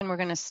we're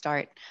going to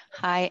start.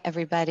 Hi,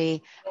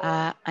 everybody.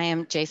 I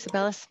am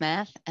Jasabella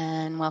Smith,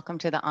 and welcome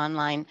to the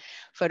online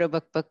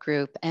Photobook book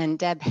group. And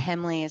Deb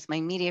Hemley is my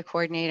media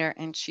coordinator,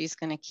 and she's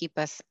going to keep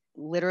us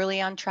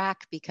literally on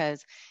track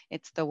because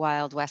it's the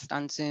Wild West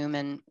on Zoom,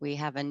 and we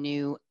have a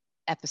new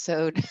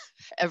episode.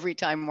 Every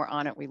time we're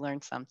on it, we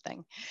learn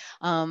something.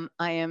 I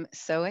am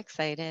so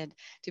excited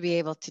to be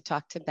able to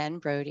talk to Ben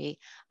Brody,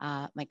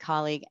 my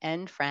colleague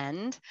and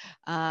friend,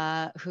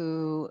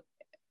 who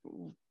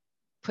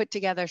put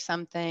together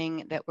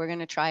something that we're going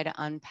to try to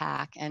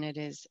unpack, and it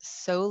is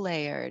so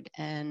layered.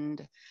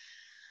 And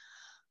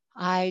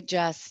I've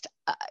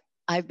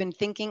been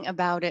thinking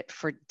about it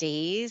for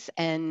days,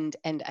 and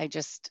I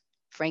just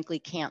frankly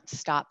can't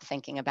stop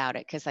thinking about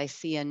it because I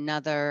see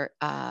another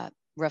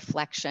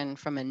reflection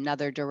from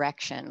another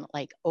direction,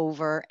 like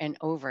over and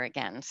over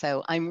again.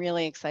 So I'm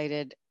really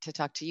excited to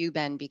talk to you,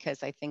 Ben,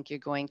 because I think you're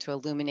going to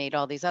illuminate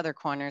all these other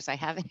corners I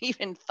haven't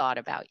even thought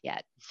about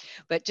yet.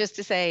 But just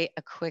to say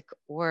a quick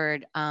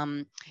word,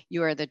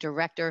 you are the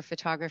Director of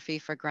Photography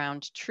for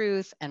Ground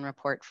Truth and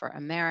Report for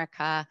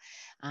America.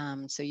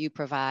 So you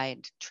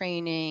provide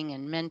training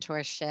and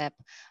mentorship.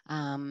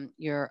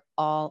 You're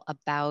all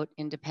about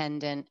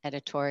independent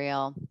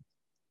editorial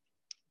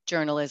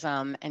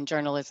journalism and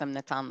journalism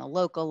that's on the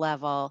local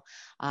level.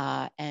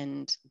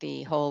 And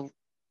the whole,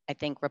 I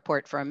think,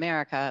 Report for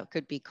America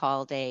could be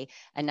called a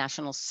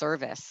national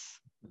service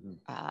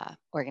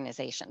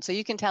organization. So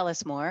you can tell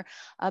us more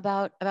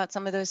about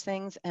some of those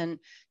things. And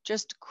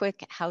just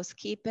quick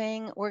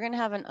housekeeping, we're going to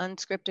have an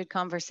unscripted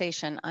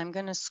conversation. I'm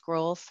going to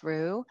scroll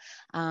through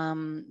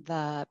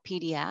the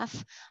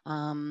PDF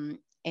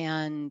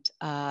and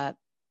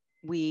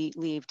we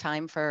leave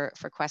time for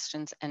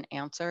questions and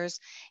answers.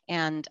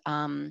 And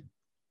I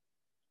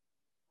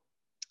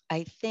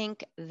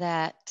think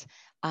that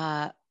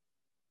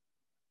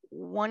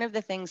one of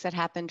the things that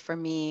happened for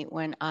me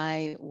when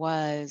I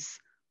was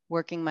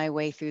working my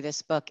way through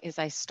this book is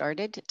I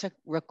started to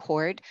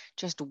record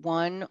just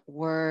one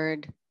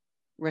word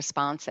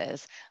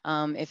responses.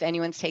 If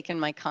anyone's taken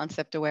my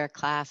concept aware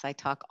class, I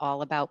talk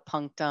all about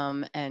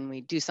punctum, and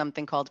we do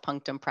something called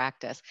punctum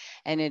practice.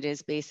 And it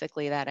is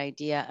basically that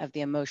idea of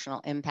the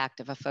emotional impact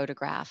of a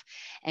photograph.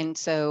 And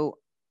so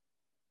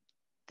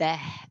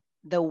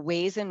the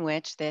ways in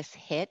which this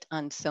hit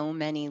on so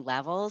many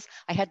levels,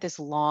 I had this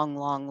long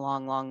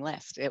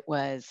list. It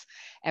was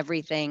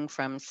everything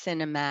from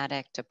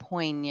cinematic to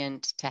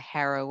poignant to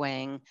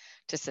harrowing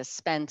to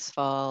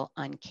suspenseful,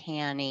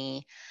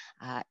 uncanny,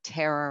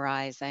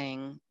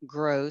 terrorizing,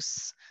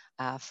 gross,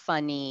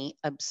 funny,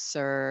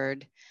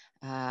 absurd,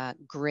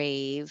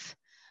 grave.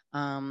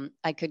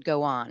 I could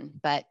go on,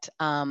 but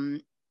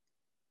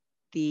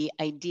the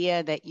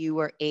idea that you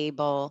were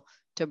able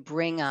to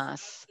bring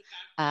us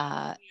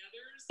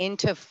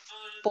into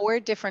 4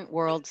 different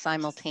worlds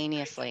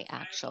simultaneously,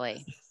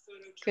 actually.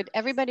 Could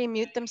everybody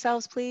mute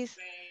themselves, please?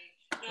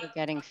 We're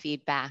getting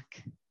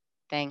feedback.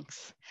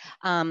 Thanks.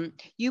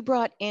 You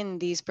brought in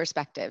these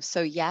perspectives.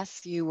 So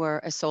yes, you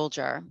were a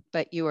soldier,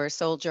 but you were a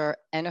soldier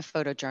and a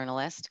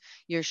photojournalist.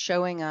 You're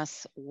showing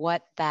us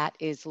what that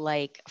is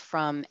like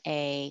from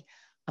a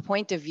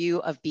point of view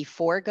of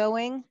before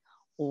going,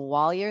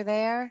 while you're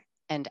there,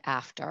 and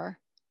after,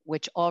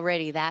 which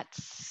already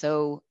that's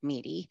so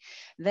meaty.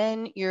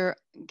 Then you're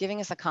giving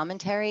us a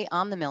commentary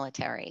on the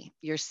military.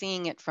 You're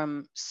seeing it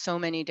from so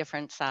many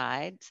different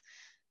sides,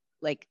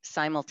 like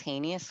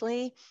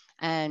simultaneously,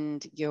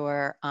 and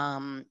you're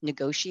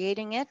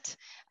negotiating it,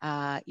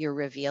 you're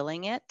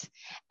revealing it,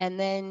 and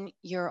then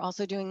you're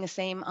also doing the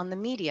same on the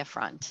media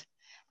front.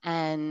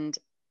 And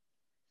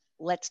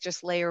let's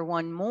just layer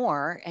one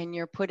more, and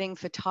you're putting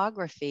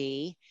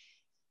photography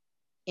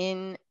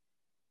in,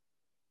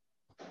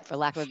 for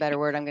lack of a better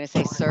word, I'm going to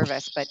say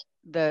service, but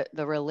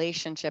the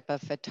relationship of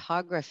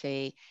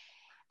photography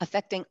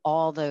affecting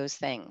all those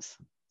things.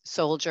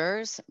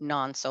 Soldiers,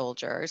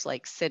 non-soldiers,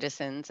 like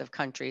citizens of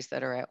countries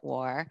that are at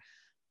war,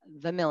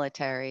 the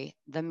military,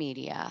 the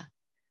media.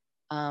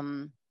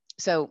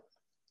 So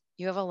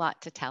you have a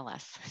lot to tell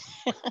us.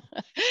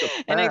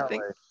 And I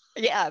think,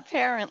 yeah,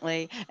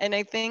 apparently. And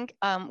I think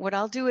what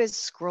I'll do is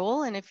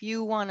scroll. And if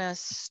you want to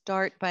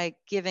start by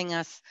giving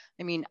us,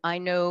 I mean, I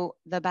know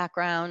the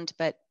background,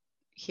 but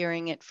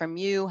hearing it from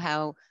you,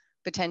 how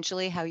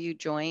potentially how you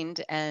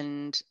joined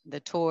and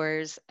the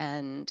tours,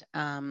 and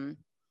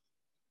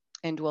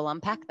we'll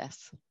unpack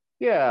this.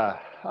 Yeah,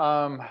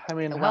 I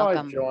mean, So how I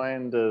welcome.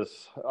 joined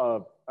is,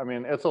 I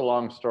mean, it's a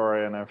long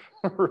story, and I've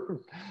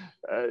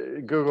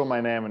Google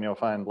my name and you'll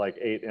find like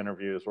 8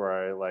 interviews where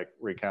I like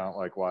recount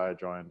like why I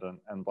joined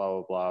and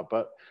blah, blah,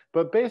 blah.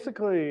 But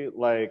basically,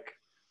 like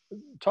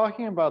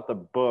talking about the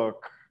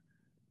book,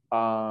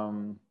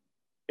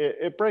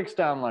 it breaks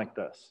down like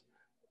this.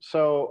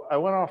 So I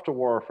went off to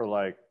war for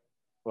like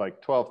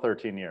 12,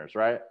 13 years,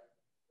 right?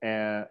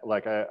 And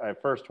like I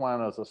first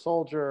went as a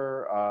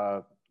soldier.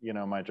 You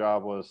know, my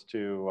job was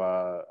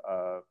to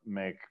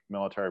make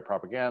military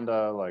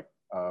propaganda, like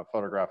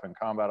photographing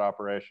combat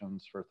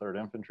operations for 3rd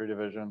Infantry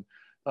Division.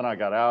 Then I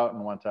got out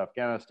and went to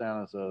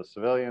Afghanistan as a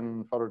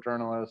civilian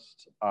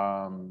photojournalist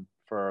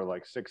for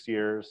like 6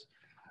 years.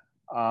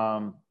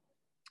 Um,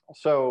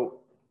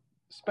 so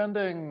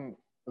spending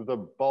the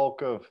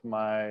bulk of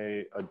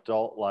my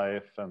adult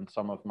life and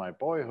some of my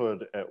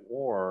boyhood at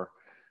war,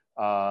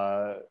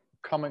 uh,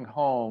 coming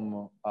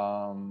home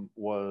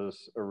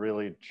was a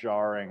really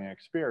jarring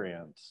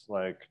experience,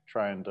 like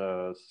trying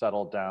to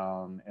settle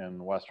down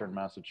in Western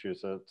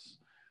Massachusetts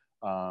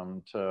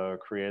to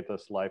create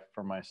this life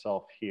for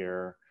myself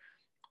here.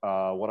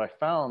 What I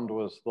found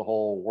was the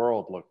whole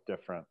world looked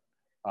different.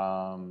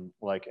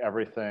 Like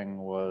everything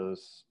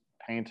was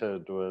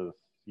painted with,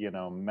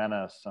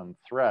 menace and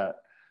threat.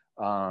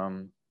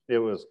 It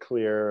was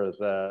clear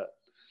that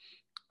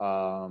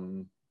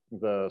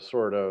the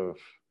sort of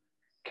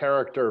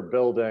character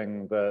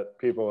building that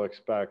people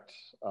expect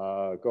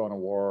going to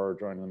war or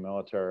joining the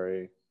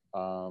military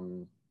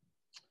to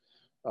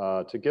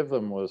give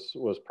them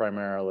was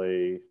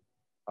primarily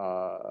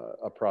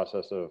a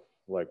process of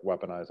like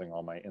weaponizing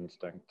all my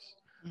instincts.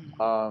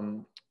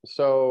 Mm-hmm.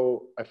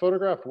 So I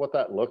photographed what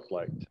that looked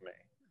like to me.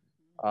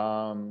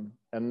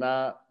 And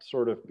that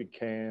sort of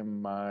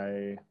became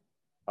my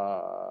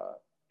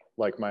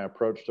like my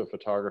approach to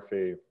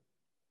photography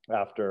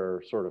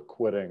after sort of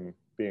quitting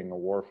being a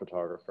war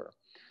photographer.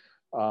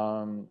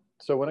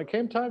 So when it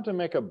came time to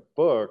make a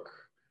book,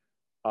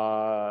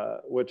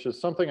 which is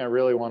something I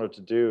really wanted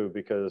to do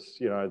because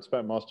I'd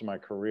spent most of my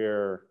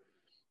career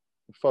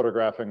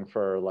photographing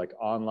for like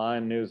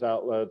online news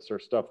outlets or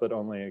stuff that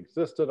only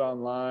existed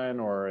online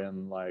or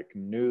in like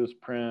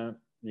newsprint,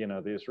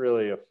 these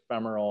really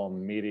ephemeral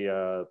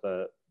media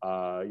that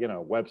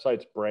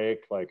websites break.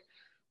 Like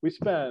we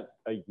spent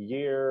a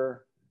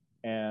year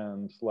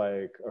and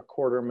like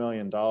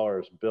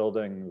 $250,000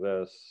 building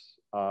this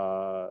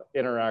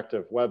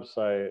interactive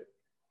website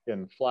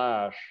in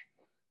Flash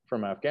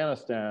from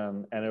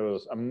Afghanistan, and it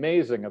was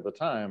amazing at the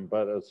time,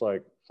 but it's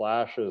like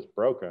Flash is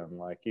broken.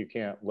 Like you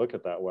can't look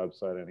at that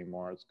website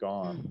anymore. It's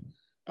gone.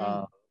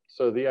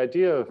 So the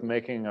idea of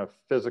making a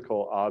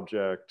physical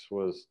object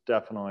was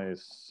definitely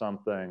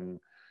something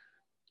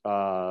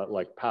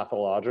like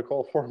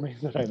pathological for me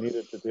that I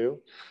needed to do.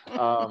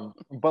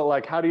 But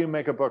like, how do you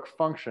make a book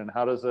function?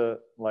 How does it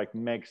like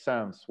make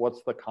sense?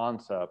 What's the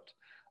concept?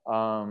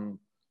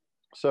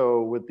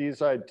 So with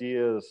these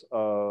ideas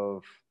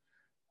of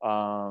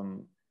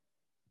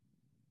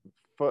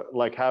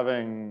like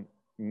having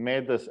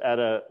made this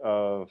edit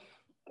of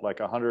like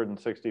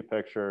 160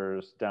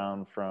 pictures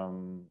down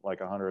from like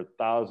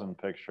 100,000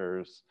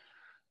 pictures,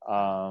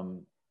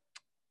 all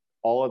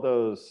of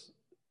those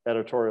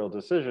editorial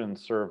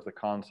decisions serve the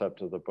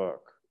concept of the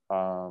book,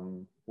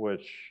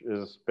 which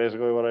is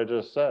basically what I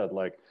just said.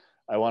 Like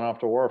I went off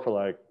to war for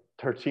like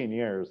 13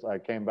 years. I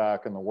came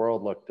back and the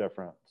world looked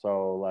different.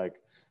 So like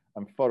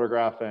I'm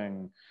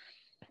photographing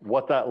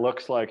what that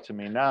looks like to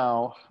me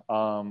now,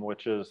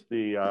 which is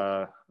the,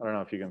 I don't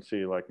know if you can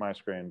see like my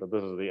screen, but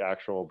this is the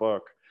actual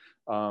book.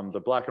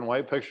 The black and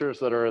white pictures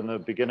that are in the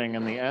beginning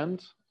and the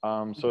end.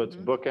 So it's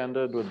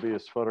bookended with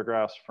these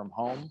photographs from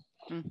home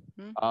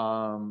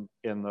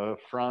in the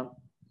front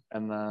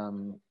and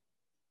then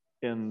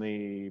in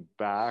the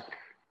back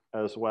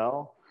as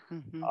well.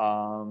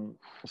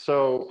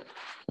 So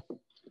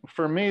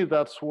for me,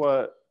 that's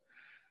what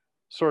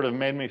sort of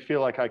made me feel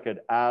like I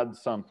could add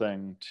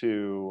something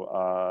to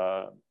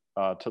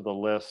the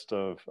list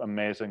of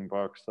amazing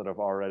books that have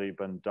already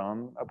been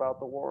done about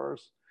the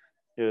wars,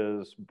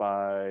 is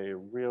by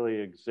really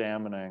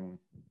examining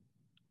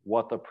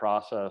what the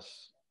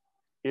process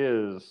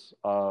is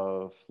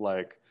of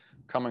like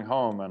coming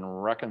home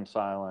and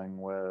reconciling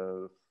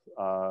with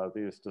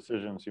these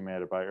decisions you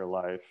made about your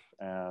life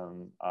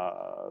and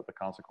the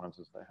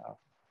consequences they have.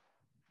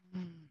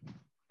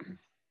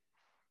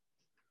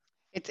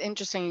 It's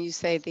interesting you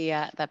say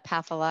the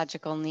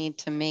pathological need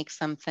to make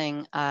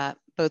something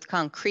both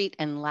concrete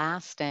and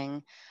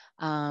lasting,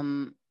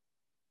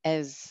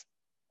 as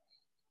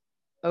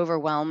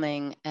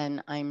overwhelming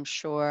and I'm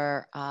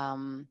sure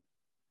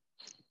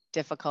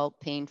difficult,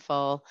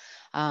 painful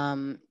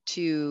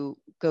to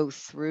go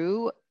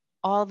through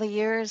all the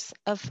years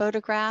of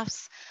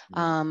photographs.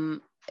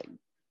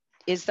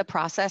 Is the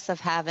process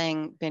of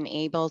having been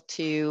able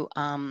to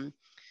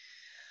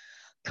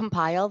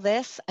compile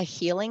this a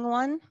healing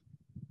one?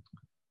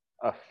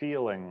 A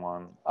feeling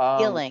one.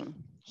 Healing.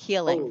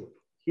 Oh,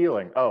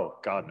 healing. Oh,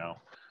 God, no.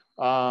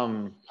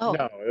 No,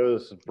 it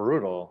was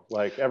brutal.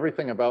 Like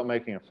everything about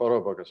making a photo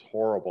book is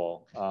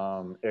horrible,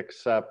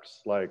 except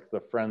like the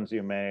friends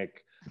you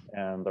make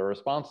and the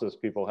responses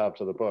people have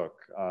to the book.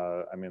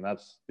 I mean,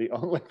 that's the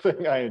only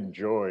thing I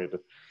enjoyed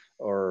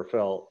or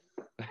felt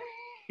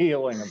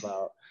healing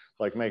about,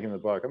 like making the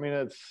book. I mean,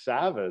 it's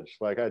savage.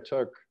 Like I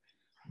took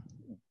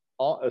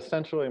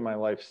essentially my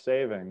life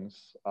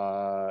savings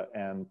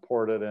and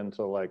poured it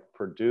into like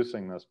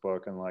producing this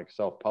book and like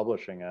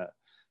self-publishing it,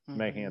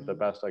 making it the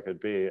best I could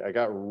be. I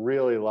got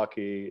really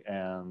lucky,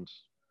 and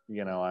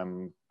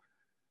I'm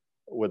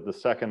with the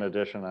second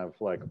edition, I've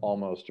like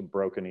almost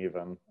broken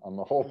even on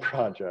the whole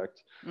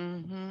project.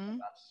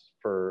 That's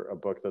for a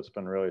book that's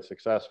been really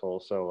successful.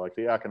 So like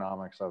the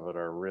economics of it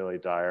are really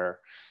dire.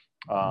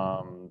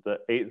 The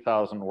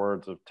 8,000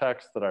 words of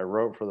text that I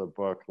wrote for the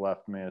book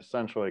left me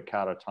essentially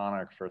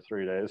catatonic for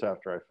 3 days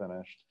after I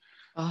finished.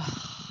 Oh.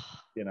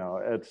 You know,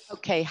 it's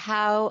Okay.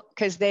 How?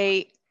 Because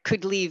they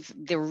could leave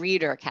the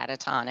reader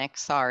catatonic.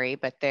 Sorry,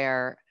 but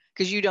they're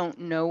because you don't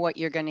know what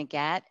you're going to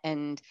get,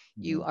 and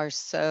you are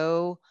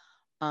so.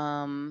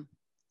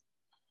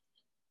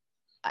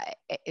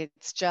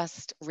 It's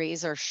just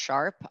razor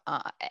sharp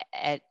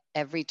at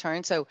every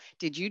turn. So,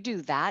 did you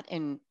do that?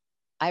 And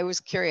I was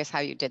curious how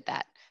you did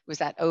that. Was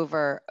that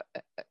over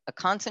a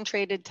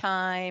concentrated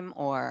time,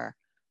 or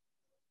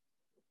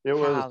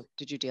how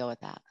did you deal with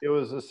that? It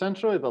was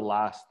essentially the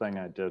last thing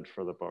I did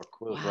for the book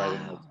was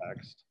writing the Wow.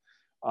 text.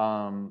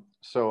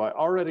 So I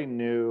already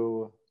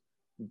knew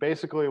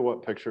basically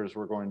what pictures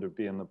were going to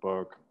be in the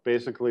book,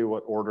 basically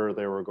what order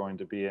they were going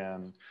to be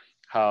in,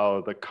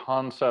 how the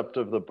concept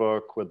of the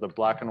book with the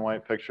black and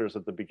white pictures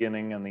at the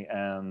beginning and the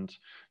end,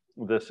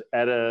 this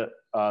edit,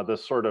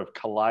 this sort of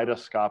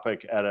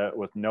kaleidoscopic edit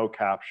with no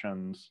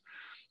captions,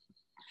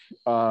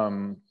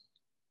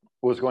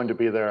 was going to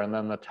be there. And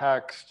then the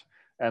text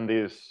and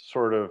these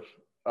sort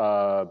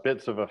of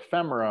bits of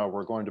ephemera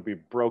were going to be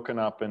broken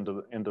up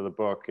into the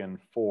book in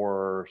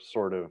 4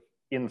 sort of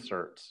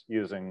inserts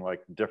using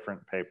like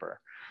different paper.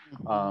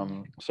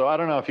 So I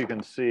don't know if you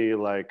can see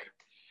like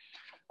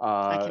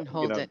I can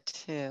hold it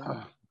too.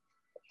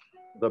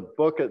 The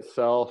book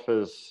itself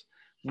is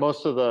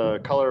most of the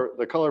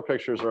color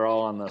pictures are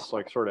all on this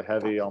like sort of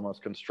heavy,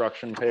 almost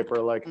construction paper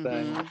like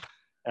thing.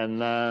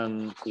 And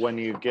then when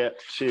you get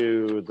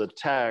to the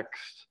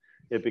text,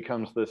 it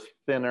becomes this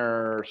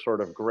thinner sort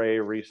of gray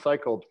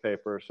recycled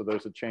paper. So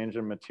there's a change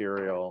in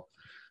material.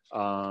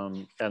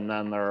 And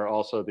then there are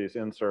also these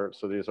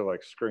inserts. So these are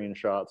like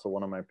screenshots of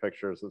one of my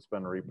pictures that's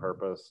been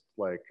repurposed.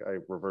 Like I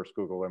reverse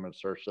Google image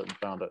searched it and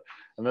found it.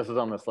 And this is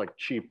on this like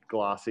cheap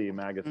glossy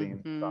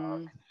magazine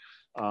stock.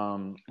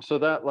 So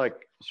that like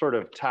sort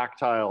of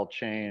tactile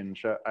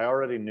change, I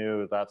already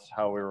knew that's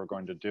how we were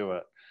going to do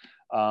it.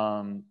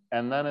 And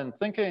then in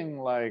thinking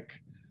like,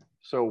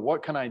 so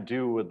what can I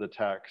do with the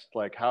text?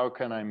 Like, how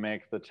can I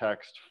make the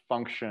text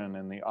function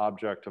in the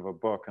object of a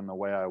book in the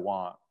way I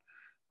want?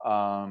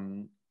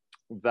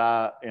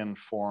 That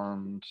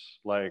informed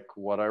like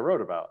what I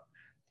wrote about,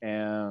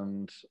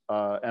 and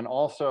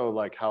also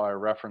like how I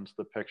referenced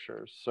the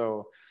pictures.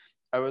 So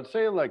I would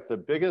say like the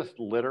biggest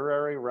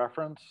literary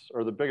reference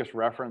or the biggest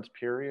reference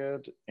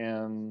period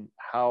in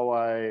how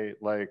I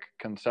like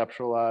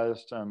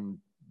conceptualized and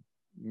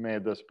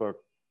made this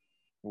book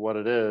what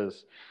it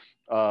is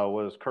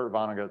was Kurt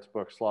Vonnegut's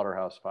book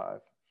Slaughterhouse-Five.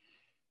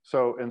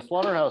 So in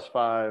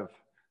Slaughterhouse-Five,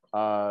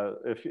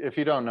 if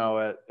you don't know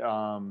it,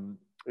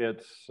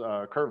 it's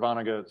Kurt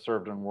Vonnegut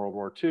served in World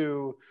War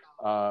II.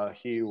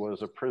 He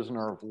was a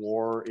prisoner of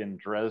war in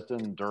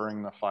Dresden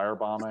during the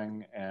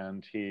firebombing,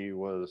 and he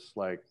was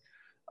like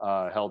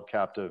held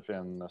captive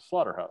in the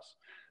slaughterhouse.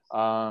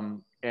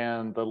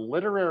 And the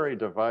literary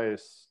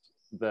device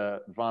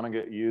that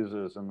Vonnegut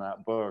uses in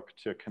that book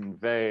to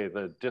convey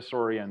the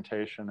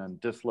disorientation and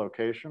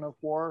dislocation of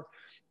war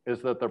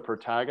is that the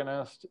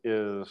protagonist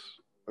is,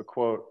 a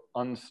quote,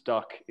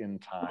 unstuck in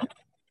time.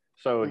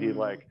 So he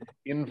like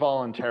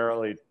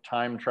involuntarily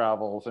time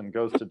travels and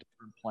goes to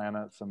different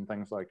planets and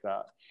things like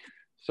that.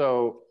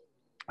 So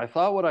I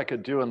thought what I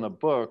could do in the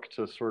book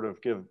to sort of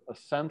give a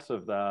sense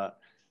of that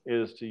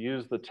is to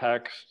use the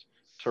text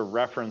to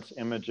reference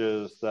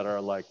images that are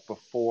like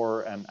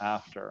before and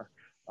after,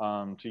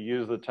 to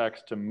use the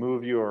text to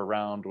move you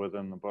around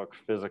within the book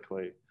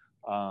physically,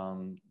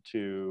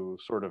 to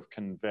sort of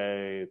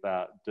convey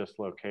that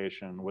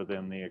dislocation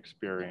within the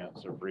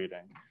experience of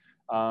reading.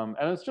 And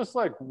it's just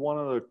like one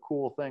of the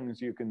cool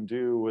things you can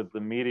do with the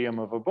medium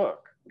of a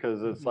book,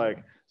 because it's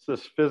like it's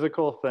this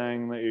physical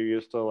thing that you're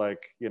used to,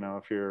 like, you know,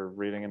 if you're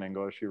reading in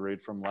English, you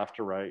read from left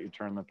to right, you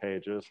turn the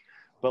pages.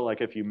 But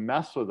like if you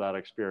mess with that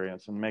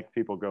experience and make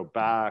people go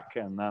back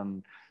and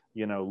then,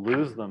 you know,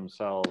 lose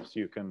themselves,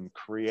 you can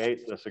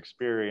create this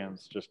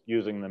experience just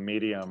using the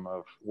medium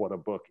of what a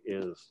book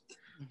is.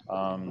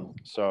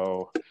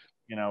 So,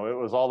 you know, it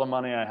was all the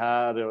money I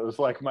had. It was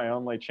like my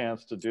only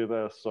chance to do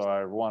this. So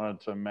I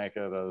wanted to make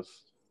it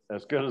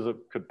as good as it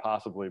could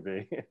possibly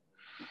be.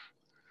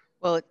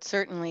 Well, it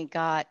certainly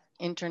got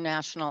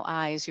international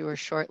eyes. You were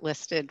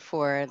shortlisted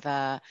for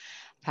the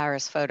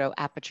Paris Photo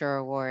Aperture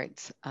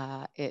Awards.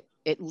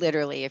 It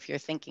literally, if you're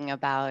thinking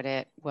about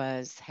it,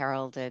 was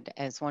heralded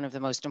as one of the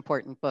most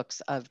important books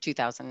of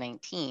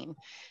 2019.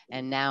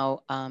 And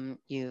now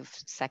you've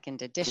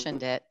second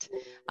editioned it,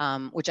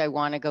 which I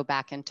want to go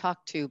back and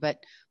talk to.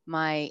 But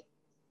my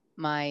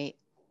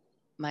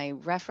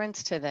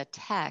reference to the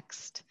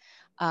text,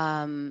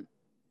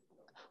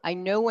 I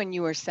know when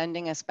you were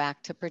sending us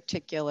back to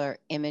particular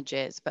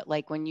images, but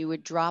like when you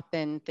would drop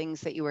in things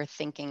that you were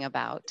thinking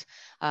about,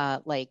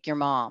 like your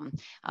mom,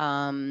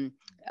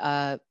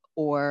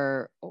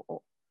 or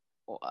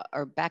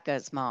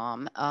Becca's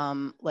mom,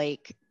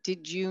 like,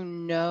 did you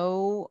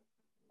know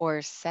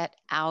or set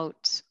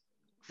out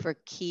for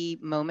key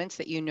moments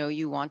that you know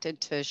you wanted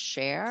to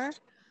share?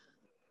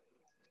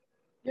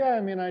 Yeah,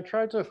 I mean, I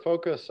tried to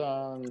focus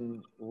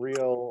on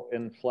real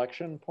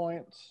inflection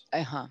points.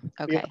 Uh-huh.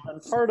 You Okay. know,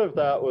 and part of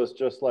that was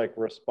just like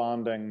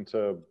responding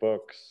to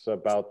books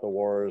about the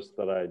wars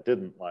that I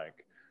didn't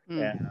like,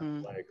 and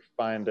Mm-hmm. like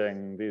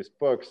finding these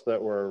books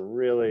that were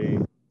really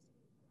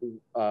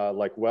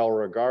like well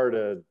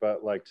regarded,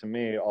 but like to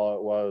me, all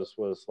it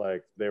was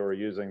like they were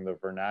using the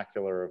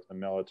vernacular of the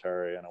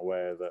military in a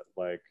way that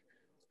like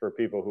for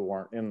people who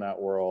weren't in that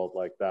world,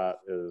 like that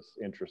is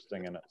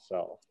interesting in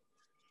itself.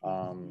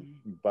 Um,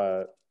 Mm-hmm.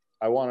 but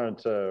I wanted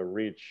to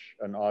reach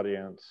an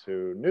audience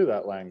who knew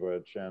that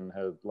language and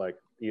had like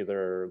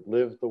either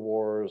lived the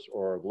wars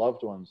or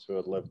loved ones who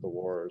had lived the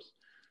wars,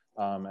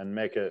 and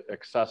make it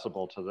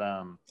accessible to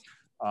them.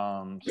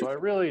 So I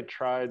really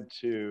tried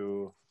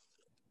to,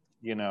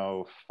 you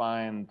know,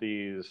 find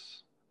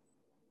these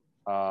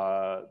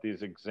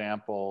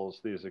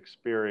examples, these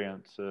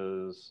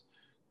experiences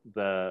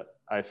that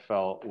I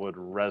felt would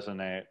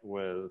resonate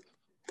with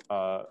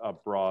a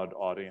broad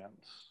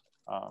audience,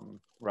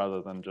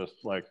 rather than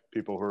just like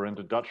people who are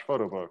into Dutch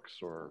photo books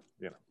or,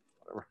 you know,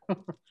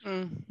 whatever.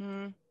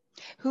 Mm-hmm.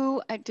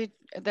 Who I did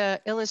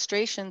the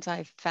illustrations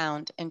I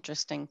found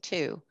interesting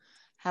too.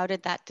 How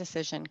did that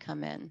decision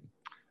come in?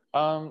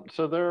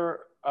 So there,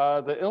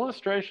 the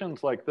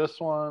illustrations like this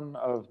one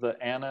of the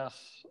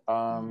anise,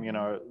 you Mm-hmm.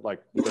 know,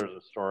 like there's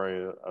a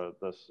story of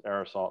this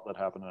air assault that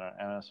happened in an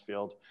anise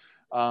field.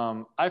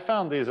 I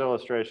found these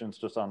illustrations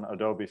just on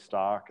Adobe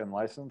stock and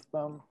licensed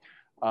them.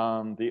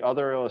 The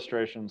other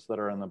illustrations that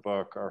are in the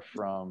book are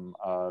from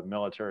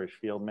military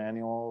field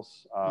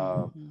manuals,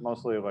 Mm-hmm.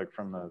 mostly like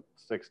from the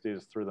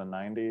 60s through the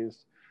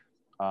 90s.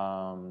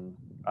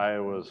 I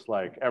was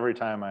like, every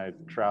time I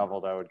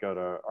traveled, I would go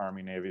to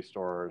Army Navy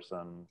stores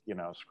and, you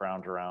know,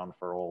 scrounge around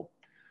for old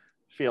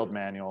field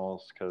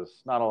manuals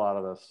because not a lot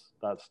of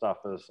that stuff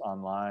is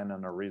online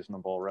in a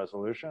reasonable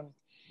resolution.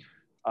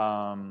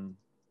 Um,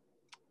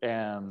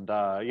 and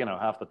you know,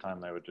 half the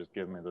time they would just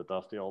give me the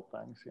dusty old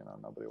things. You know,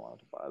 nobody wanted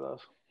to buy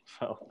those.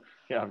 So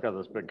yeah, I've got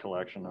this big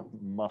collection of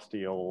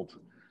musty old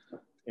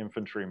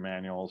infantry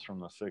manuals from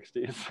the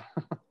 60s.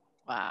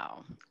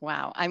 Wow.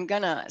 Wow. I'm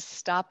going to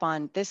stop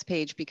on this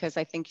page because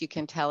I think you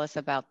can tell us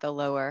about the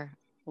lower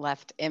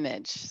left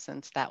image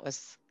since that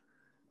was,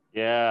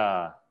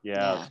 Yeah,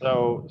 yeah. yeah.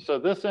 So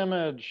this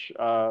image,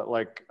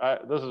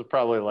 this is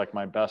probably like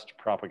my best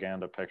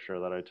propaganda picture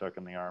that I took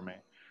in the army.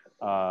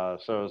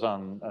 So it was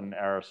on an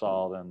air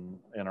assault in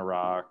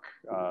Iraq,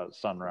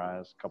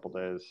 sunrise, a couple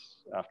days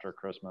after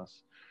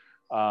Christmas,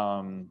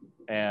 um,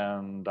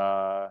 and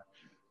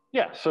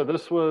yeah. So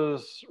this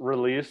was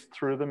released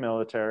through the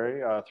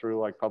military, through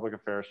like public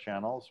affairs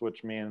channels,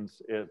 which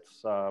means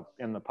it's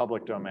in the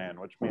public domain,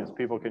 which means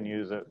people can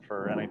use it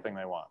for anything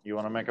they want. You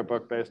want to make a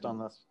book based on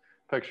this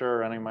picture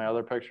or any of my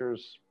other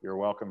pictures, you're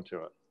welcome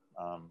to it.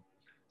 Um,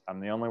 I'm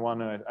the only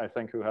one I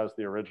think who has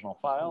the original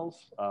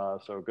files,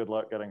 so good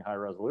luck getting high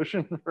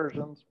resolution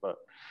versions, but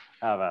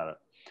have at it.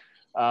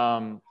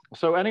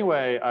 So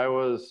anyway, I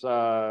was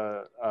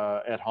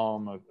at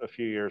home a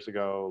few years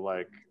ago,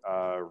 like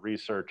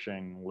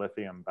researching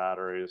lithium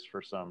batteries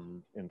for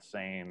some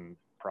insane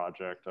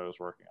project I was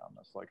working on,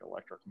 this like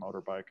electric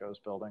motorbike I was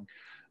building,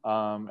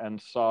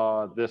 and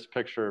saw this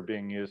picture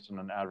being used in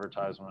an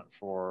advertisement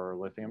for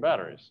lithium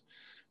batteries.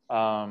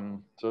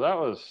 So that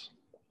was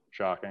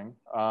shocking.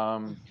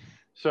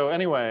 So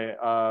anyway,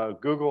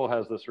 Google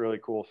has this really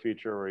cool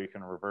feature where you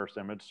can reverse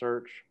image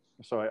search.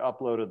 So I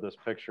uploaded this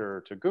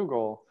picture to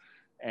Google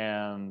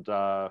and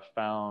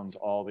found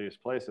all these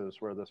places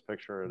where this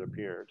picture had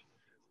appeared.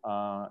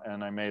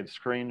 And I made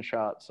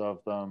screenshots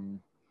of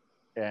them,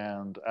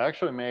 and I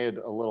actually made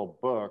a little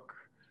book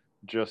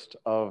just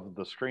of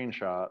the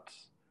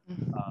screenshots.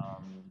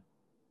 Um,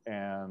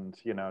 and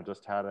you know,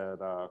 just had it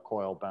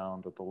coil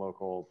bound at the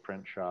local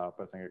print shop.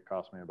 I think it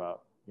cost me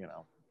about, you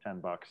know,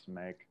 $10 to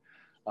make.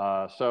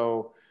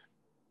 So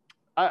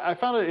I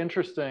found it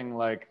interesting,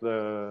 like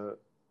the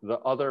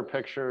other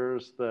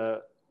pictures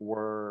that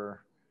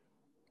were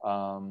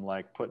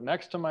like put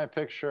next to my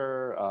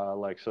picture.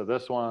 Like so,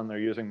 this one they're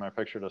using my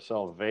picture to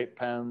sell vape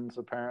pens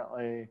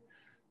apparently.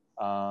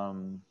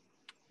 Um,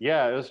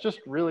 yeah, it was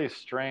just really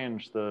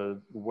strange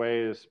the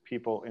ways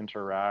people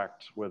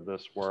interact with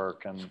this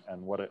work and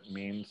what it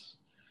means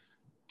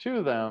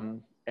to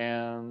them.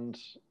 And,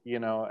 you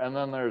know, and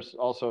then there's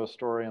also a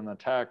story in the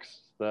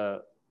text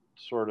that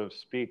sort of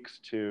speaks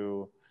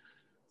to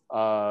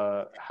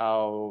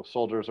how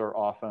soldiers are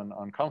often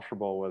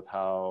uncomfortable with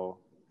how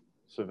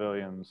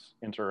civilians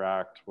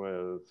interact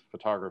with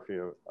photography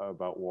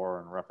about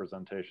war and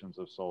representations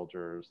of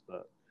soldiers,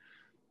 that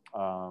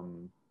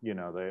you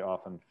know, they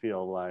often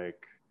feel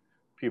like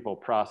people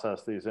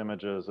process these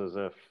images as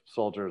if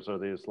soldiers are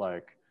these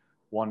like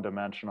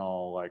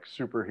one-dimensional like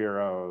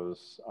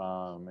superheroes,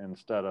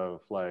 instead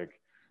of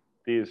like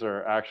these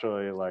are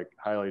actually like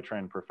highly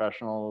trained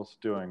professionals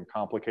doing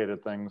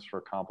complicated things for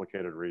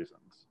complicated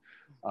reasons.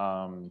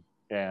 um,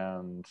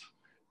 and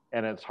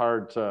and it's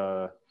hard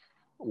to,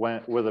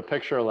 when with a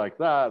picture like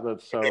that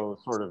that's so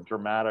sort of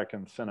dramatic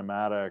and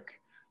cinematic,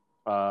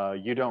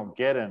 you don't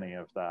get any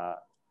of that.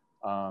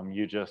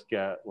 You just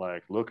get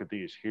like, look at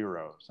these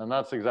heroes. And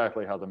that's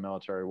exactly how the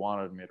military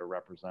wanted me to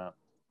represent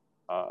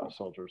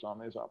soldiers on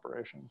these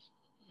operations.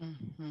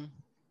 Mm-hmm.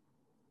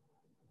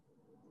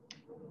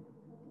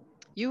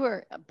 You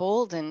were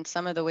bold in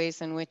some of the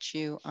ways in which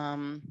you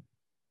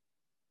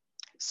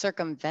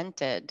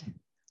circumvented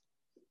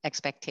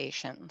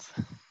expectations.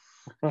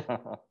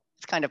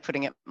 It's kind of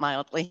putting it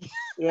mildly.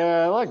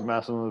 Yeah, I like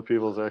messing with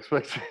people's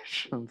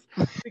expectations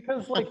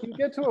because like you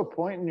get to a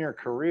point in your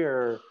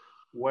career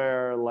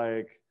where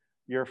like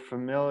you're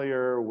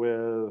familiar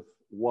with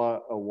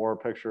what a war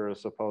picture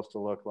is supposed to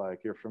look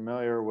like. You're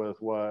familiar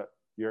with what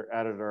your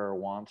editor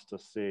wants to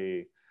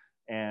see,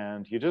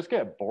 and you just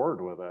get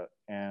bored with it,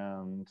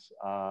 and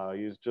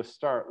you just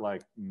start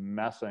like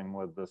messing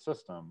with the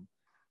system.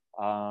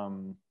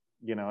 Um,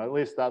 at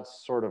least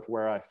that's sort of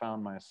where I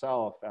found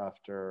myself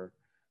after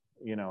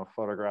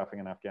photographing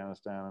in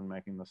Afghanistan and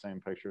making the same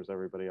pictures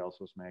everybody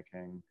else was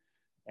making,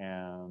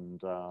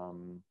 and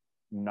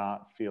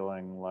not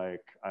feeling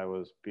like I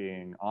was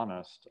being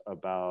honest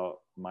about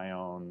my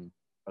own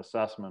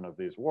assessment of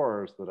these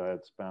wars that I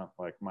had spent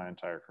like my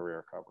entire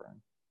career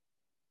covering.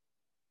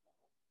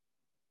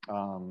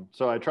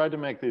 So I tried to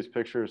make these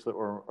pictures that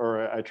were,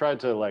 or I tried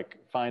to like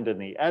find in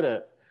the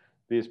edit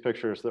these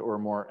pictures that were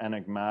more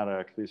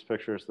enigmatic, these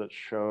pictures that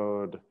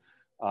showed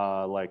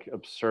like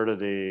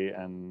absurdity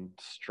and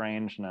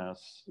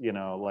strangeness.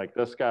 Like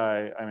this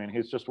guy, I mean,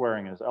 he's just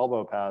wearing his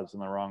elbow pads in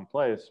the wrong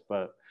place,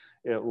 but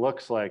it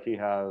looks like he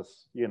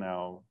has,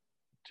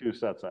 two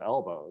sets of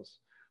elbows.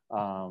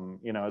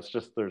 It's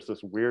just, there's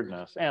this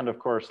weirdness. And of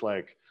course,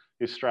 like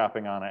he's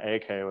strapping on an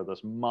AK with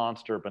this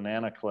monster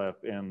banana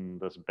clip in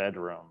this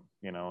bedroom,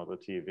 the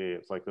TV.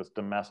 It's like this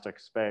domestic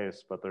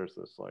space, but there's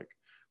this like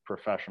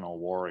professional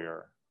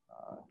warrior.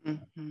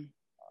 Mm-hmm.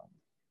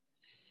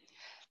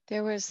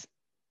 There was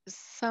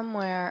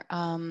somewhere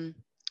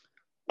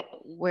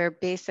where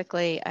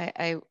basically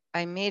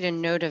I made a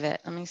note of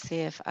it. Let me see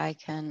if I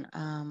can.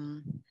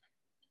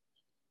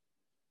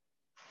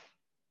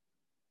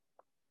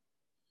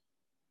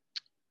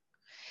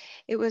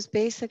 It was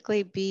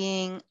basically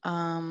being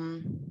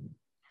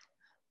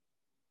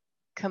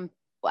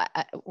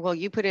well,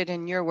 you put it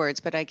in your words,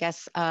 but I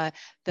guess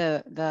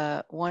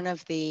the one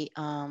of the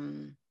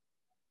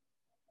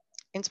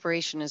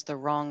inspiration is the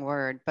wrong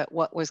word, but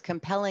what was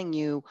compelling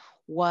you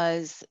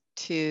was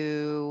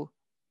to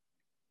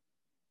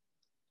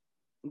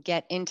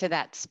get into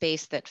that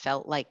space that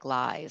felt like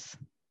lies.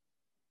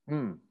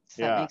 Does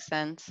that make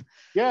sense?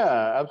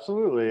 Yeah,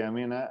 absolutely. I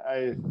mean,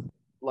 I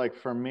like,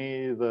 for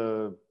me,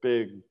 the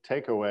big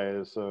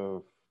takeaways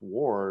of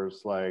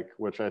wars, like,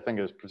 which I think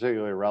is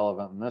particularly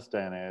relevant in this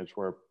day and age,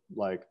 where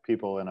like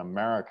people in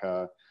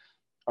America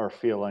are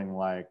feeling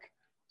like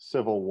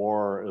civil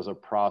war is a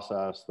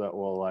process that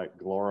will like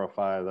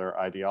glorify their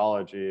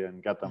ideology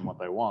and get them what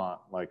they want.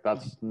 Like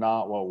that's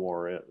not what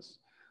war is.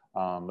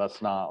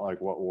 That's not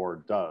like what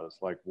war does.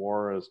 Like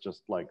war is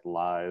just like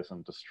lies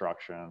and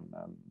destruction,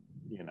 and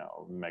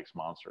makes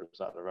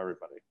monsters out of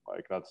everybody.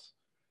 Like that's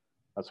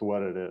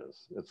what it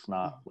is. It's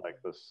not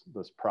like this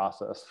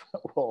process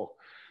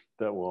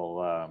that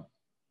will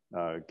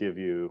give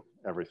you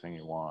everything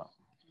you want.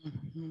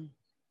 Mm-hmm.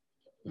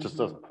 It just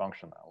doesn't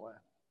function that way.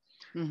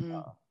 Mm-hmm.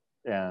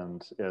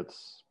 And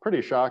it's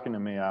pretty shocking to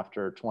me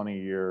after 20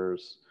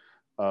 years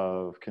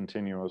of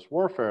continuous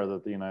warfare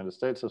that the United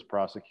States has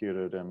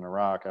prosecuted in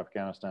Iraq,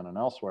 Afghanistan, and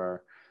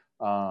elsewhere,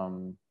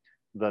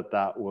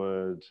 that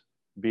would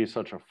be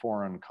such a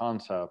foreign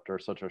concept or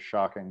such a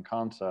shocking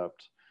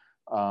concept.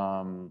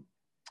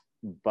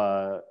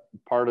 But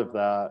part of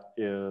that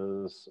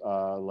is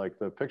like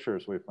the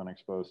pictures we've been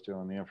exposed to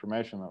and the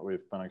information that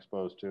we've been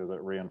exposed to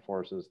that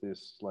reinforces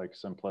these like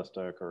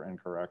simplistic or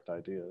incorrect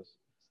ideas.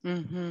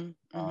 Mm-hmm.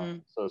 Mm-hmm.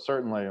 So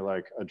certainly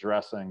like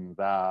addressing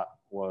that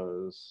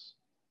was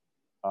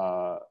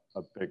a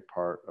big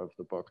part of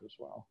the book as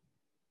well.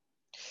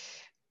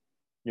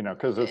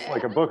 Because it's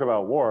like a book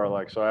about war,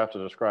 like, so I have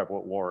to describe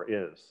what war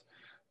is,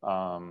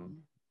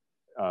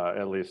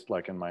 at least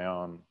like in my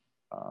own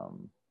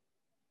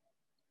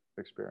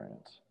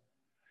experience.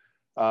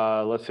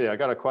 Let's see, I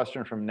got a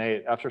question from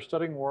Nate. After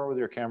studying war with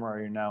your camera,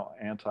 are you now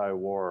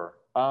anti-war?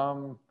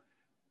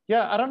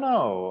 Yeah, I don't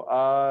know.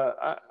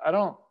 I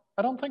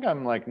don't think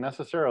I'm like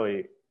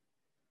necessarily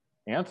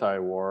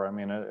anti-war. I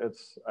mean,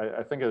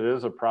 I think it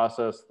is a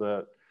process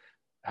that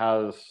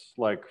has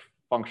like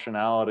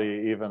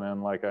functionality even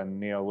in like a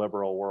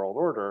neoliberal world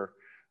order.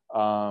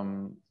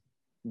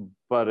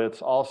 But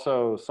it's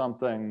also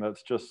something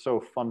that's just so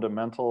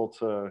fundamental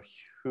to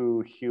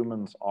who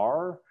humans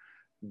are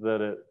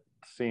that it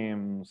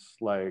seems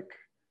like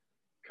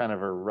kind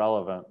of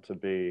irrelevant to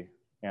be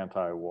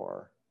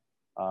anti-war.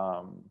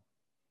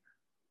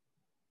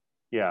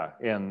 Yeah,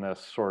 in this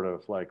sort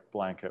of like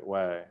blanket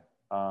way.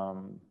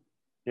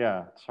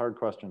 Yeah, it's a hard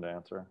question to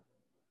answer.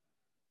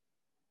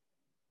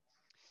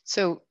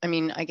 So, I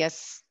mean, I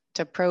guess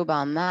to probe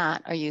on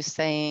that, are you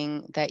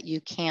saying that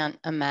you can't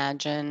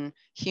imagine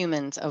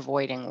humans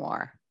avoiding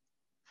war?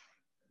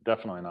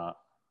 Definitely not.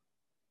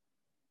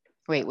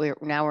 Wait,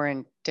 we're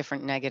in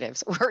different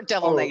negatives. We're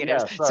double Oh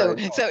negatives. yeah,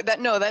 sorry. So that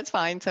no, that's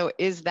fine. So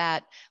is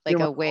that like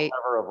Humans a will way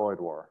never avoid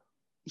war.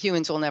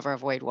 humans will never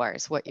avoid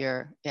wars? What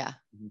you're, yeah,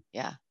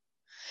 yeah.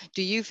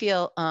 Do you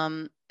feel?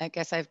 I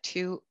guess I have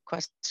two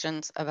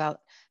questions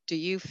about. Do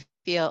you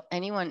feel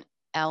anyone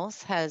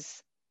else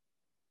has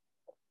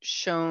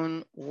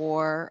shown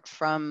war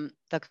from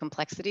the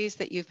complexities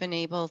that you've been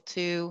able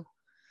to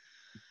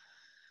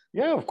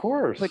Yeah, of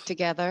course. put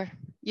together?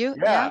 You,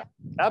 Yeah,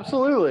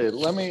 absolutely.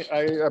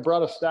 I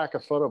brought a stack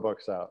of photo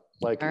books out.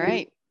 Like, All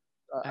right.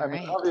 I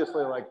mean,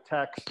 obviously, like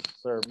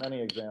texts, there are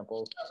many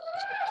examples.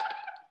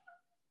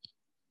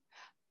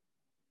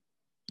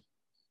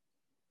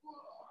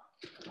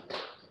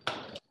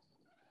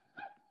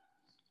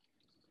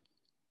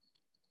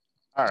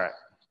 All right.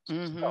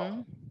 Mm-hmm.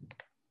 So,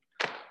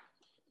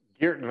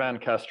 Geert Van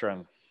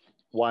Kesteren,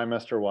 Why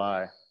Mr.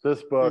 Why?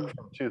 This book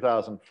from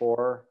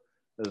 2004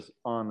 is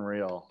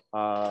unreal.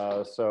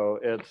 So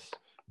it's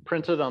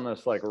printed on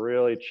this like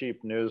really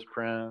cheap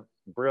newsprint,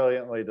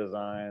 brilliantly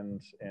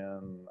designed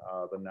in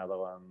the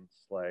Netherlands.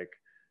 Like,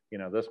 you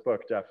know, this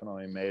book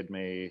definitely made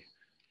me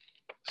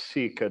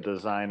seek a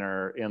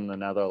designer in the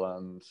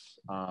Netherlands.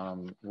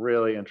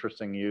 Really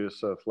interesting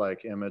use of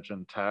like image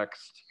and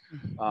text.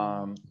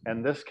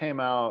 And this came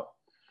out,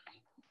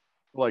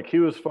 like he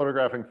was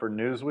photographing for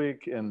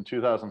Newsweek in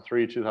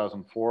 2003,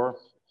 2004.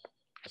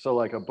 So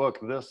like a book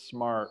this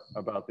smart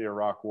about the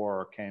Iraq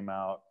War came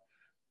out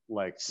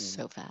like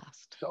so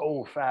fast.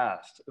 So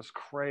fast. It's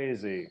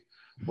crazy.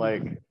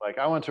 Like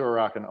I went to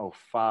Iraq in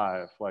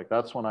 05. Like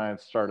that's when I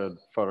started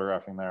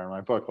photographing there. And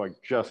my book like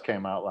just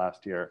came out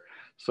last year.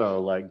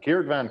 So like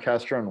Geert Van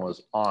Kesteren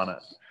was on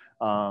it.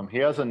 He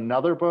has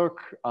another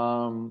book,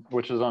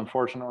 which is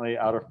unfortunately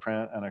out of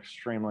print and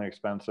extremely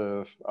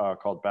expensive,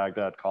 called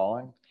Baghdad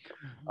Calling,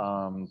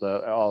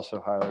 that I also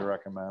highly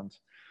recommend.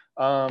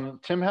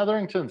 Tim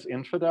Hetherington's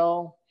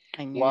Infidel.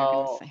 I knew you were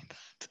going to say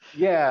that.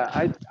 Yeah,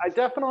 I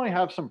definitely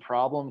have some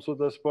problems with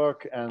this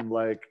book and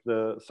like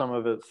some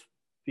of its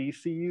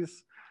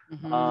theses.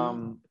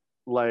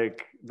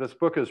 Like this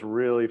book is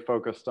really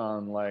focused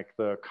on like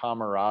the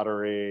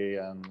camaraderie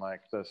and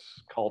like this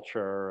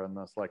culture and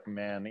this like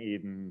man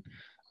Eden,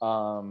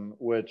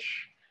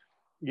 which,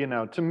 you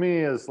know, to me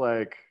is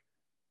like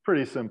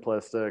pretty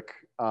simplistic.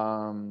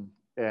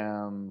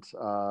 And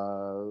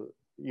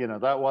you know,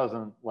 that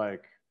wasn't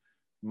like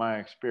my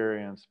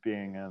experience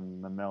being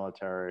in the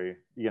military.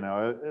 You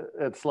know,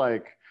 it's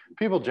like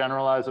people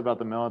generalize about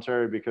the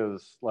military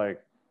because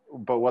like,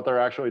 but what they're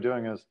actually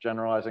doing is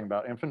generalizing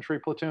about infantry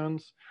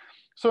platoons.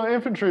 So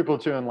infantry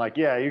platoon, like,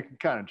 yeah, you can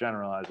kind of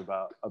generalize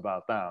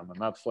about them, and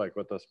that's like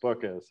what this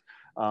book is.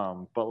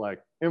 But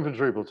like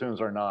infantry platoons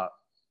are not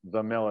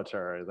the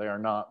military; they are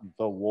not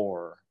the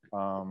war.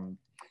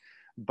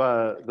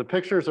 But the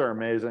pictures are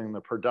amazing.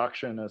 The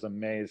production is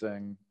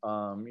amazing.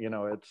 You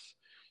know,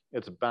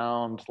 it's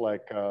bound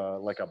like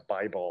a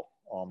Bible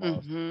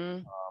almost.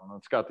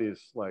 It's got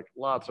these like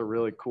lots of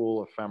really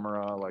cool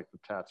ephemera, like the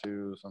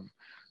tattoos and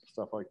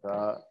stuff like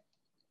that.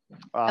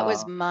 That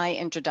was my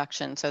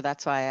introduction, so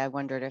that's why I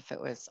wondered if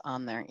it was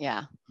on there.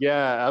 Yeah.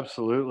 Yeah,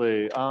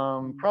 absolutely.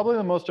 Probably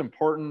the most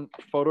important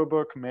photo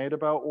book made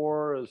about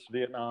war is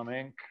Vietnam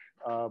Inc.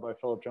 By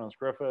Philip Jones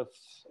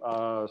Griffiths.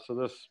 So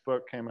this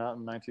book came out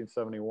in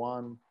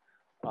 1971.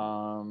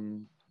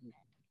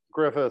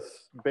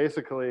 Griffiths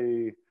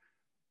basically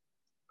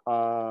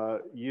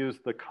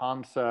used the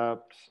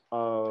concept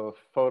of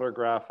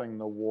photographing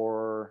the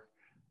war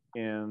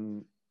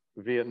in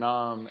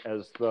Vietnam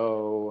as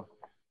though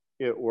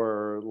it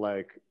were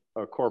like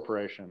a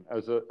corporation,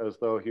 as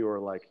though he were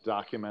like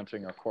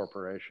documenting a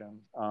corporation.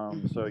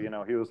 So, you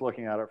know, he was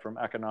looking at it from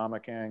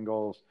economic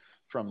angles,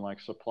 from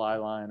like supply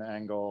line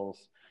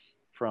angles,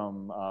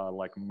 from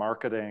like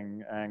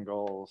marketing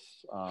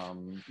angles.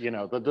 You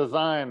know, the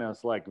design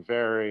is like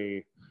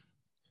very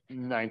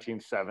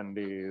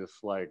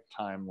 1970s like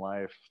time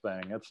life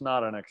thing. It's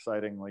not an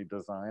excitingly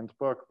designed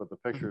book, but the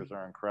pictures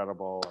are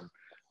incredible and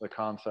the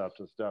concept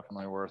is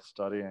definitely worth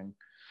studying.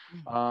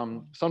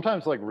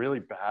 Sometimes like really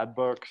bad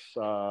books,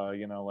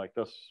 you know, like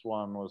this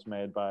one was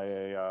made by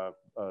a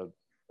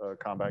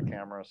combat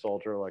camera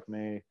soldier like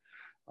me,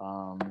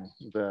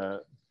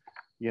 that,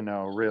 you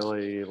know,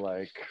 really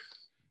like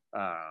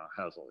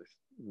has all these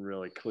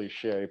really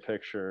cliche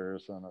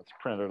pictures and it's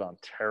printed on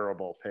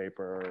terrible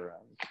paper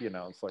and, you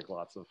know, it's like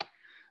lots of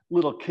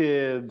little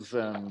kids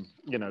and,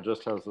 you know,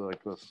 just has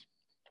like this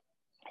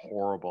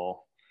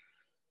horrible,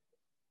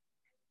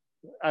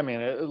 I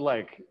mean,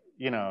 like,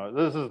 you know,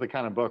 this is the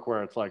kind of book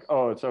where it's like,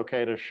 oh, it's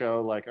okay to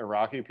show like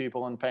Iraqi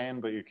people in pain,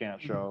 but you can't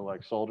show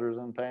like soldiers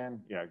in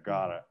pain. Yeah,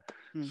 got it.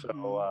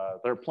 So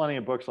there are plenty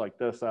of books like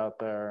this out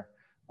there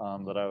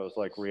that I was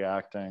like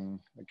reacting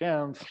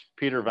against.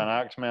 Peter Van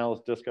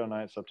Actmail's Disco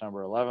Night,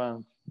 September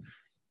 11th.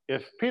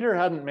 If Peter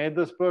hadn't made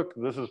this book,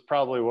 this is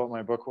probably what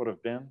my book would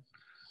have been.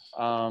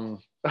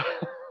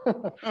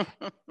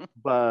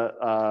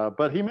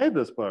 But he made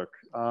this book.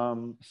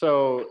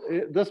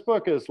 This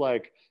book is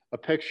like a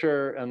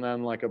picture and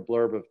then like a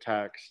blurb of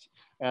text.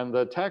 And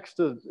the text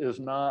is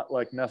not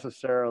like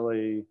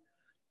necessarily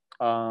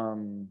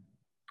doesn't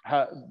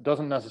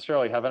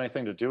necessarily have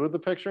anything to do with the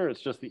picture.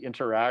 It's just the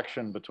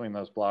interaction between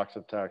those blocks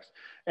of text.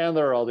 And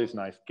there are all these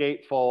nice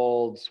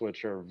gatefolds,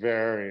 which are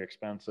very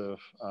expensive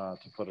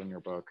to put in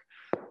your book.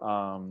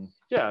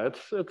 Yeah, it's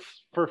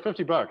for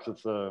 $50.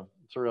 It's a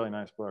really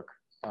nice book.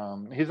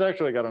 He's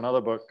actually got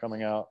another book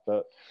coming out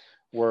that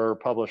we're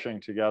publishing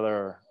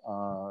together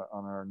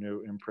on our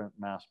new imprint,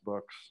 Mass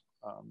Books,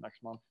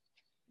 next month.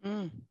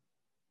 Mm.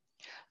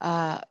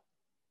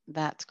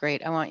 That's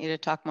great. I want you to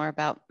talk more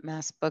about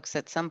Mass Books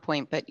at some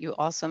point, but you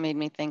also made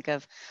me think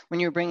of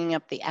when you were bringing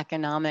up the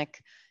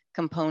economic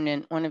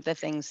component, one of the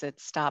things that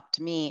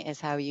stopped me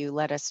is how you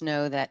let us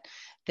know that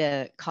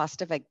the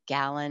cost of a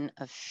gallon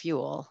of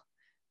fuel.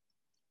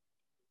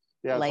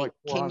 Yeah, it's like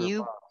 400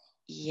 bucks.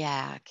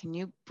 Yeah, can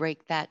you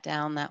break that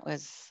down? That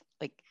was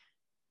like,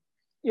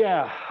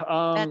 yeah.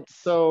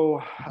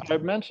 So I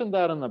mentioned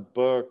that in the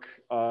book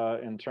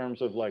in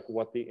terms of like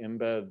what the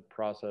embed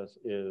process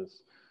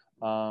is.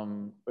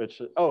 And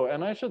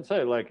I should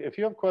say, like, if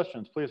you have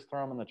questions, please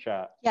throw them in the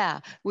chat. Yeah,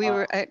 we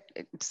were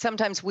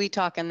sometimes we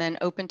talk and then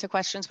open to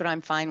questions, but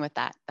I'm fine with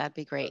that. That'd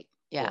be great.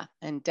 Yeah, cool.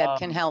 And Deb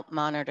can help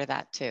monitor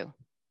that too.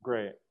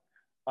 Great.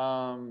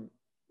 Yeah,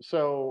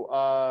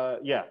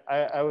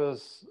 I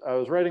was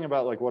writing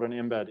about like what an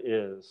embed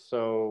is.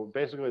 So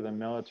basically, the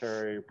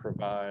military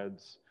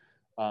provides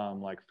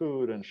like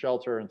food and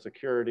shelter and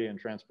security and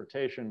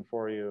transportation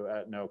for you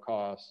at no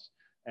cost,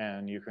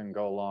 and you can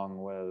go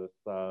along with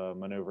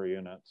maneuver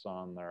units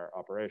on their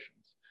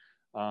operations.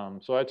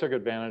 So I took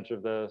advantage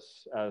of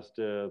this, as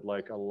did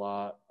like a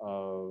lot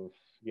of,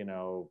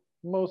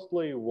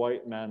 mostly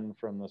white men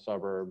from the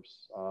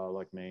suburbs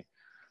like me.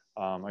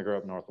 I grew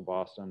up north of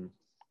Boston.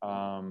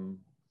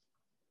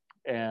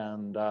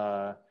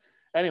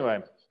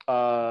 Anyway,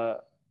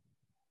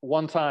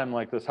 one time,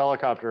 like this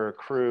helicopter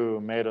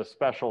crew made a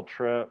special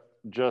trip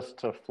just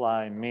to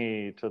fly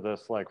me to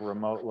this like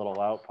remote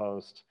little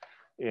outpost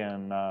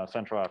in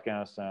central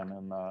Afghanistan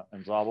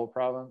in Zabul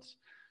province.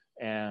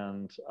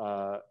 And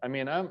I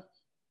mean, I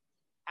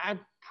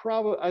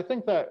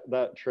think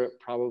that trip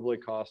probably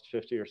cost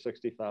 $50,000 or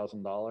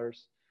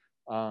 $60,000.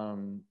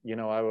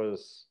 I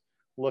was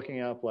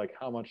looking up like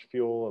how much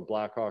fuel a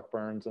Black Hawk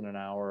burns in an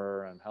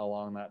hour and how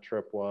long that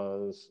trip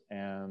was,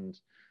 and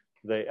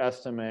they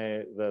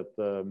estimate that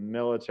the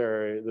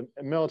military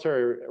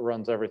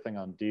runs everything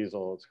on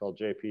diesel. It's called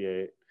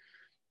JP8,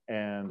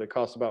 and it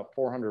costs about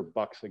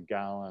 $400 a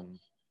gallon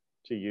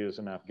to use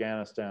in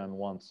Afghanistan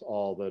once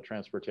all the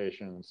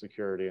transportation and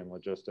security and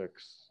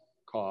logistics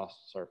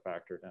costs are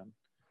factored in.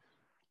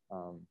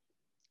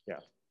 Yeah,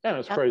 and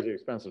it's crazy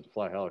expensive to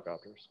fly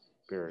helicopters,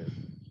 period.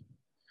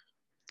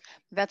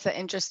 That's an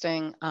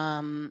interesting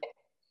kind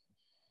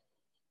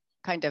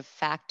of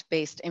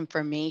fact-based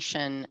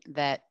information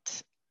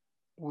that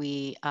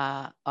we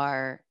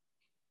are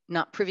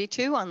not privy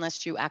to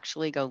unless you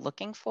actually go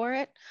looking for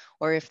it,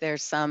 or if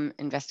there's some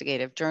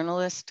investigative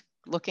journalist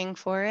looking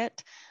for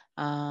it.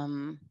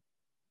 Do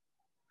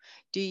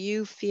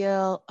you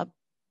feel,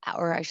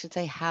 or I should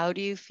say, how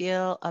do you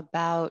feel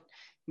about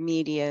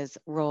media's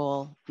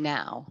role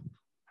now?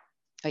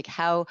 Like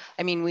how,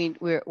 I mean,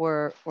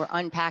 we're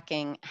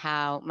unpacking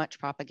how much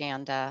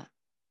propaganda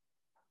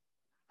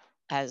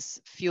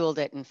has fueled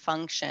it and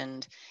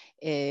functioned.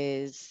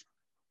 Is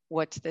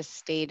what's the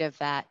state of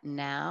that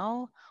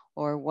now,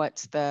 or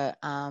what's the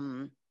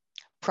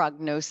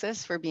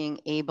prognosis for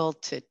being able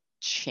to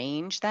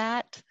change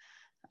that?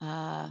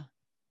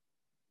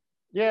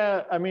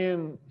 Yeah, I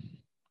mean,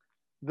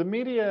 the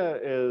media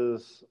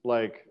is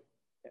like,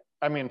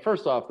 I mean,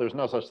 first off, there's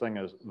no such thing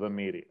as the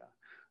media.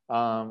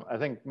 I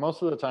think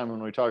most of the time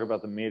when we talk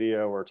about the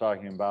media, we're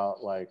talking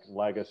about like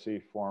legacy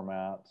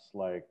formats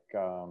like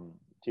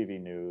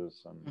TV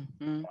news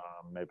and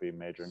maybe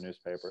major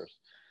newspapers.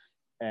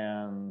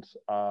 And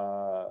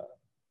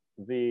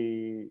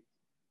the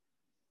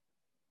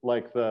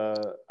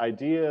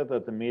idea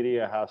that the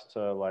media has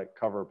to like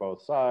cover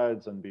both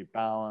sides and be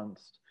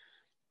balanced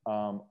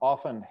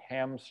often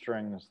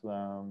hamstrings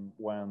them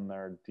when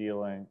they're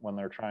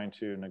trying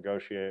to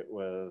negotiate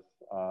with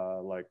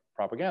like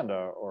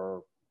propaganda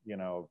or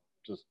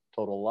just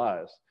total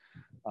lies.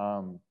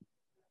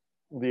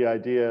 The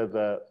idea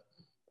that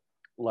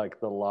like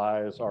the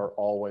lies are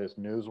always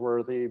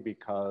newsworthy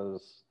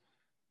because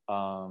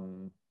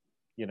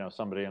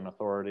somebody in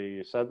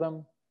authority said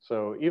them.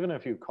 So even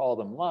if you call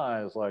them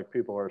lies, like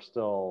people are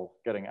still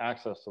getting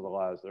access to the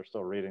lies, they're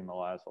still reading the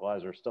lies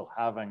are still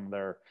having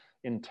their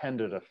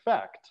intended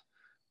effect.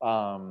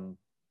 And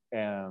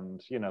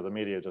the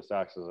media just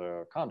acts as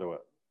a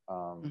conduit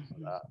for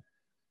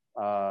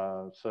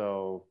that.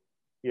 So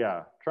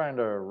yeah, trying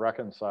to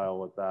reconcile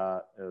with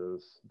that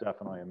is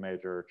definitely a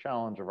major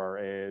challenge of our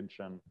age.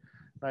 And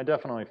I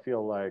definitely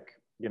feel like,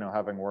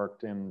 having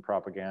worked in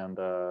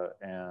propaganda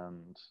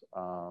and,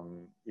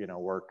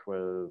 worked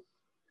with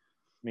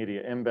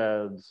media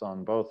embeds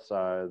on both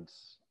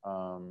sides,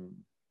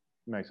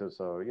 makes it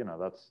so,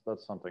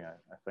 that's something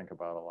I think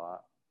about a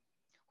lot.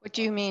 What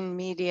do you mean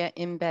media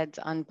embeds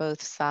on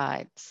both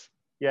sides?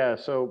 Yeah,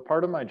 so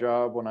part of my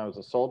job when I was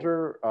a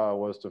soldier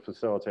was to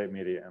facilitate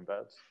media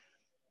embeds.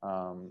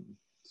 Um,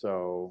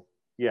 so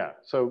yeah,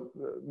 so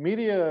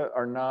media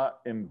are not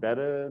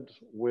embedded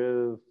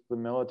with the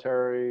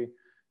military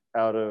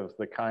out of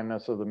the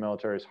kindness of the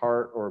military's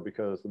heart or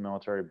because the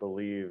military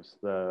believes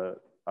that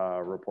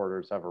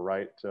reporters have a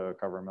right to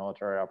cover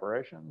military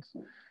operations.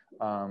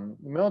 The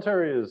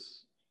military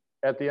is,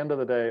 at the end of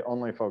the day,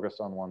 only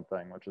focused on one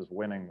thing, which is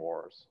winning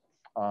wars.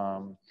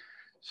 The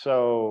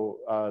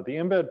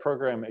embed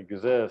program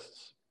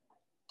exists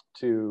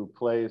to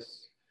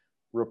place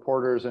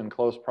reporters in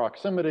close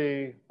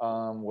proximity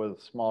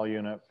with small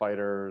unit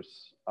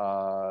fighters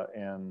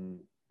in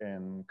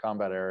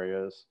combat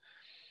areas.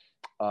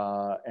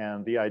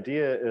 And the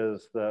idea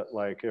is that,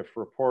 like, if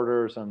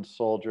reporters and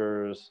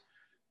soldiers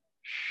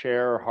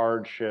share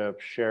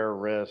hardship, share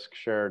risk,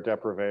 share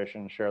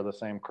deprivation, share the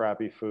same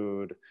crappy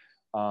food,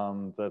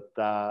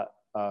 that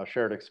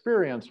shared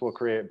experience will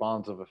create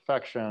bonds of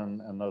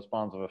affection, and those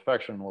bonds of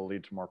affection will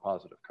lead to more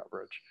positive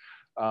coverage.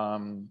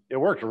 It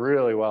worked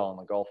really well in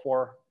the Gulf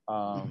War,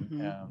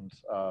 and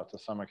to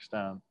some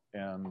extent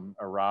in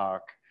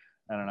Iraq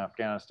and in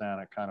Afghanistan,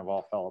 it kind of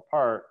all fell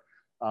apart.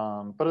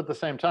 But at the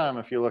same time,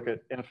 if you look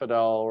at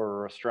Infidel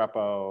or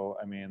Restrepo,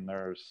 I mean,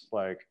 there's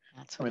like,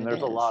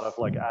 there's a lot of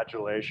like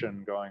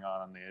adulation going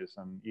on in these,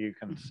 and you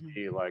can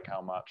see like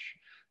how much,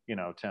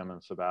 Tim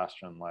and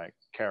Sebastian like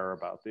care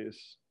about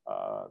these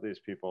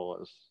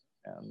people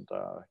and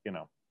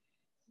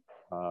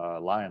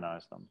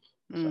lionize them.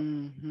 So,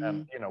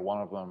 and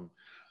one of them,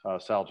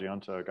 Sal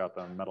Giunta, got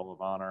the Medal of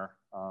Honor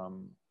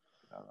one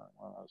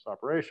of those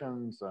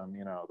operations, and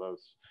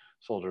those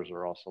soldiers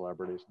are all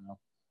celebrities now.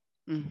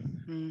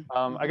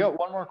 I got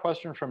one more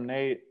question from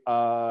Nate.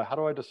 How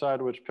do I decide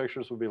which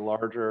pictures would be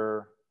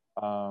larger,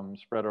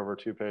 spread over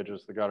 2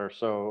 pages, the gutter?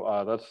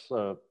 So that's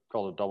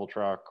called a double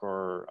truck,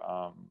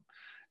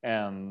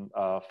 and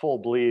full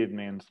bleed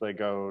means they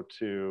go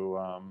to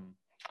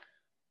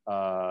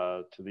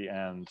the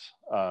end,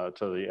 to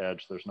the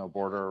edge. There's no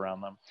border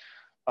around them.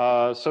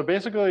 So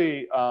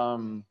basically,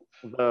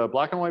 the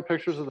black and white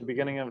pictures at the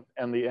beginning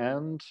and the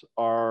end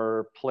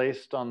are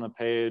placed on the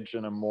page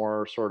in a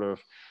more sort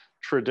of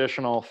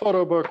traditional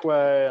photo book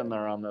way, and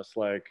they're on this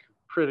like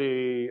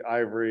pretty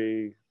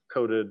ivory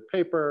coated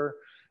paper,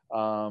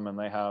 and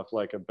they have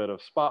like a bit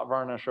of spot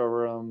varnish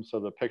over them, so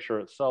the picture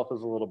itself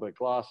is a little bit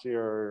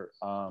glossier.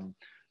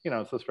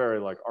 It's this very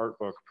like art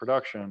book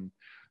production,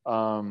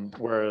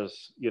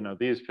 whereas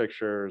these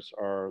pictures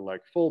are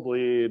like full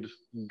bleed,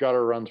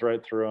 gutter runs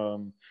right through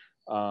them,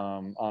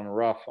 on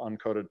rough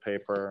uncoated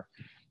paper.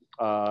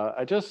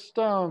 I just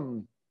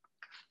wanted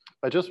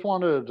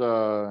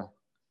to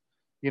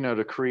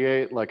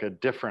create like a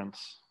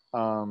difference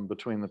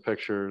between the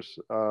pictures,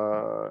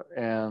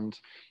 and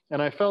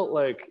I felt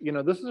like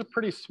this is a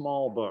pretty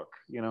small book.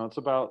 It's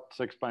about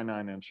 6 by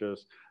 9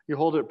 inches. You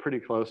hold it pretty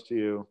close to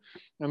you,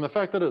 and the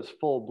fact that it's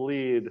full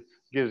bleed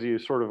gives you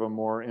sort of a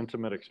more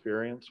intimate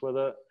experience with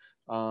it.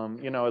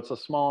 It's a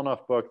small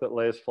enough book that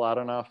lays flat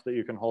enough that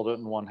you can hold it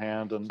in one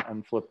hand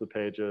and flip the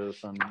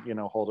pages and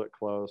hold it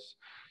close.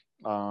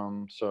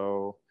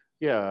 So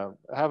yeah,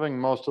 having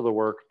most of the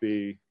work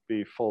be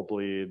full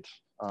bleed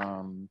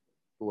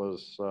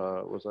was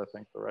I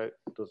think the right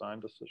design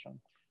decision.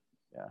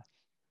 Yeah.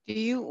 Do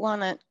you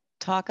want to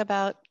talk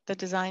about the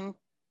design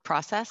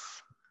process?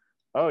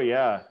 Oh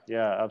yeah,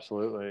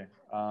 absolutely.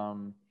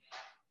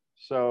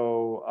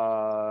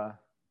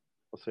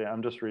 Let's see.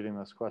 I'm just reading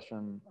this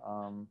question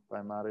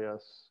by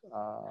Marius.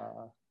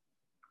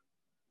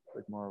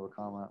 Like more of a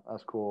comment.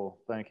 That's cool.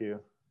 Thank you.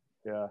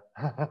 Yeah,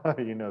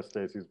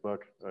 Stacy's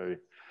book.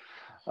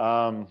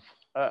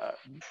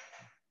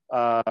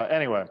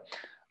 Anyway.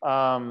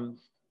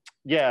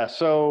 Yeah,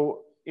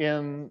 so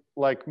in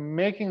like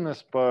making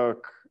this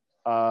book,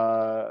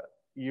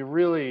 you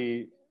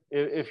really,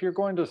 if you're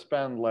going to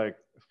spend like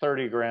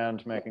 30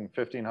 grand making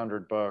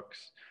 1,500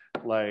 books,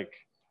 like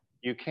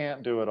you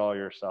can't do it all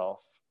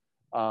yourself.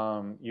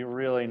 You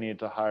really need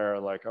to hire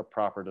like a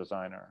proper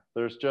designer.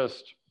 There's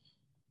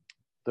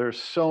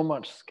so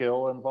much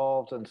skill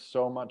involved and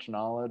so much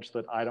knowledge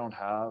that I don't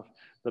have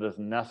that is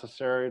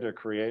necessary to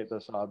create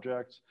this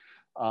object.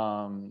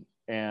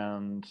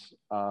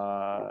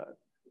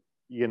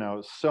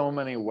 So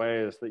many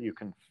ways that you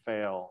can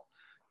fail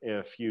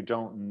if you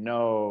don't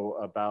know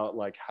about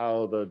like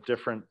how the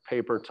different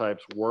paper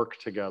types work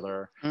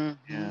together,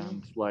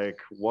 and like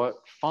what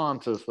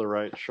font is the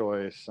right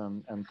choice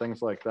and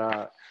things like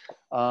that.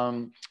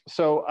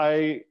 So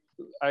I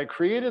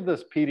created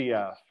this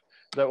PDF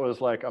that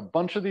was like a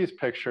bunch of these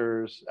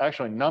pictures.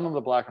 Actually, none of the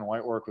black and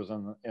white work was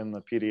in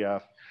the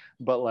PDF,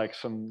 but like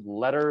some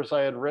letters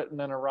I had written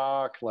in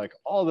Iraq, like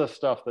all this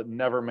stuff that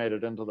never made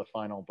it into the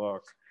final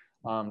book.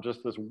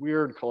 Just this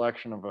weird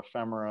collection of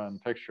ephemera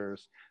and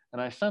pictures.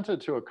 And I sent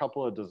it to a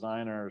couple of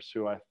designers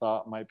who I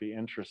thought might be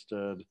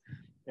interested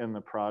in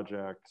the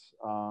project.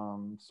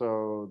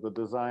 So the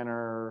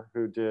designer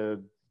who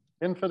did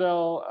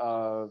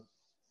Infidel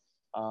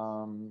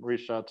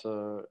reached out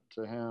to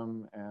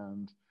him,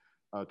 and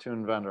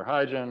Toon van der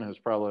Huygen, who's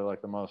probably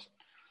like the most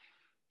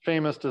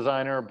famous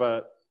designer,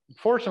 but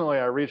fortunately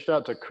I reached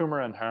out to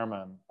Kummer and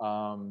Herman,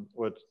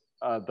 which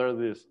they're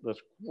this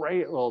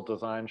great little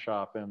design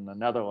shop in the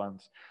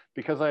Netherlands,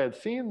 because I had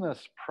seen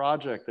this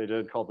project they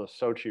did called the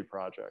Sochi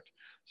Project.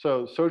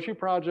 So Sochi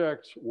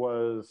Project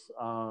was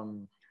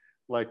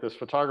like this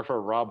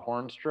photographer, Rob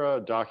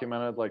Hornstra,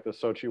 documented like the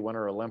Sochi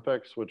Winter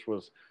Olympics, which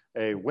was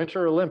a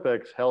Winter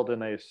Olympics held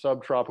in a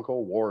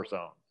subtropical war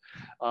zone.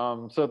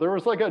 So there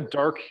was like a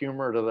dark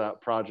humor to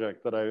that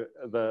project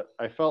that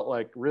I felt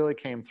like really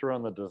came through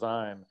in the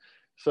design.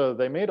 So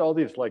they made all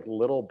these like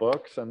little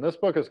books, and this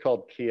book is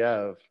called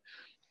Kiev,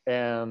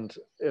 and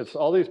it's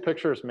all these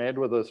pictures made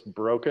with this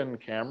broken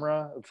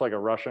camera. It's like a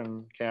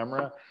Russian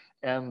camera,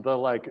 and the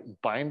like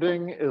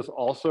binding is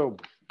also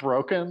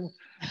broken,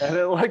 and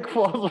it like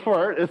falls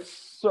apart. It's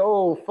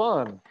so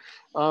fun.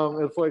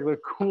 It's like the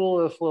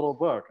coolest little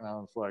book, and I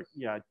was like,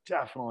 yeah, I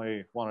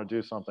definitely want to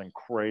do something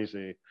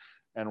crazy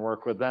and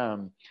work with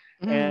them.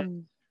 And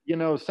Mm. you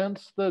know,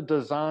 since the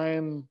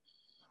design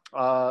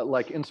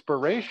like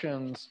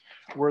inspirations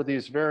were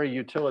these very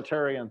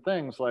utilitarian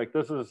things, like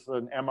this is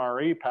an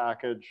MRE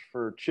package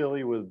for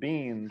chili with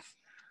beans.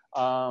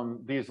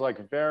 These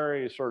like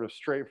very sort of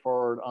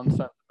straightforward,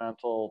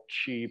 unsentimental,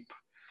 cheap,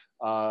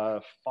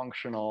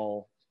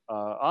 functional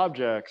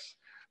objects.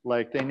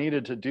 Like they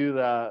needed to do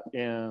that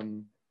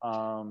in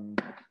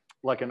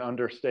like an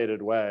understated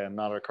way and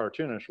not a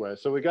cartoonish way.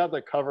 So we got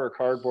the cover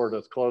cardboard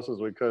as close as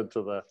we could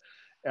to the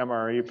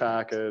MRE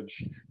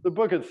package. The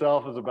book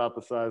itself is about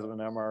the size of an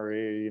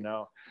MRE, you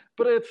know,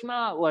 but it's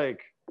not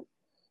like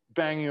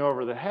bang you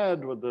over the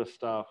head with this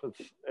stuff.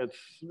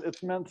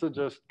 It's meant to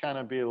just kind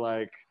of be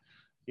like,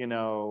 you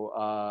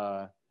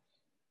know,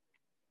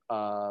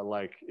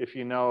 like if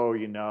you know,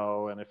 you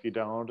know, and if you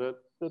don't, it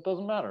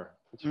doesn't matter.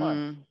 It's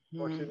fine. It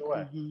works either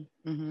way.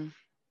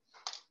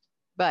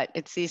 But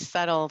it's these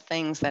subtle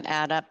things that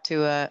add up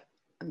to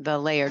the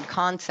layered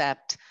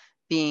concept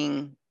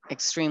being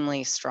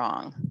extremely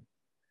strong.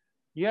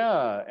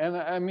 Yeah, and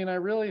I mean, I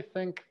really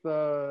think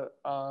like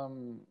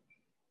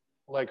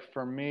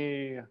for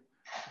me,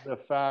 the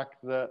fact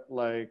that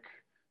like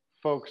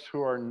folks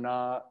who are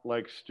not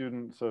like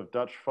students of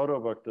Dutch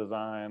photobook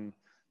design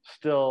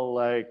still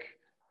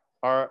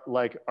are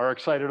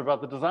excited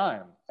about the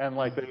design, and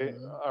like they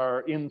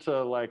are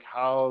into like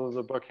how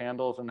the book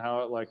handles and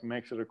how it like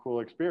makes it a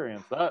cool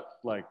experience. That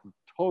like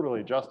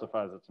totally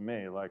justifies it to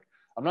me. Like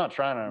I'm not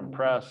trying to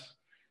impress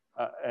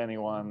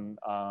anyone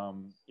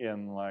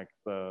in like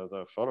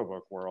the photo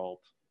book world.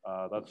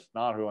 That's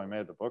not who I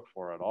made the book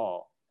for at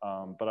all.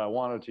 But I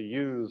wanted to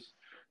use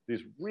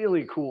these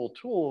really cool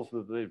tools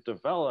that they've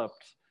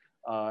developed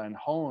and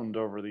honed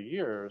over the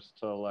years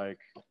to like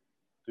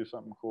do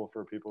something cool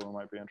for people who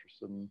might be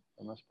interested in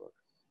this book.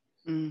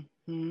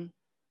 Mm-hmm.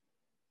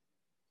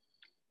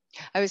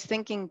 I was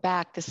thinking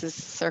back, this is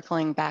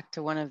circling back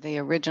to one of the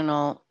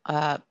original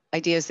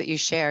ideas that you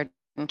shared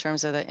in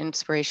terms of the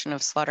inspiration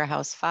of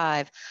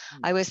Slaughterhouse-Five.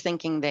 I was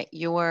thinking that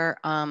your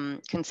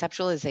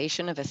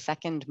conceptualization of a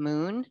second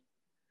moon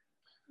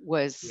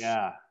was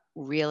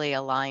really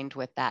aligned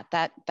with that.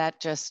 That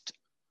just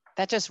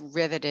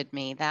riveted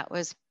me. That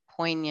was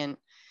poignant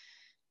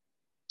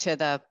to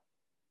the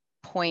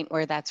point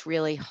where that's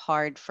really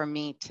hard for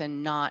me to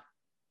not,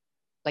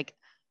 like,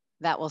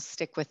 that will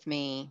stick with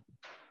me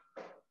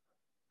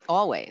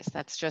always.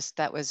 That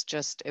was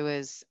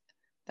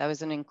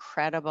an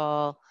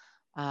incredible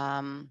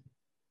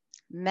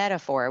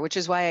metaphor, which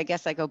is why I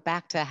guess I go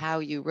back to how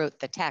you wrote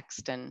the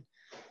text and,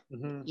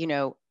 you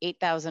know,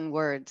 8,000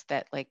 words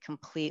that like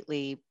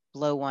completely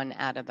blow one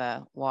out of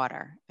the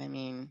water. I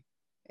mean,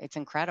 it's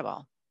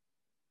incredible.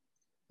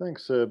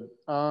 Thanks, Sid.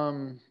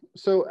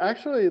 So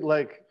actually,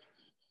 like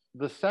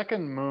the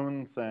second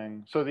moon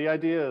thing. So the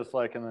idea is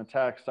like in the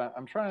text,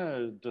 I'm trying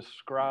to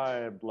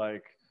describe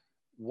like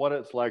what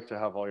it's like to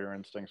have all your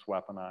instincts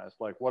weaponized,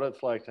 like what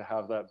it's like to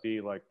have that be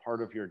like part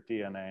of your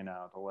DNA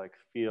now, to like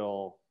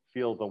feel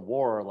the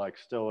war like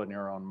still in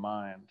your own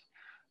mind.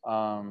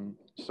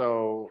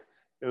 So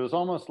it was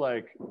almost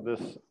like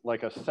this,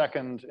 like a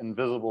second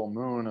invisible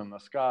moon in the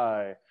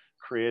sky,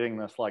 creating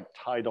this like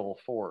tidal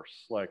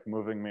force, like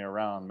moving me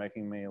around,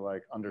 making me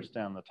like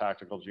understand the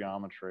tactical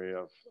geometry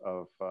of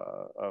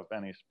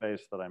any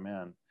space that I'm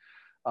in.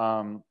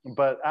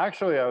 But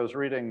actually, I was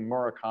reading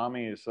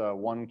Murakami's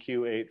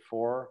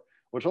 1Q84,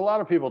 which a lot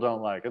of people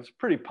don't like. It's a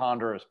pretty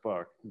ponderous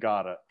book.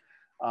 Got it.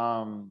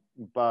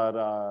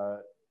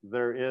 But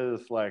there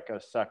is like a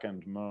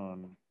second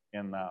moon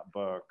in that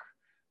book.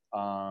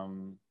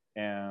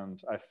 And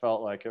I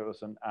felt like it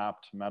was an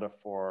apt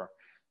metaphor.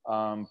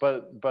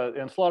 But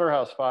in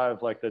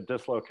Slaughterhouse-Five, like the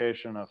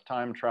dislocation of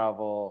time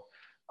travel,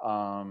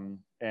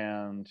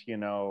 and you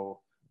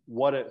know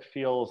what it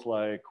feels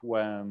like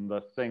when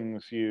the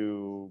things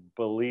you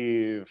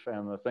believe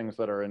and the things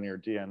that are in your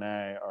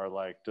DNA are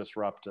like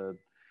disrupted.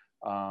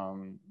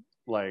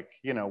 Like,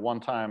 you know, one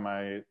time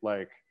I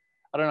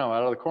don't know,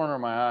 out of the corner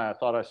of my eye, I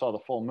thought I saw the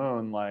full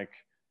moon like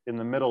in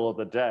the middle of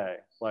the day,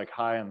 like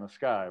high in the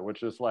sky,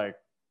 which is like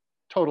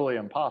totally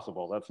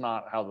impossible. That's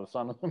not how the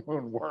sun and the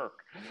moon work.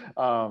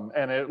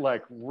 And it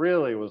like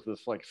really was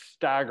this like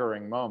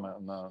staggering moment.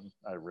 And then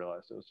I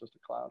realized it was just a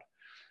cloud.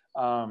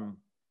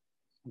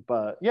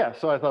 But yeah,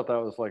 so I thought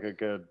that was like a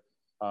good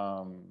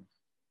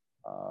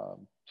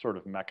sort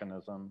of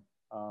mechanism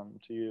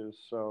to use.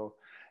 So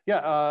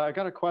yeah, I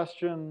got a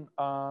question.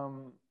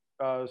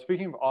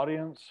 Speaking of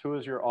audience, who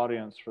is your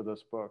audience for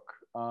this book?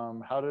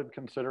 How did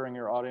considering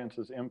your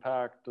audience's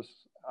impact,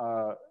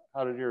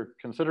 how did your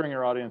considering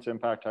your audience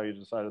impact how you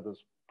decided to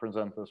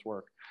present this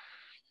work?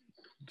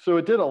 So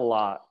it did a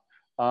lot.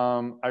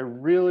 I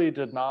really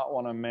did not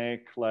want to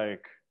make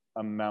like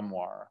a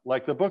memoir.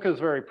 Like the book is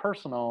very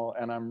personal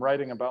and I'm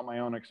writing about my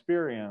own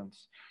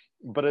experience,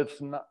 but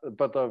it's not,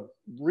 but the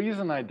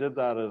reason I did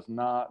that is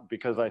not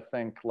because I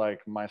think like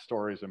my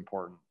story is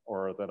important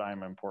or that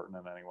I'm important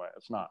in any way.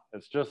 It's not.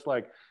 It's just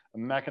like a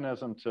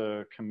mechanism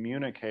to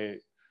communicate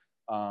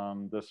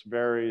these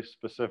very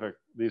specific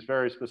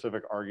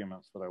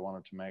arguments that I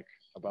wanted to make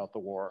about the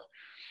war.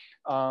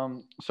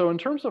 So in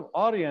terms of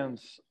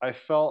audience, I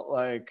felt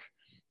like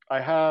I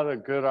had a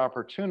good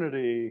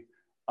opportunity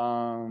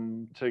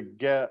to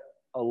get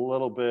a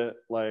little bit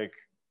like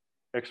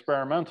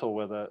experimental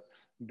with it,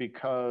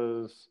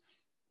 because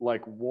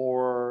like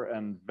war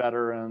and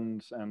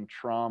veterans and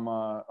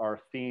trauma are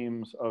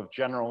themes of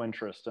general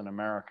interest in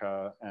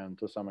America and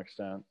to some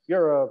extent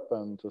Europe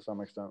and to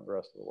some extent the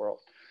rest of the world.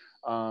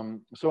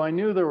 So I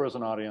knew there was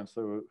an audience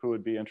who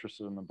would be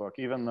interested in the book,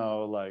 even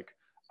though like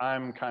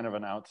I'm kind of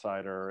an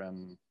outsider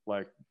in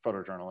like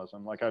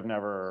photojournalism. Like I've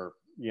never,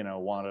 you know,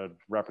 wanted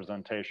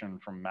representation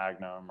from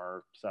Magnum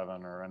or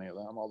Seven or any of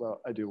them,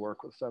 although I do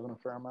work with Seven a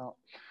fair amount.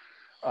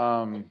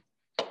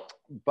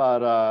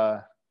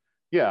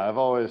 Yeah, I've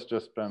always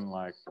just been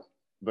like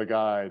the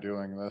guy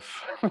doing this,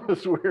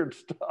 this weird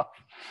stuff,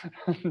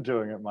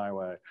 doing it my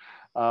way.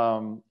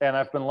 And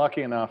I've been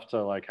lucky enough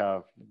to like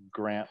have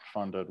grant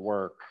funded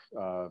work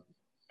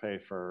pay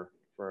for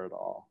it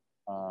all.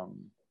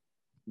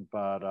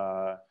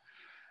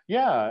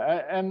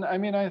 Yeah, and I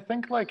mean, I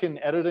think like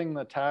in editing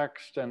the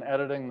text and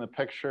editing the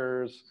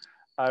pictures,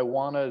 I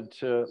wanted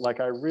to, like,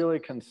 I really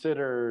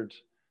considered,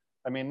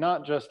 I mean,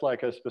 not just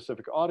like a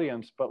specific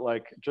audience, but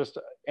like just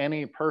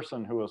any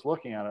person who was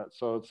looking at it.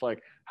 So it's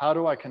like, how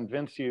do I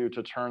convince you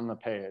to turn the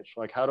page?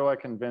 Like, how do I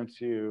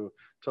convince you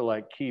to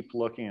like keep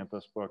looking at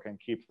this book and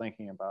keep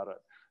thinking about it?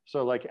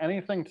 So like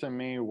anything to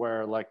me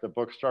where like the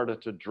book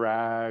started to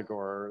drag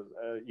or,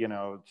 you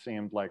know, it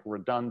seemed like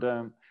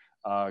redundant,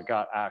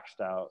 got axed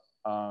out.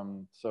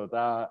 So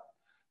that,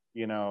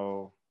 you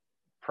know,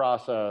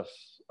 process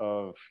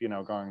of, you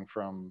know, going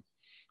from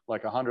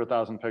like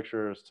 100,000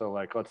 pictures to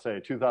like, let's say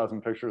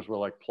 2,000 pictures were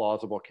like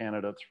plausible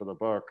candidates for the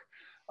book,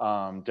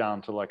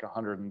 down to like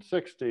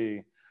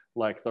 160,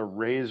 like the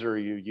razor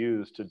you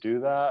use to do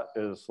that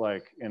is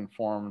like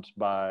informed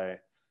by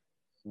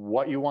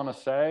what you want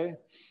to say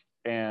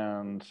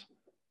and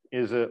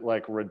is it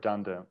like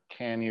redundant?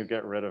 Can you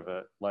get rid of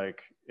it?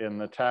 Like in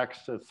the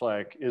text, it's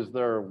like, is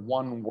there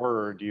one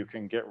word you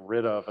can get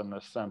rid of in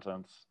this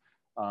sentence?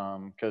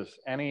 Because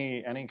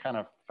any kind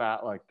of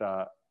fat like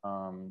that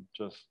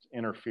just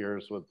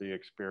interferes with the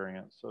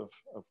experience of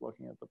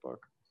looking at the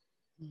book.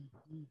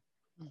 Mm-hmm.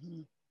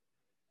 Mm-hmm.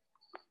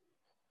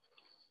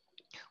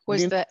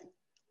 Was the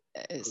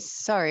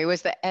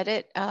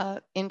edit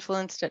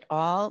influenced at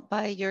all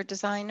by your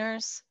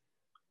designers?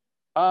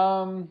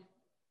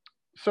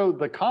 So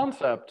the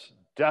concept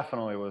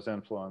definitely was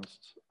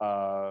influenced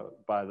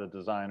by the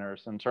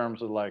designers in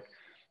terms of like,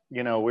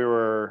 you know,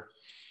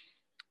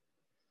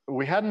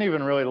 we hadn't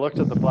even really looked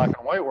at the black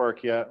and white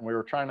work yet. And we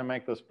were trying to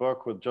make this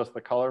book with just the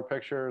color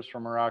pictures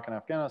from Iraq and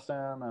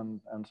Afghanistan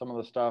and some of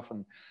the stuff.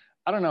 And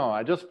I don't know,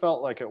 I just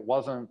felt like it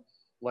wasn't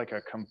like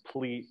a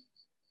complete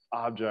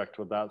object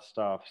with that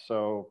stuff.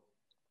 So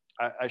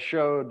I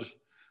showed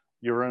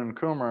Jeroen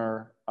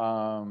Kummer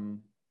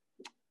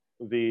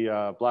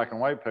the black and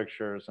white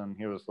pictures, and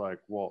he was like,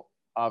 well,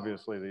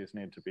 obviously these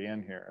need to be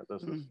in here.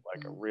 This is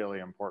like a really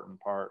important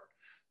part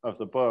of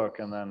the book.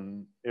 And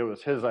then it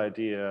was his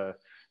idea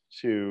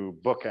to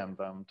bookend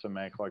them, to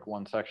make like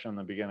one section in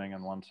the beginning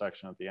and one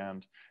section at the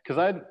end.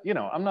 Because you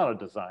know, I'm not a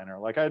designer.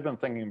 Like I'd been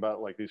thinking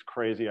about like these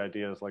crazy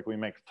ideas, like we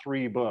make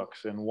 3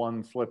 books in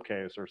one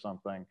slipcase or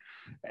something.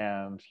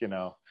 And, you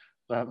know,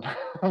 that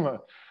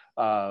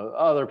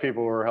other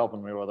people who were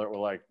helping me with it were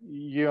like,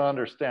 you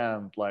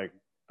understand, like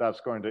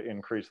that's going to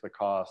increase the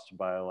cost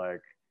by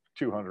like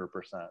 200%.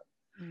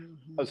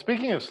 Mm-hmm.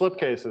 Speaking of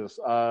slipcases,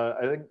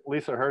 I think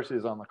Lisa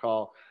Hersey's on the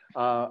call.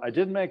 I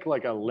did make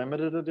like a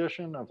limited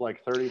edition of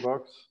like 30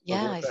 books.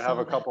 Yeah, I have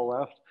a couple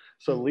left.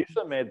 So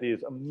Lisa made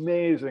these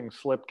amazing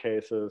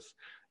slipcases,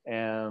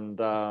 and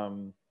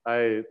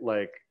I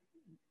like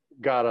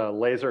got a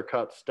laser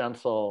cut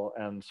stencil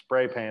and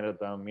spray painted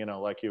them, you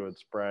know, like you would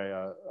spray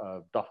a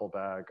duffel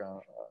bag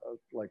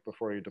like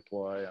before you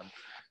deploy. And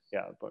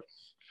yeah, the book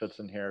fits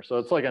in here. So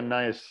it's like a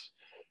nice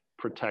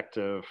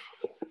protective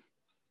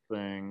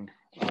thing.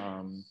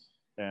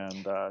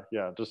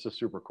 Yeah, just a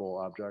super cool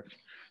object.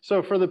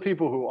 So for the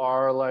people who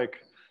are like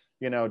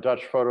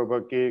Dutch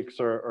Photobook geeks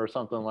or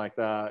something like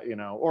that,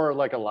 or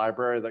like a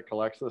library that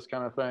collects this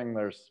kind of thing.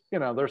 There's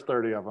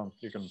 30 of them.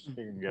 You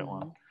can get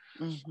one.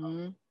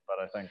 Mm-hmm. But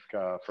I think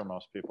for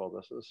most people,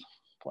 this is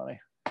plenty.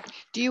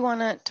 Do you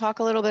want to talk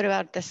a little bit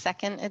about the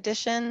second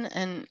edition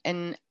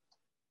and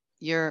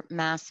your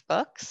mass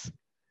books?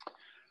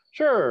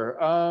 Sure.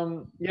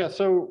 Yeah.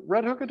 So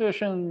Red Hook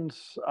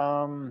Editions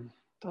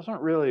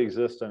doesn't really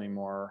exist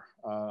anymore.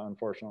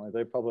 Unfortunately,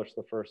 they published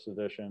the first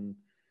edition.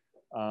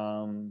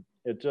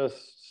 It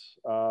just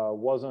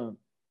wasn't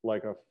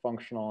like a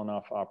functional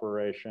enough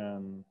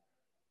operation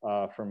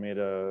for me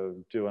to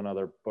do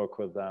another book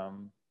with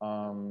them.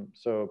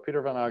 So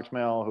Peter van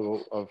Oxmael,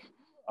 who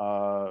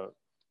of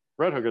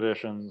Red Hook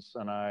Editions,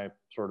 and I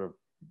sort of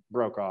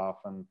broke off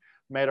and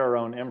made our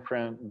own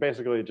imprint,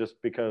 basically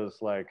just because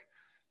like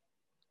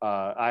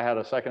I had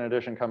a second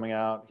edition coming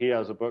out. He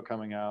has a book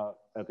coming out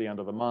at the end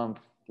of the month.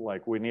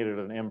 Like we needed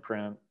an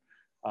imprint.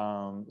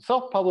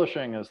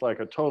 Self-publishing is like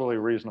a totally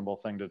reasonable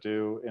thing to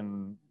do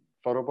in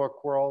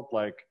photobook world.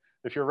 Like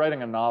if you're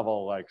writing a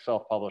novel, like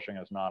self-publishing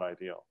is not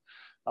ideal.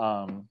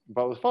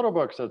 But with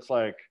photobooks, it's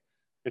like,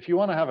 if you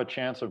want to have a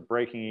chance of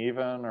breaking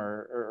even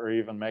or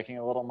even making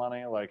a little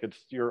money, like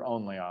it's your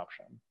only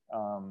option.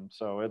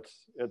 So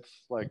it's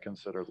like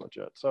considered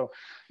legit. So,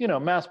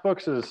 mass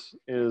books is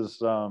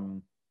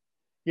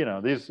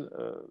these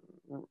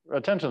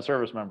attention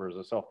service members,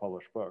 a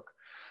self-published book.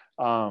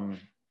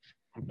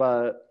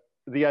 But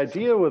the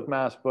idea with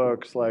mass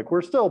books, like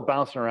we're still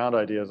bouncing around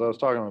ideas. I was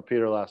talking with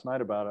Peter last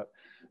night about it.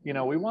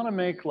 We want to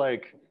make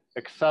like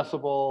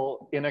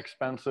accessible,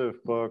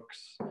 inexpensive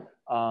books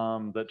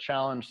that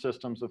challenge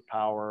systems of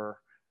power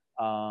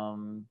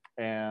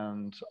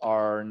and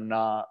are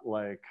not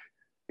like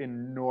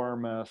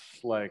enormous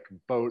like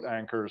boat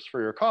anchors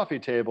for your coffee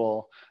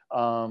table,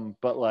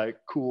 but like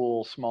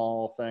cool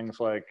small things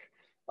like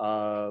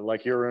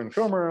Jeroen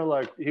Kummer,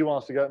 like he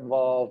wants to get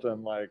involved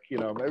and like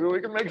maybe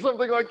we can make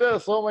something like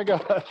this. Oh my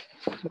god.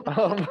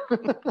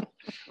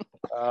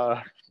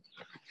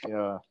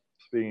 Yeah,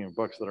 speaking of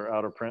books that are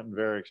out of print and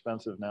very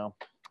expensive now.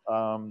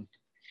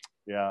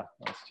 Yeah,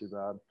 that's too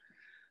bad.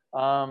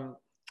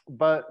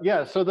 But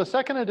yeah, so the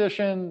second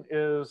edition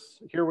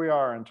is, here we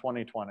are in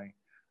 2020.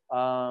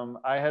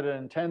 I had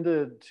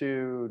intended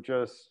to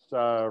just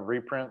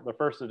reprint the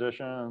first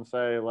edition and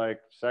say like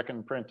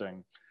second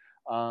printing.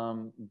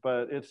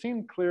 But it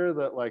seemed clear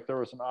that like there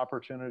was an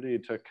opportunity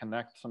to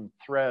connect some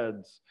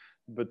threads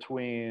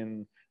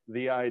between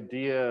the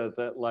idea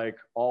that like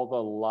all the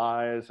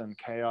lies and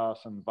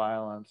chaos and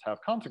violence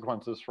have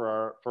consequences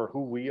for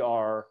who we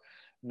are,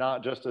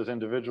 not just as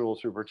individuals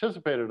who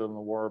participated in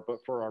the war, but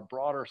for our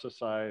broader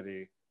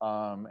society,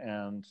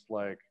 and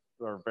like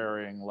our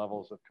varying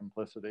levels of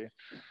complicity.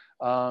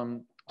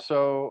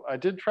 So I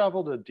did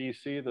travel to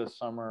DC this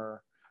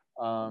summer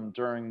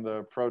during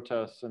the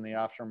protests in the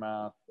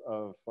aftermath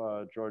of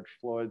George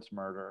Floyd's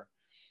murder.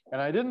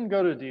 And I didn't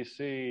go to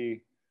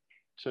DC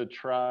to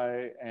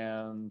try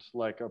and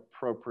like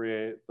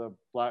appropriate the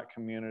Black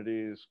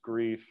community's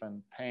grief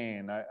and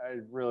pain. I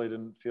really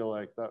didn't feel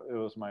like that it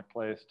was my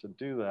place to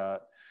do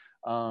that.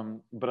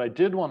 But I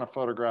did want to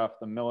photograph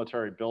the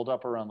military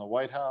buildup around the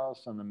White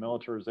House and the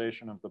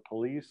militarization of the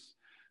police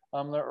that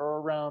are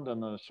around,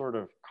 and the sort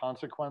of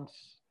consequence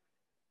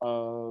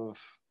of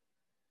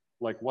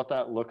like what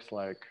that looks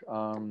like.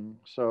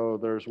 So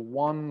there's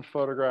one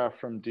photograph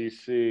from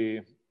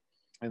DC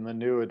in the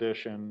new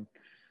edition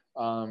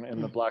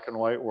in the black and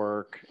white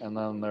work. And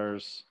then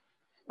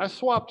I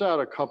swapped out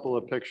a couple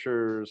of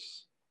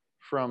pictures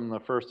from the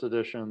first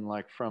edition,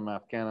 like from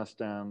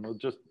Afghanistan,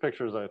 just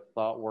pictures I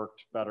thought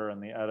worked better in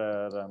the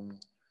edit. And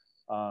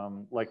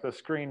like the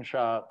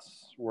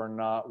screenshots were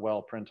not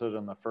well printed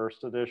in the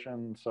first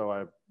edition, so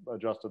I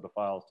adjusted the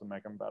files to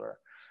make them better.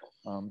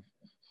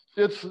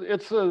 It's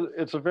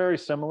a very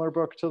similar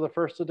book to the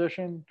first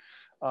edition,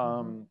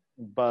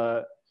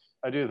 but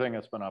I do think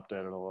it's been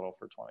updated a little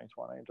for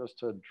 2020, just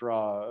to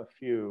draw a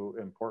few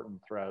important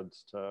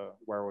threads to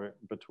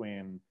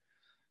between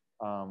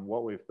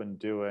what we've been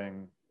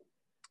doing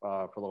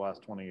for the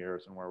last 20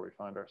 years and where we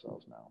find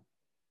ourselves now.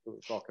 So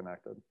it's all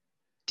connected.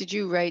 Did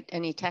you write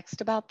any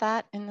text about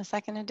that in the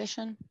second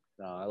edition?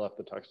 No, I left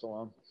the text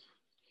alone.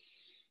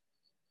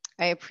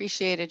 I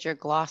appreciated your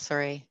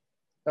glossary.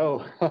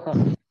 Oh,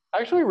 I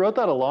actually wrote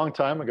that a long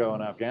time ago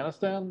in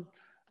Afghanistan.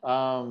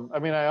 I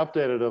mean, I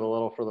updated it a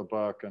little for the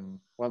book and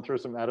went through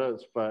some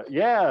edits, but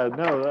yeah,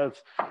 no,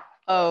 that's.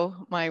 Oh,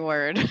 my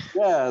word.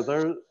 Yeah,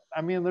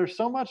 there's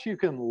so much you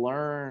can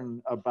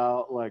learn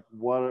about like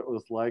what it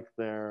was like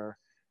there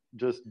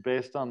just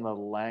based on the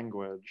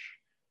language.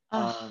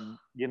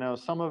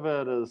 Some of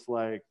it is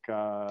like,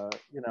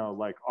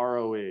 like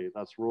ROE,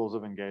 that's rules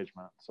of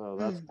engagement. So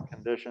that's the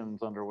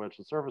conditions under which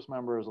a service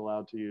member is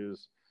allowed to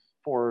use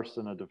force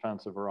in a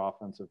defensive or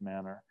offensive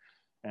manner.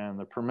 And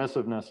the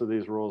permissiveness of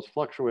these rules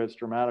fluctuates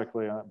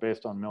dramatically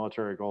based on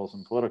military goals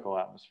and political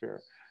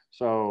atmosphere.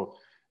 So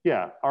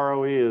yeah,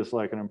 ROE is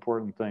like an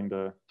important thing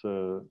to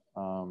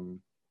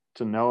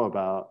know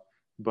about.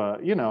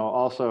 But,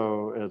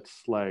 also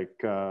it's like,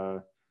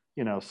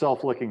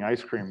 self-licking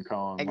ice cream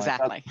cone. Like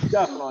that's Exactly.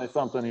 definitely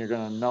something you're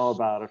going to know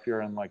about if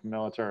you're in like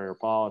military or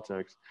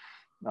politics.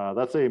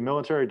 That's a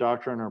military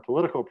doctrine or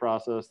political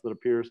process that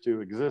appears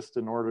to exist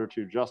in order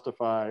to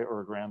justify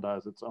or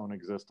aggrandize its own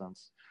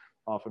existence,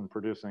 often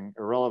producing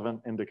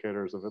irrelevant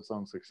indicators of its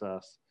own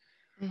success.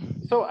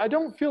 So I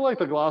don't feel like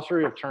the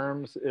glossary of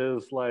terms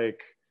is like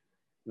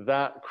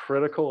that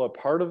critical a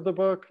part of the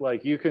book.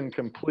 Like you can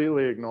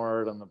completely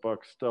ignore it and the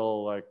book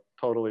still like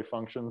totally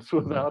functions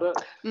without it.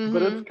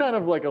 But it's Mm-hmm. kind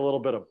of like a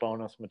little bit of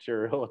bonus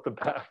material at the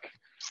back.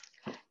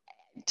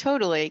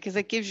 Totally, because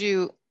it gives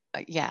you,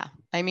 yeah.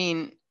 I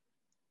mean,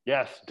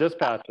 Yes,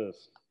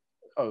 dispatches.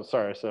 Oh,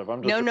 sorry, Siv.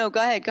 I'm just no, no.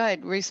 Go ahead. Go ahead.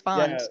 yeah.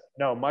 Respond.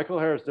 No, Michael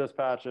Harris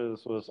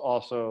Dispatches was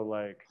also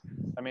like,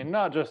 I mean,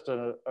 not just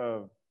a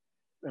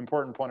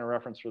important point of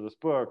reference for this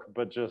book,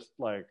 but just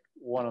like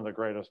one of the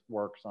greatest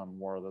works on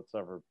war that's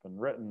ever been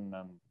written.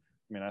 And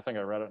I mean, I think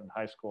I read it in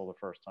high school the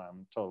first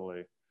time.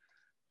 Totally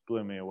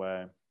blew me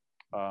away.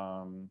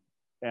 Um,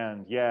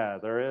 and yeah,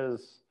 there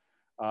is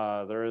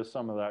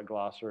some of that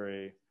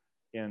glossary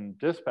in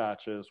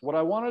Dispatches. What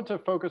I wanted to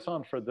focus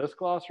on for this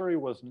glossary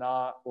was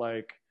not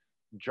like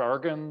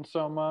jargon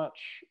so much.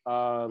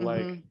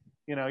 Like, Mm-hmm.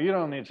 you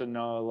don't need to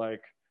know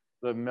like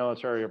the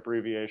military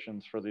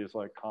abbreviations for these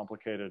like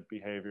complicated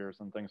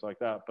behaviors and things like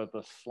that. But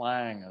the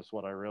slang is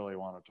what I really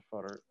wanted to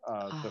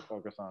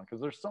focus on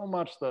because there's so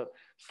much that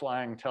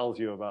slang tells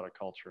you about a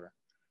culture.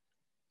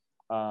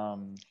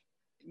 Um,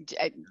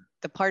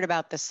 The part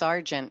about the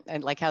sergeant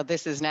and like how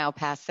this is now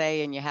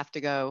passe and you have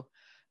to go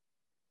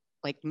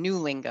like new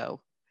lingo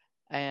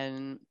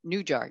and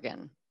new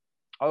jargon.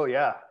 oh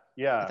yeah, I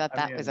yeah. thought I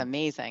that was mean,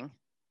 amazing.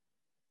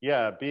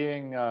 yeah,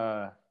 being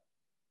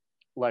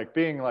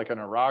like an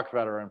Iraq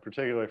veteran,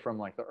 particularly from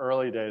like the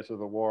early days of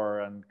the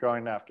war, and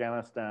going to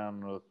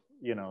Afghanistan with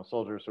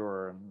soldiers who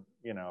are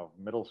in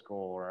middle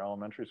school or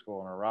elementary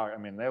school in Iraq. I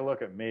mean, they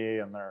look at me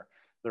and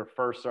their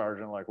first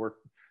sergeant like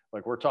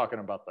we're talking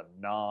about the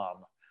Nam,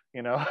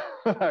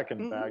 back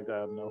in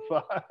Baghdad in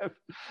 '05.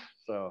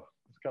 So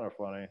it's kind of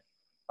funny.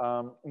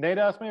 Nate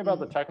asked me about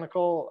the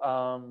technical.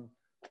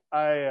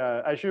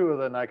 I shoot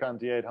with a Nikon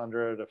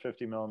D800, a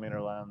 50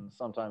 millimeter lens,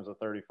 sometimes a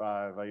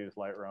 35. I use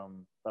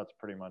Lightroom. That's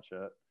pretty much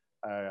it.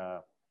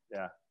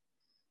 Yeah,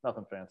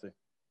 nothing fancy.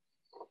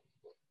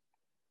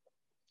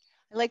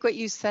 I like what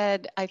you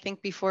said, I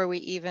think before we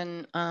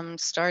even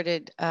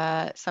started,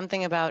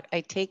 something about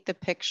I take the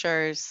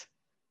pictures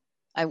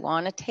I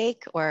want to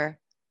take, or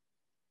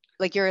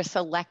like you're a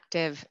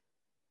selective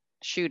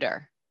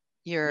shooter.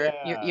 You're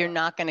Yeah,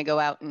 not going to go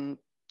out and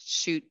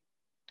shoot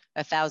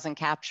 1,000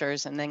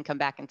 captures and then come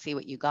back and see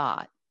what you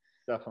got.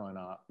 definitely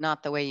not.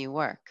 Not the way you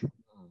work.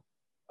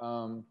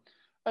 Um,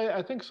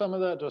 I think some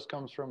of that just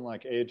comes from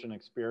like age and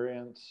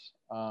experience,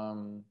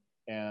 and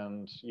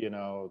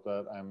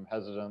that I'm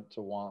hesitant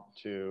to want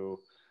to,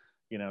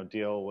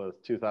 deal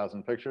with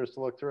 2,000 pictures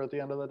to look through at the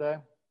end of the day.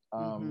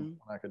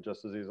 I could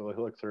just as easily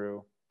look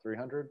through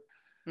 300.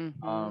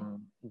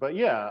 But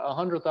yeah,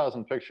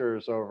 100,000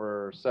 pictures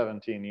over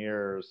 17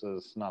 years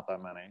is not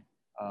that many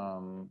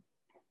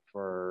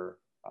for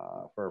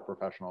a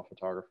professional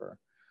photographer.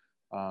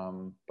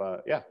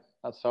 But yeah,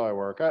 that's how I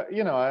work.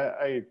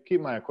 I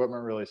keep my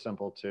equipment really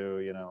simple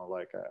too.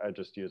 Like I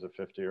just use a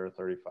 50 or a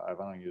 35.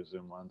 I don't use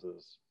zoom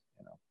lenses.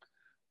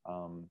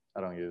 I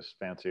don't use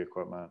fancy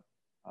equipment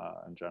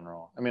in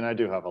general. I mean, I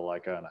do have a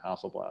Leica and a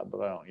Hasselblad,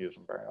 but I don't use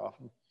them very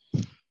often.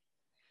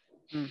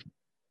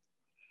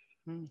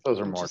 Those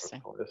are more just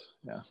toys.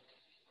 Yeah.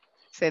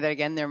 Say that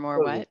again. They're more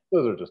what?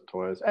 Those are just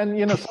toys. And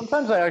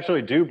sometimes I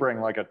actually do bring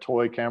like a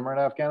toy camera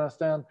to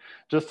Afghanistan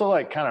just to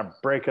like kind of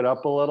break it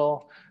up a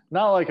little.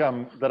 Not like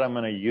I'm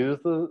going to use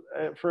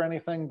it for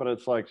anything, but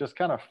it's like just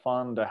kind of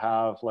fun to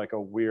have like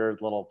a weird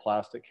little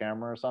plastic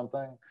camera or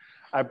something.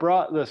 I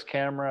brought this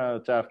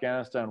camera to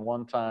Afghanistan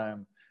one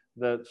time.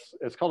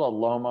 It's called a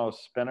Lomo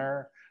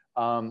spinner.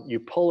 You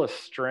pull a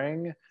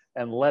string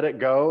and let it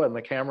go, and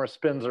the camera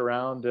spins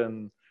around.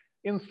 And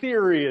in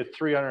theory, it's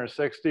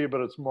 360,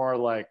 but it's more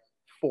like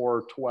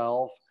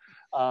 412.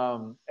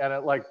 And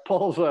it like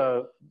pulls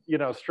a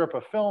strip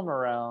of film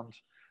around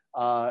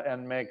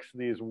and makes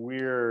these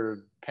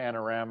weird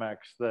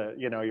panoramics that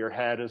your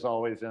head is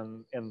always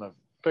in the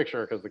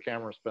picture because the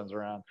camera spins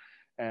around.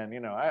 And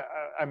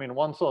I mean,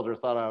 one soldier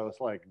thought I was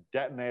like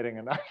detonating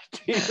an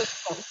ID or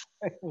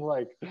something.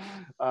 Like,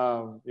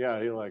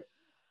 yeah, he like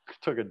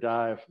took a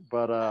dive,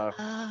 but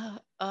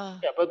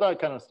yeah, but that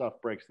kind of stuff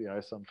breaks the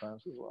ice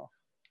sometimes as well.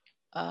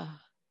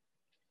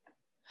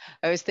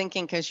 I was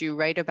thinking because you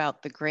write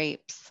about the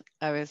grapes,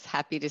 I was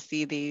happy to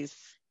see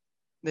this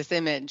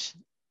image.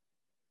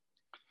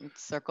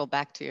 Let's circle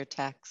back to your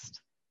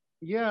text.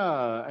 Yeah,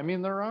 I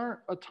mean, there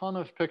aren't a ton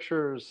of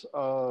pictures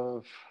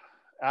of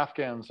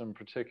Afghans in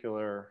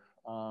particular,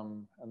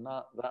 and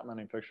not that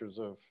many pictures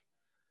of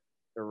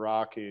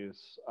Iraqis,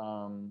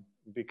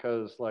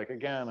 because, like,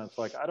 again, it's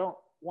like I don't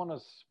want to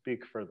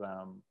speak for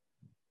them.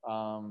 There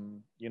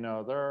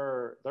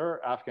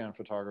are Afghan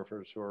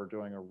photographers who are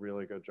doing a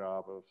really good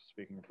job of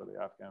speaking for the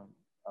Afghan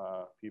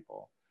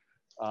people,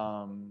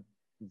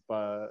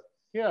 but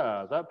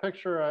Yeah, that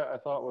picture I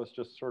thought was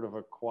just sort of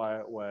a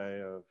quiet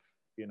way of,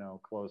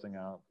 closing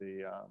out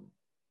the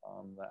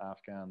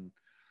Afghan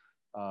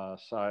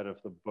side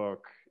of the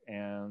book.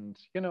 And,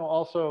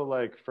 also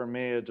like for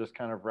me, it just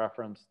kind of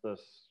referenced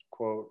this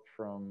quote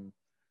from,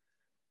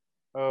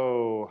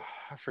 oh,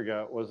 I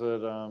forget, was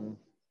it,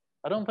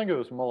 I don't think it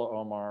was Mullah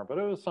Omar, but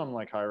it was some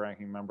like high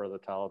ranking member of the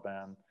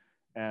Taliban.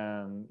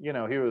 And,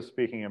 he was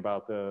speaking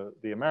about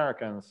the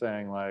Americans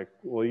saying like,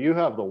 well, you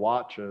have the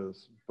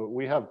watches, but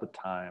we have the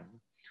time.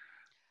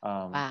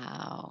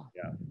 Wow.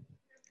 Yeah.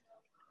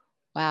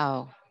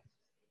 Wow.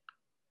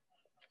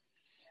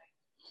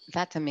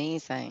 That's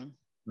amazing.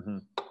 Mm-hmm.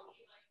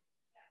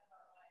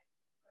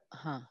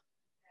 Huh.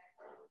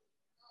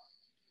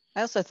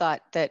 I also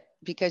thought that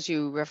because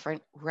you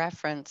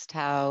referenced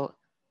how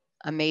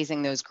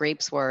amazing those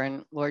grapes were,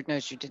 and Lord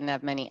knows you didn't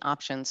have many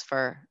options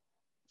for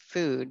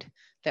food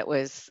that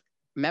was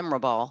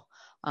memorable.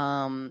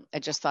 I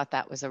just thought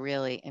that was a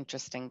really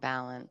interesting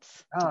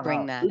balance to Oh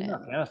bring no, that food in in.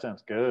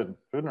 Afghanistan's good.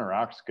 Food in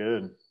Iraq's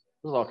good.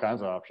 There's all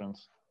kinds of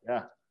options.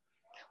 Yeah.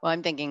 Well,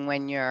 I'm thinking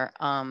when you're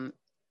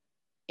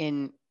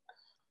in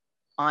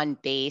on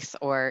base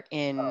or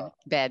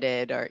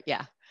embedded, or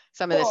yeah,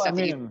 some of the Well, I stuff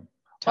that you mean, on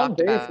talked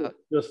base it's about.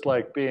 just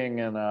like being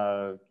in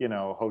a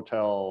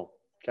hotel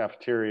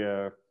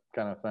cafeteria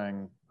kind of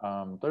thing.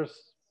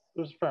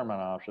 There's a fair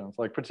amount of options,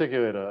 like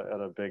particularly at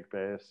a big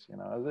base.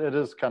 It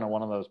is kind of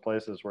one of those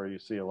places where you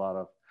see a lot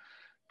of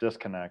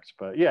disconnect.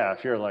 But yeah,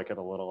 if you're like at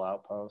a little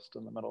outpost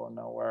in the middle of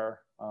nowhere,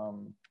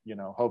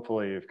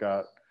 hopefully you've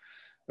got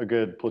a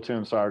good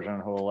platoon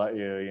sergeant who will let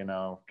you,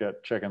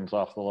 get chickens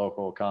off the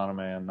local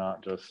economy and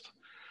not just,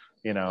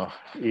 you know,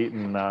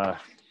 eating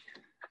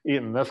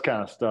eating this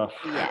kind of stuff.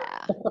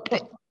 Yeah,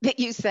 that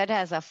you said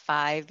has a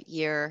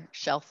 5-year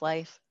shelf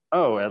life.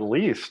 Oh, at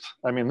least.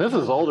 I mean, this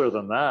is Oh. older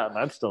than that, and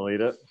I'd still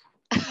eat it.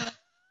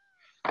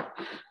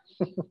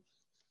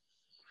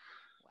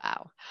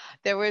 Wow.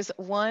 There was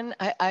one,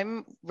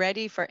 I'm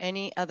ready for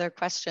any other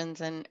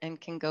questions and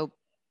can go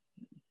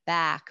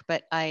back,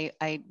 but I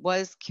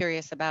was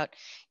curious about,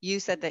 you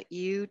said that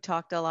you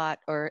talked a lot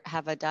or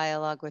have a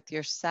dialogue with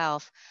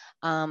yourself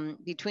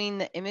between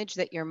the image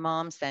that your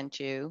mom sent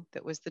you,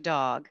 that was the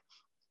dog,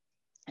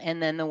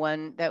 and then the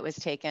one that was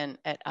taken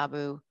at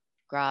Abu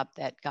Ghraib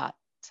that got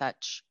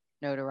such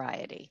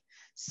notoriety.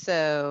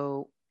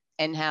 So,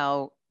 and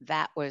how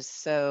that was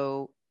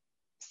so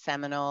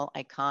seminal,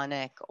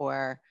 iconic,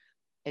 or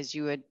as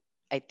you would,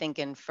 I think,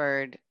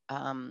 inferred,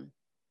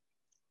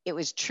 it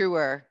was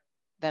truer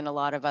than a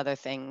lot of other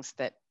things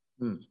that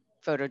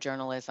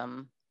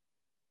photojournalism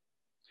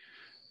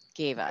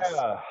gave us.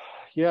 Yeah,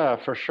 yeah,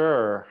 for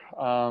sure.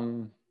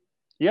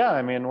 Yeah,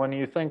 I mean, when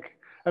you think,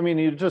 I mean,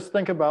 you just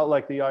think about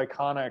like the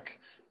iconic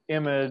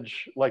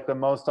image, like the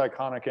most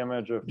iconic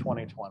image of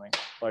 2020.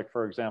 Like,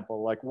 for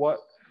example, like what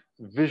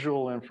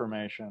visual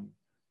information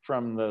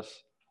from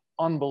this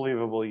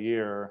unbelievable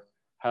year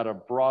had a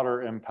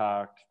broader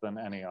impact than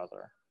any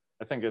other?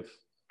 I think it's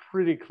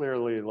pretty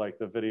clearly like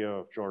the video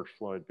of George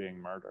Floyd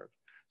being murdered.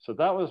 So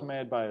that was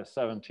made by a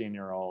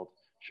 17-year-old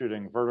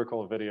shooting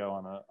vertical video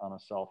on a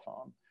cell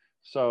phone.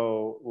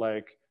 So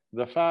like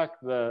the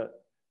fact that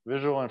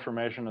visual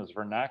information is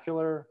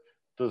vernacular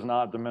does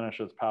not diminish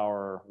its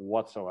power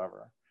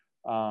whatsoever.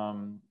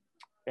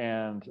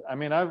 And I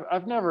mean,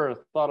 I've never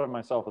thought of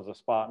myself as a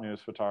spot news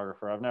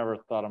photographer. I've never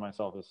thought of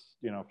myself as,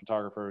 a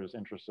photographer who's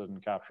interested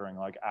in capturing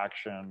like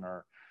action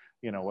or,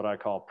 what I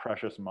call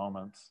precious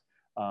moments.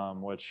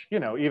 Which,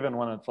 even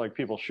when it's like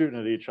people shooting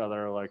at each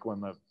other, like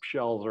when the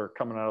shells are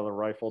coming out of the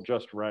rifle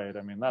just right,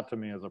 I mean, that to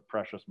me is a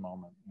precious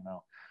moment.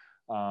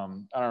 I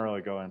don't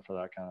really go in for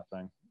that kind of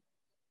thing.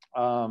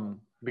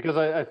 Because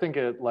I think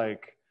it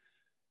like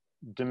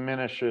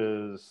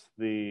diminishes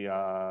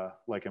the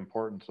like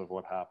importance of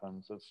what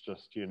happens. It's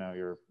just,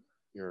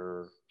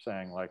 you're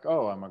saying like,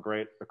 oh, I'm a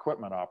great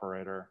equipment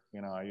operator.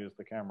 I use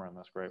the camera in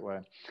this great way.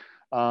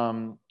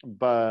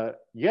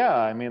 But yeah,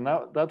 I mean,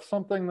 that's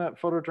something that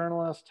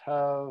photojournalists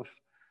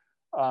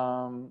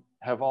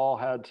have all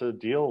had to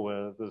deal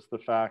with, is the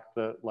fact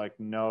that like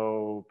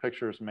no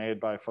pictures made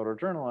by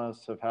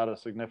photojournalists have had a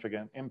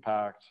significant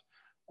impact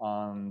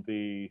on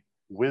the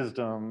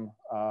wisdom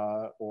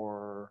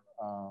or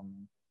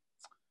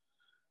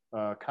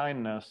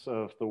kindness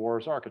of the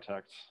war's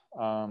architects.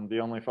 The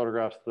only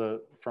photographs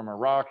that from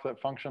Iraq that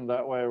functioned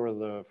that way were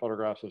the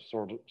photographs of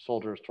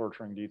soldiers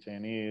torturing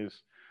detainees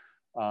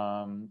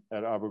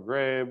at Abu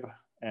Ghraib,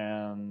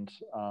 and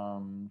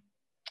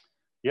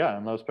yeah,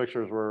 and those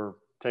pictures were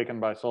taken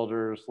by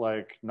soldiers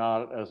like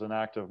not as an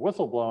act of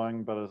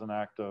whistleblowing, but as an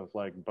act of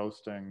like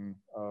boasting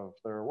of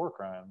their war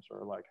crimes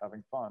or like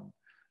having fun.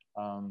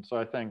 So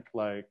I think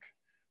like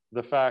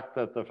the fact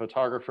that the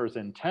photographer's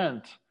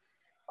intent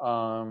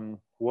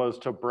was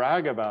to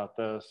brag about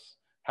this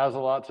has a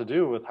lot to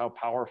do with how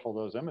powerful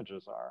those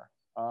images are.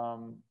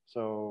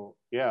 So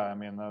yeah, I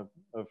mean, the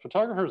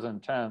photographer's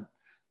intent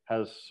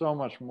has so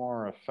much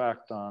more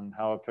effect on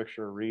how a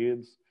picture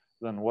reads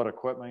than what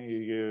equipment you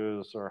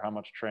use or how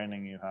much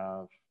training you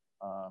have.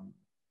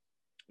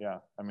 Yeah,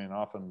 I mean,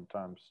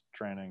 oftentimes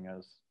training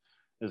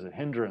is a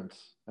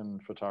hindrance in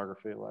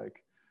photography.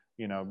 Like,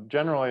 you know,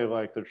 generally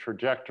like the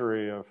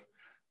trajectory of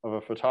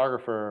a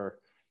photographer,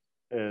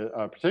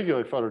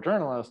 particularly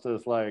photojournalist,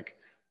 is like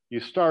you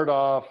start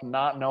off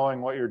not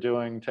knowing what you're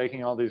doing,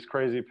 taking all these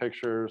crazy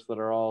pictures that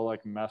are all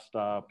like messed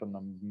up and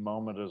the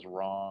moment is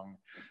wrong.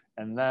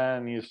 And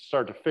then you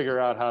start to figure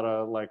out how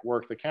to like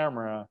work the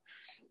camera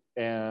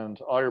and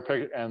all your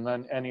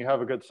and you have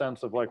a good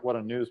sense of like what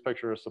a news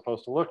picture is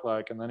supposed to look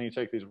like. And then you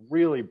take these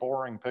really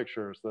boring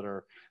pictures that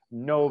are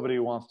nobody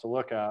wants to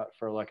look at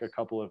for like a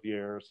couple of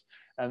years.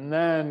 And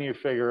then you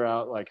figure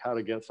out like how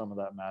to get some of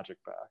that magic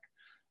back.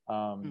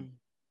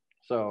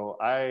 So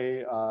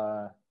I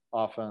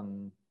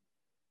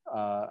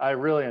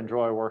really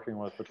enjoy working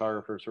with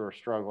photographers who are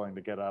struggling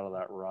to get out of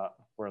that rut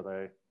where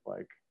they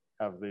like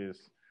have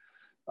these,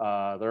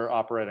 they're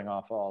operating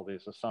off all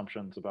these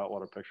assumptions about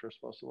what a picture is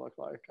supposed to look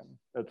like. And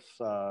it's,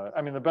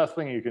 I mean, the best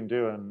thing you can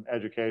do in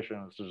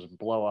education is to just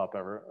blow up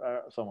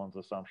someone's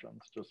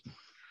assumptions. Just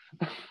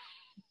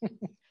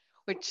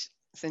Which,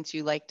 since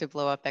you like to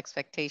blow up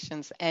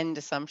expectations and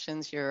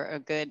assumptions, you're a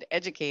good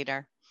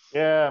educator.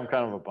 Yeah, I'm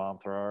kind of a bomb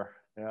thrower.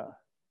 Yeah.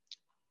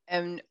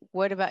 And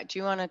what about, do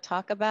you want to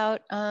talk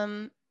about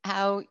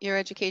how your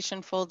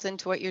education folds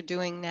into what you're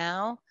doing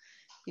now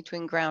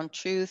between Ground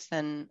Truth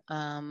and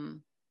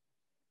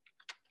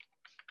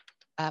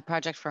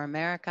Project for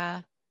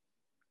America?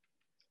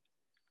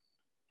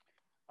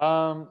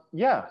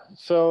 Yeah,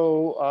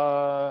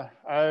 so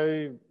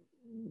I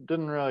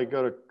didn't really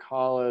go to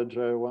college.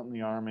 I went in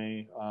the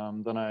Army.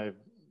 Then I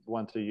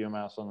went to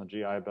UMass on the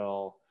GI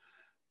Bill.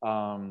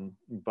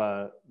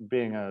 But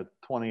being a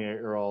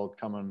 28-year-old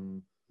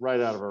coming right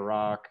out of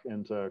Iraq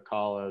into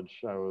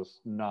college, I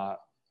was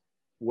not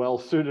well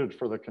suited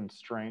for the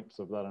constraints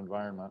of that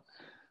environment.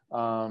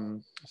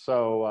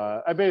 So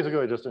I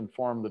basically just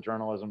informed the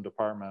journalism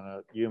department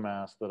at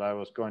UMass that I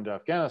was going to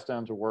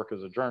Afghanistan to work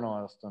as a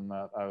journalist and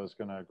that I was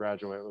going to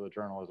graduate with a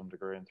journalism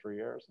degree in 3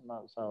 years. And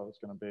that was how it was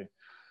going to be.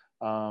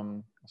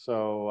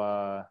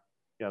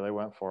 Yeah, they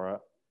went for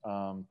it.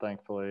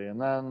 Thankfully.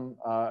 And then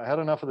I had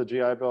enough of the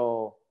GI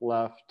Bill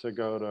left to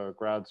go to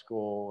grad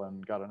school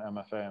and got an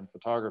MFA in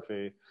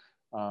photography,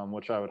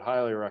 which I would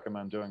highly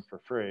recommend doing for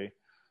free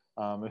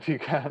if you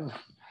can.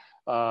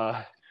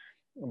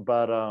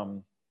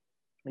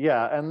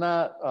 Yeah, and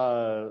that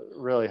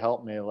really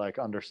helped me like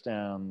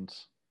understand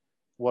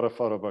what a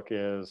photo book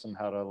is and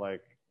how to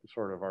like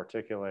sort of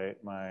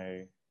articulate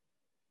my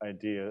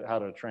idea, how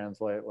to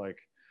translate like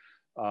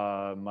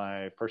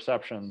my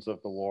perceptions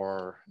of the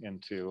war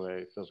into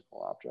a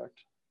physical object.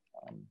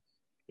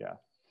 Yeah.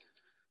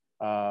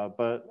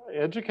 But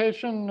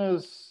education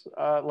is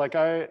like,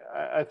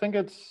 I think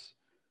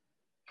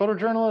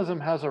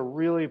photojournalism has a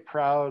really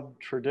proud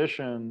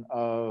tradition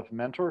of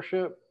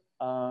mentorship.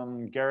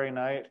 Gary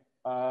Knight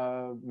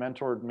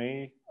mentored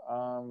me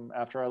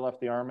after I left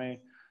the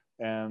Army,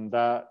 and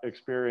that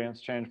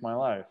experience changed my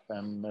life,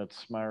 and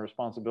it's my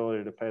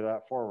responsibility to pay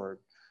that forward.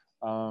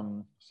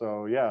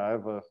 So yeah, I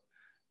have a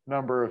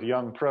number of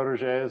young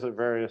proteges at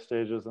various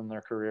stages in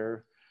their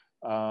career,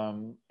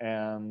 and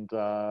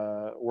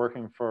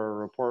working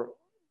for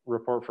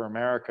Report for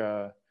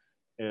America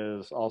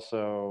is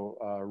also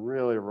a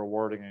really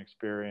rewarding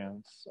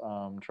experience,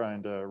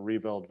 trying to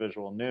rebuild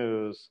visual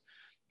news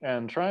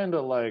and trying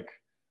to like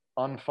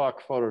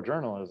unfuck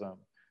photojournalism,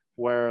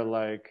 where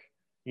like,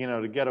 you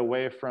know, to get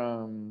away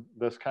from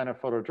this kind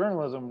of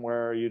photojournalism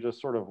where you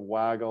just sort of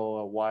waggle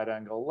a wide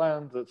angle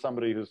lens at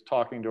somebody who's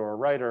talking to a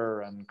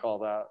writer and call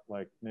that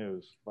like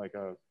news, like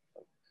a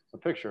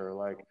picture,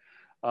 like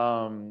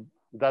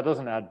that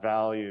doesn't add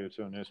value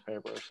to a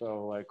newspaper.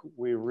 So like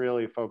we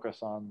really focus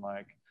on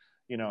like,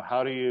 you know,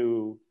 how do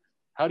you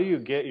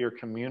get your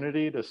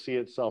community to see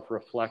itself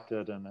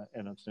reflected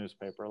in its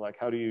newspaper? Like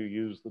how do you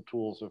use the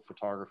tools of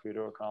photography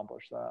to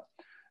accomplish that?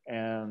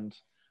 And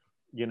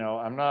you know,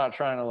 I'm not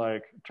trying to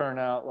like turn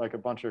out like a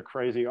bunch of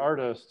crazy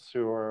artists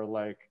who are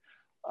like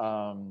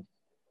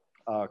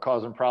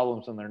causing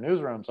problems in their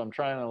newsrooms. I'm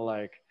trying to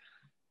like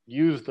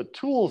use the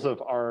tools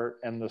of art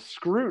and the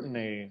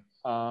scrutiny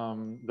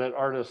that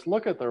artists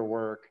look at their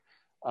work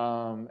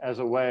as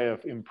a way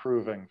of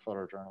improving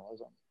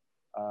photojournalism.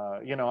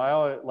 You know, I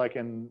always, like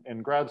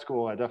in grad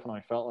school, I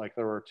definitely felt like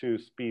there were two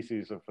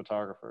species of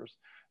photographers.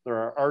 There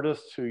are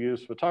artists who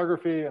use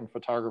photography and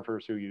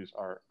photographers who use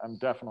art. I'm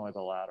definitely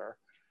the latter.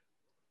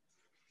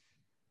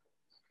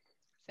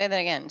 Say that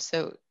again.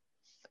 So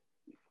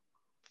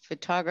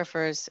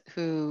photographers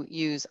who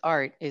use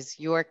art is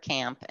your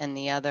camp, and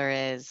the other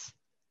is?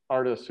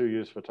 Artists who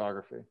use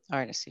photography.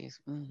 Artists who use.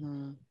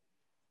 Mm-hmm.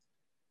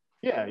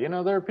 Yeah, you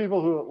know, there are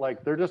people who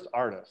like, they're just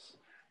artists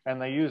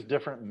and they use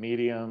different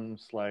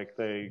mediums. Like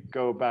they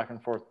go back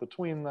and forth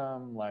between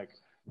them. Like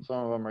some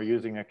of them are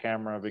using a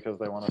camera because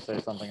they want to say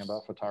something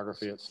about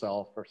photography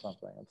itself or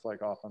something. It's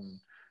like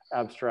often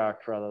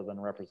abstract rather than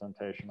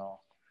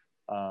representational.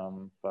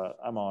 But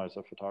I'm always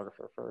a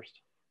photographer first.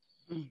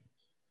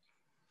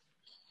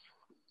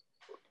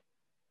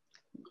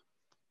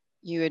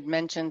 You had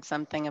mentioned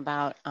something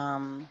about, I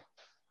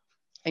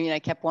mean, I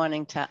kept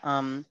wanting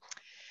to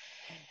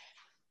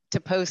to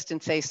post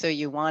and say, so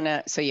you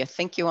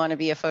think you want to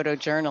be a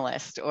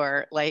photojournalist,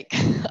 or like,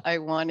 I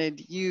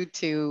wanted you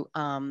to,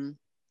 I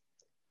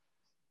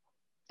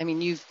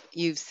mean,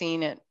 you've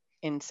seen it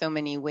in so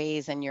many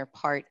ways, and you're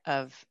part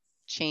of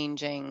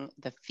changing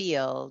the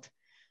field.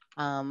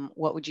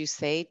 What would you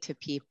say to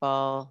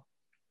people?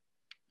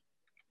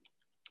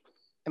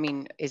 I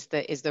mean, is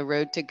the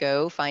road to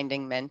go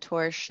finding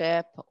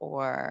mentorship,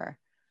 or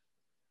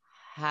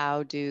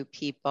how do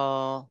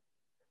people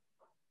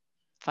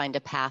find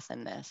a path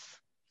in this?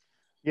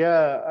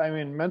 Yeah, I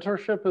mean,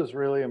 mentorship is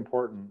really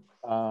important.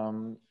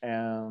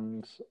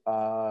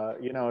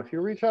 You know, if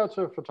you reach out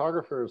to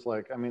photographers,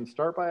 like, I mean,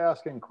 start by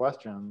asking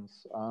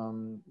questions.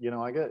 You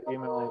know, I get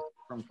emails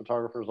from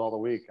photographers all the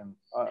week, and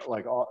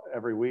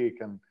every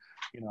week. And,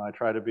 you know, I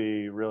try to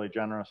be really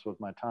generous with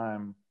my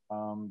time,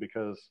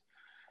 because,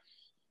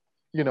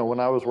 you know, when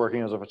I was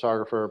working as a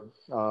photographer,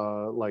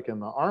 like in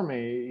the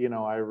Army, you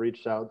know, I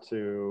reached out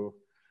to,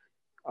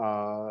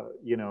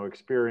 you know,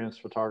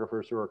 experienced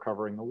photographers who are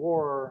covering the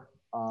war,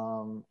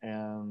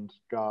 and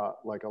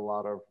got like a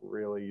lot of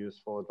really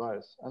useful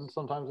advice, and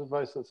sometimes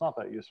advice that's not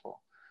that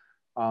useful.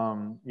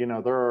 You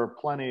know, there are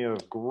plenty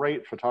of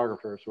great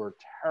photographers who are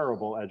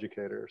terrible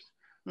educators.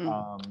 You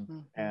know,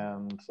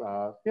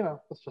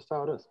 that's just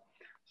how it is.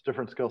 It's a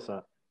different skill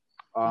set.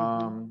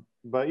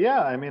 But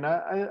yeah, I mean,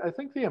 I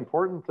think the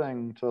important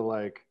thing to,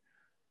 like,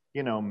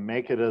 you know,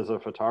 make it as a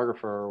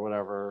photographer or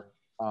whatever,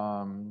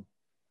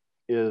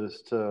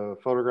 is to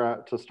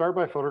start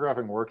by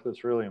photographing work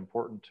that's really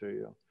important to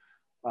you.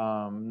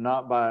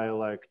 Not by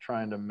like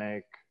trying to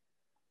make,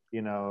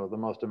 you know, the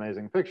most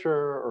amazing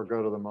picture or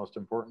go to the most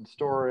important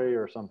story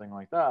or something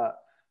like that,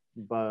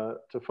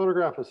 but to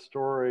photograph a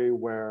story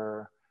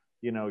where,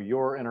 you know,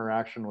 your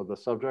interaction with the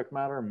subject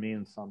matter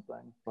means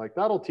something. Like,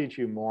 that'll teach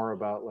you more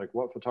about like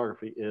what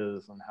photography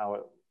is and how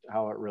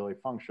it really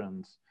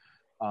functions,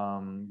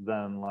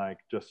 than like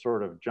just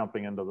sort of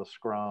jumping into the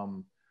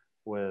scrum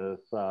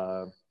with,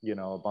 you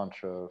know, a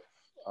bunch of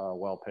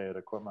well-paid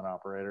equipment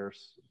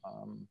operators,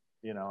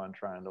 you know, and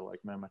trying to like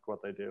mimic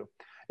what they do,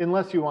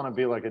 unless you want to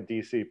be like a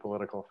DC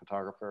political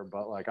photographer.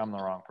 But like, I'm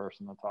the wrong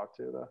person to talk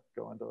to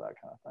go into that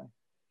kind of thing.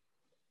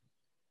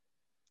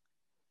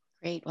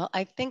 Great. Well,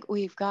 I think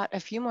we've got a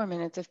few more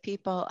minutes. If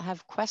people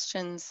have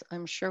questions,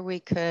 I'm sure we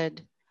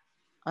could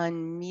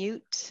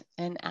unmute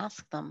and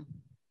ask them.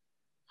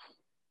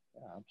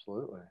 Yeah,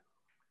 absolutely.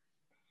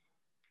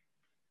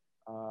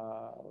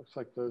 Looks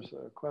like there's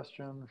a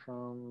question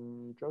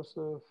from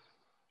Joseph.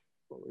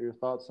 What were your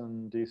thoughts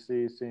in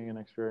DC, seeing and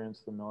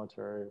experience the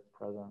military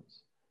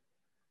presence?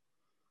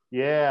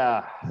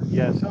 Yeah.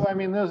 So, I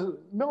mean, there's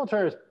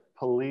military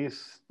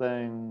police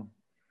thing.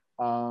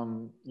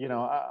 You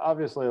know,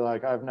 obviously,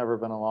 like, I've never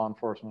been a law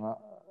enforcement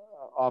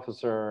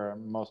officer.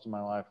 Most of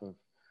my life have,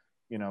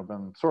 you know,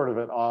 been sort of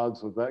at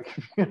odds with that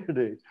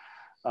community.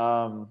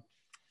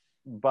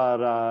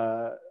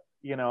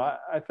 You know,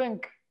 I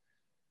think,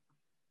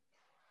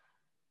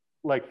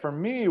 like, for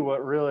me,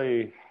 what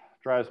really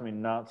drives me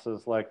nuts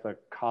is like the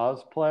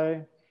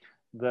cosplay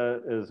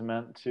that is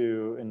meant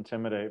to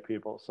intimidate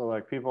people. So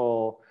like,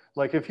 people,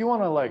 like, if you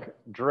want to like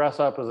dress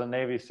up as a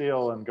Navy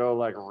SEAL and go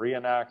like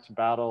reenact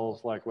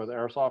battles like with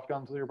airsoft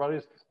guns with your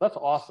buddies, that's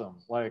awesome.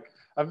 Like,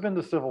 I've been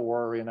to Civil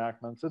War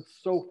reenactments. It's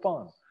so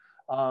fun.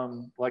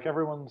 Like,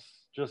 everyone's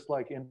just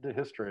like into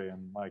history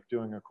and like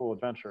doing a cool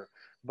adventure.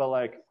 But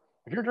like,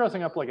 if you're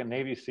dressing up like a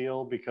Navy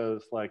SEAL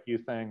because like you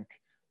think,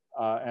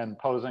 and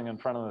posing in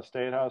front of the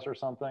State House or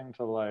something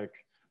to like,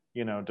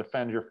 you know,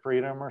 defend your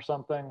freedom or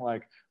something,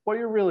 like, what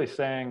you're really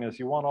saying is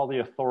you want all the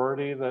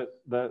authority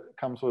that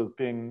comes with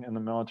being in the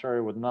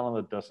military, with none of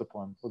the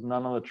discipline, with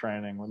none of the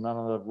training, with none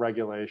of the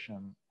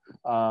regulation.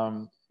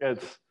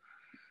 It's,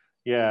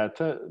 yeah,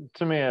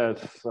 to me,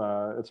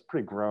 it's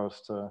pretty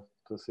gross to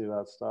see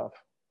that stuff.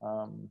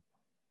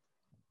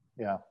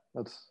 Yeah,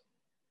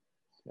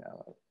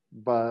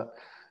 but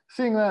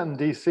seeing that in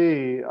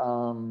DC,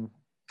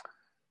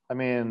 I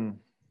mean,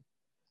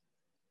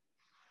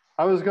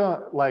 I was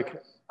going,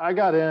 like, I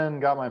got in,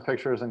 got my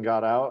pictures, and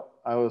got out.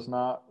 I was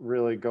not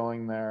really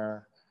going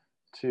there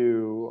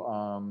to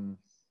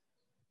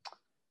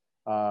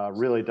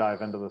really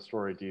dive into the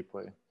story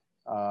deeply.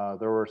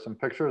 There were some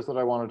pictures that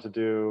I wanted to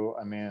do.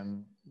 I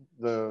mean,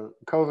 the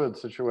COVID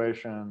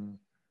situation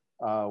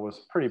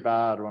was pretty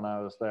bad when I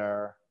was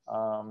there.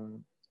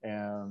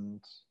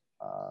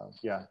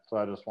 Yeah, so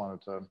I just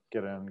wanted to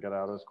get in, get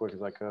out as quick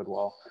as I could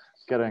while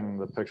getting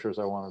the pictures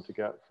I wanted to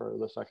get for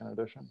the second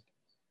edition.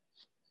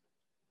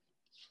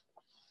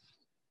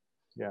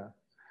 Yeah.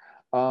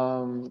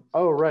 Oh,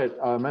 right.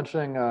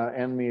 Mentioning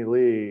Anmi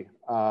Lee.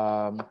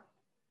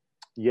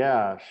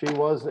 Yeah, she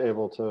was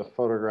able to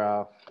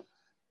photograph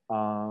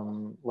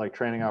like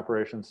training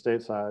operations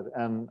stateside.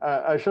 And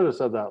I should have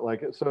said that.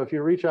 Like, so if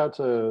you reach out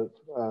to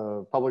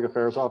public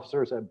affairs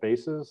officers at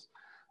bases,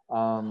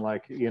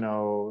 like, you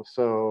know,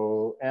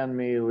 so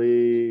Anmi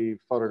Lee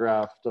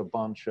photographed a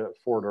bunch at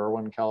Fort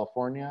Irwin,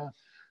 California,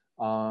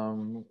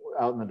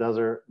 out in the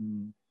desert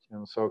in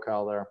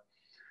SoCal there.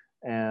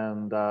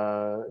 And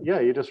yeah,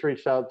 you just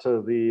reached out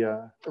to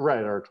the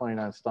right, our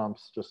 29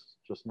 Stumps,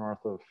 just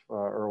north of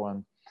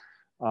Irwin.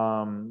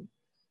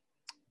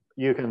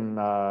 You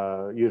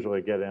can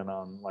usually get in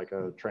on like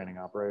a training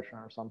operation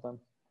or something.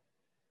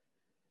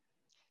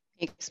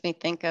 Makes me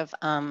think of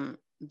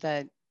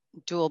the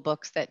dual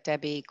books that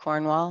Debbie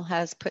Cornwall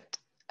has put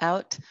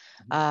out.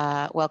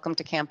 Welcome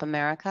to Camp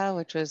America,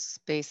 which was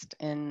based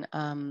in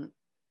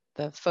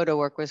the photo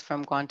work was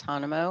from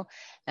Guantanamo.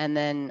 And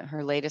then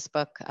her latest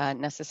book,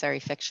 Necessary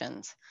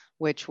Fictions,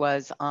 which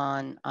was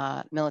on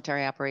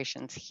military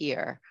operations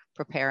here,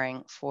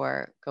 preparing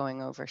for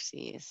going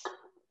overseas.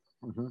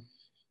 Mm-hmm.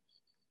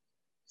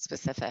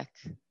 Specific.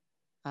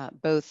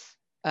 Both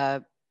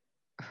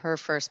her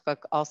first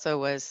book also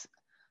was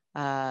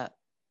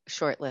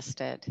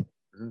shortlisted.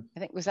 Mm-hmm. I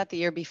think, was that the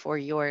year before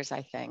yours,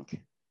 I think? I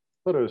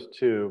thought it was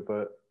 2,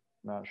 but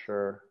not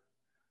sure.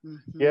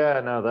 Mm-hmm. Yeah,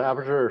 no, the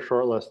Aperture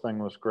shortlist thing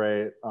was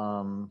great.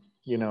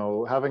 You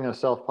know, having a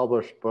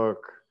self-published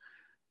book,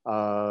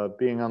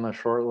 being on the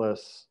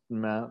shortlist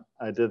meant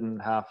I didn't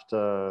have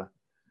to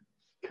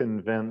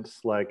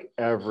convince like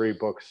every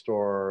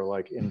bookstore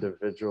like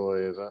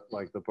individually that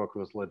like the book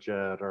was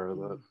legit or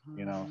that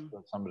you know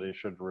that somebody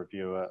should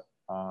review it.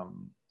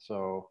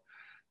 So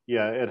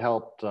yeah, it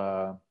helped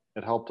a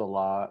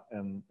lot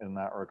in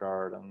that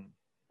regard, and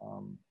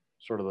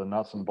sort of the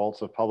nuts and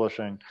bolts of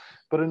publishing.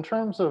 But in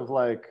terms of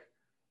like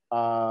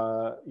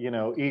you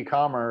know,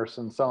 e-commerce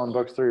and selling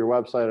books through your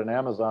website and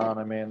Amazon,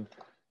 I mean,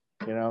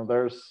 you know,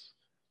 there's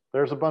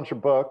a bunch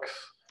of books,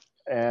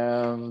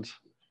 and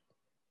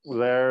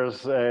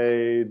there's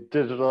a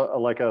digital,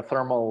 like a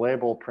thermal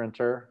label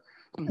printer,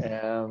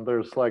 and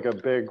there's like a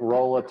big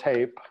roll of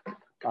tape,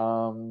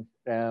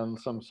 and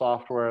some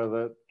software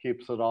that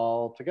keeps it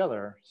all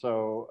together.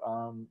 So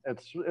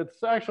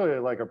it's actually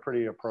like a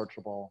pretty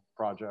approachable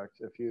project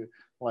if you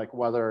like,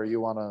 whether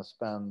you want to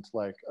spend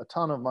like a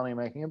ton of money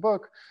making a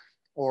book,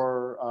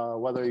 or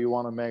whether you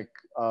want to make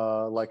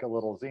like a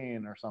little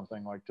zine or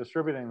something. Like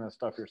distributing this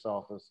stuff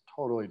yourself is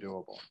totally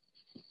doable.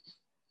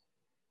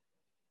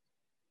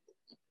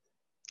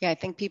 Yeah, I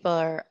think people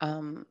are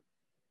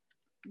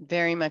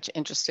very much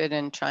interested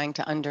in trying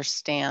to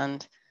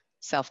understand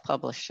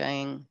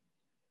self-publishing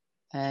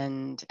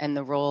and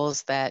the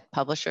roles that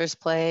publishers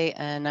play.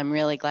 And I'm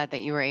really glad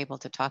that you were able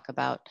to talk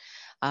about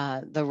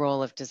the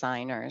role of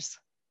designers.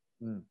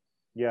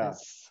 Yeah.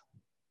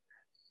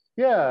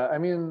 Yeah, I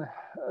mean,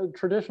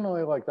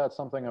 traditionally, like that's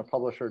something a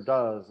publisher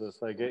does is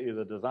they get you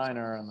the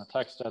designer and the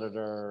text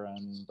editor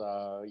and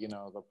you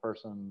know, the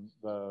person,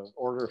 the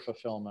order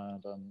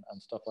fulfillment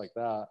and stuff like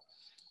that.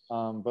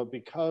 But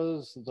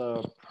because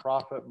the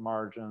profit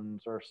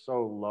margins are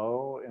so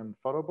low in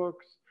photo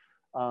books,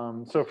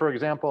 so for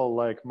example,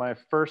 like my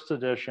first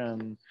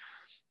edition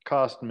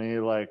cost me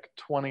like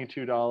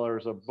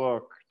 $22 a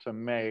book to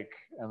make,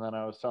 and then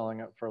I was selling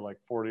it for like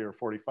 40 or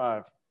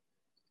 45.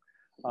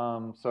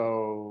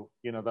 So,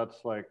 you know,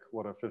 that's like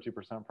what, a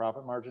 50%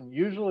 profit margin.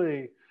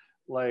 Usually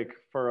like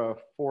for a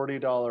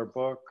 $40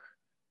 book,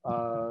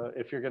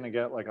 if you're going to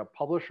get like a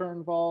publisher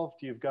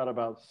involved, you've got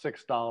about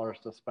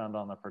 $6 to spend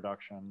on the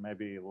production,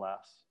 maybe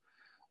less.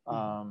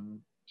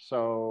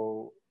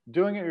 So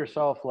doing it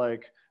yourself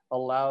like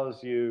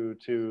allows you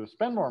to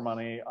spend more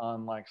money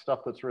on like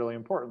stuff that's really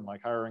important,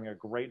 like hiring a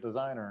great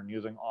designer and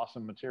using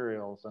awesome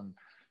materials and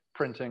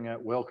printing at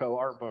Wilco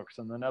Art Books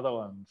in the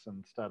Netherlands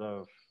instead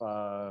of,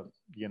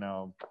 you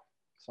know,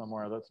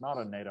 somewhere that's not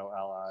a NATO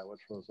ally,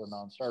 which was a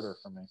non-starter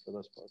for me for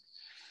this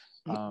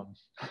book.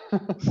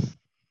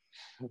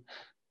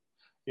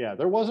 Yeah,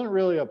 there wasn't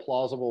really a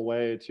plausible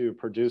way to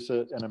produce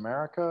it in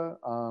America.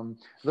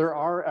 There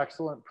are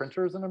excellent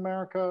printers in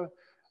America.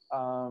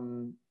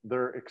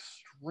 They're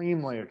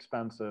extremely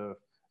expensive,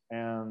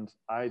 and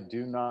I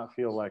do not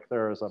feel like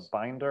there is a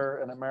binder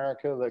in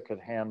America that could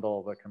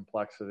handle the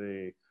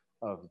complexity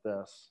of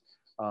this.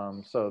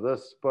 So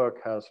this book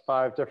has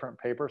 5 different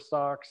paper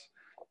stocks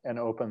and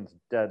opens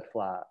dead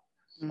flat.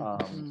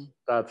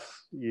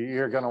 That's,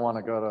 you're going to want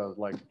to go to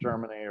like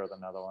Germany or the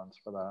Netherlands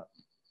for that.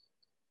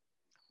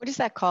 What is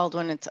that called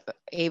when it's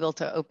able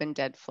to open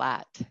dead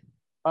flat?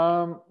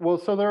 Well,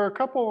 so there are a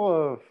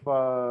couple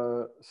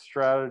of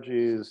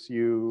strategies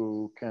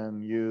you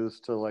can use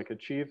to like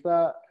achieve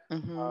that.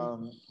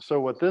 So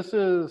what this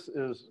is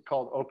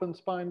called open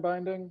spine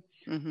binding.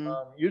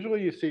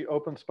 Usually you see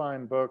open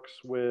spine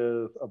books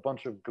with a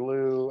bunch of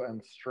glue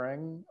and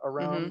string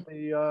around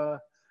the,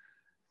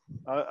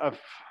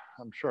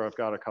 I'm sure I've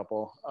got a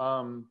couple.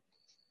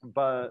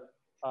 But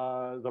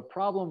the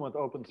problem with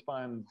open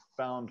spine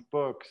bound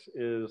books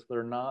is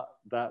they're not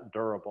that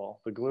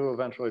durable. The glue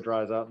eventually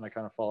dries out and they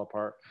kind of fall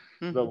apart.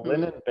 The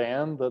linen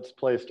band that's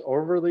placed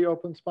over the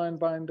open spine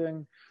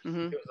binding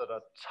gives it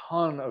a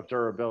ton of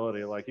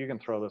durability. Like you can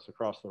throw this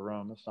across the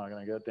room, it's not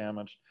going to get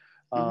damaged.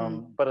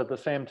 But at the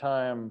same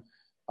time,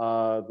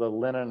 the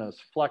linen is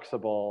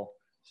flexible,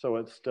 so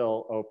it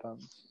still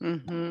opens.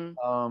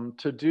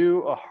 To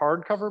do a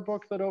hardcover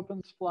book that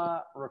opens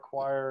flat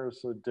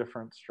requires a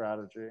different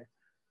strategy.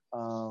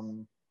 I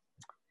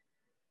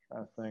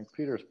think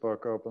Peter's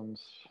book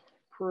opens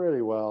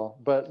pretty well.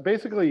 But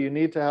basically, you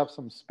need to have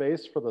some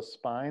space for the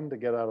spine to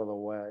get out of the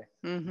way.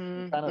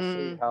 You kind of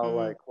see how,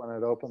 like, when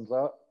it opens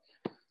up.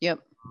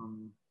 Yep.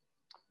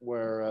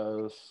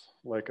 Whereas,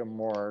 like, a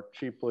more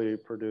cheaply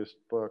produced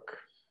book,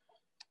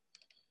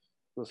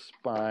 the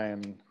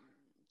spine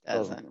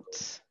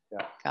doesn't.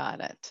 Yeah.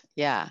 Got it.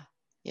 Yeah.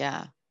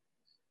 Yeah.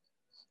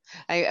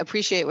 I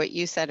appreciate what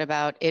you said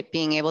about it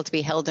being able to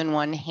be held in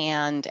one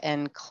hand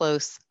and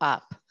close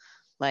up.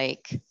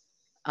 Like,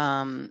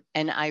 and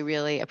I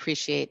really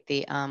appreciate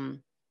the,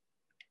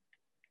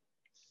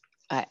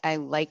 I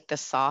like the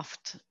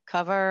soft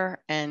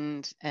cover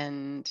and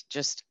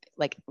just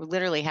like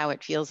literally how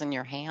it feels in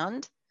your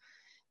hand.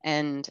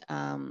 And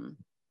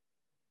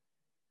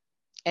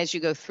as you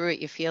go through it,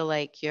 you feel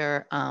like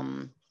you're, I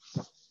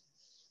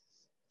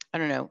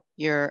don't know,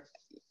 you're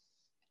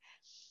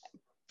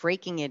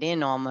breaking it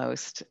in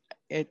almost.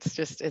 It's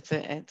just,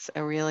 it's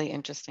a really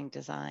interesting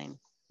design.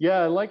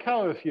 Yeah, I like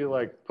how if you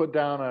like put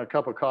down a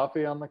cup of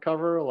coffee on the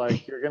cover,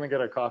 like you're gonna get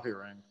a coffee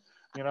ring,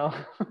 you know?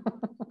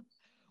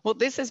 Well,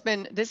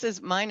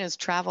 mine has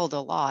traveled a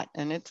lot,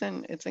 and it's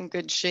in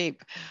good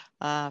shape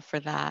for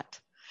that.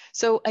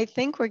 So I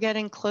think we're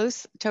getting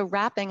close to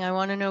wrapping. I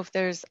want to know if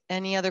there's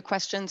any other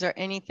questions or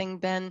anything,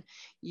 Ben,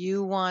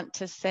 you want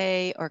to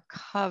say or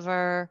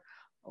cover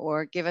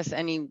or give us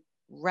any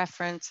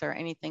reference or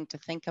anything to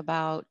think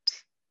about.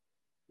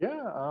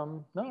 Yeah,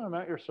 no, I'm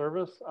at your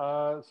service.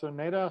 So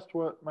Nate asked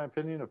what my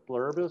opinion of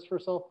Blurb is for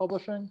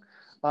self-publishing.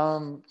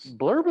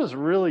 Blurb is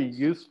really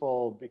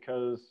useful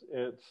because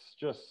it's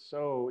just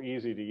so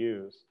easy to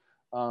use.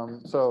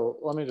 So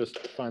let me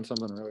just find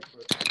something really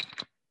quick.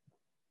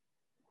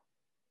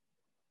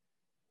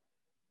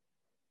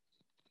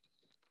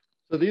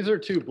 So these are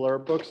two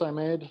Blurb books I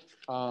made.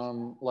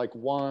 Like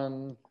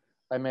one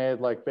I made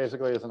like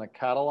basically as in a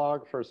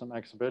catalog for some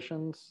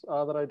exhibitions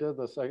that I did,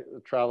 this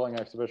traveling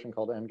exhibition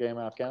called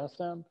Endgame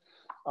Afghanistan.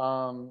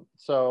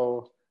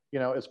 So, you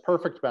know, it's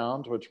perfect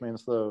bound, which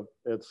means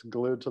it's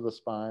glued to the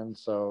spine,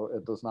 so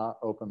it does not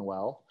open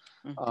well.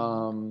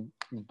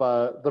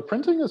 But the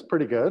printing is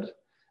pretty good.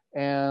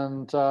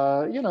 And,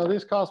 you know,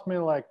 these cost me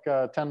like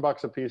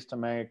 $10 a piece to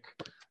make.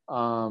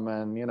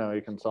 And, you know,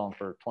 you can sell them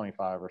for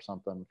 25 or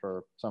something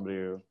for somebody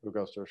who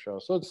goes to a show.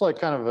 So it's like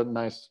kind of a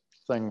nice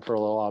thing for a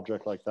little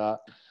object like that.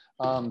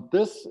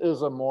 This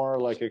is a more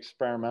like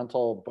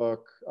experimental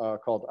book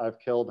called I've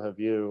Killed, Have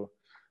You?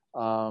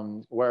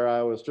 Where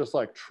I was just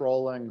like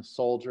trolling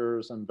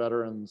soldiers and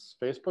veterans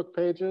Facebook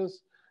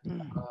pages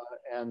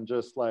and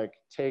just like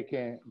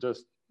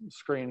just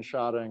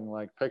screenshotting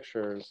like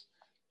pictures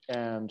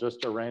and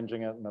just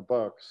arranging it in a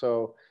book.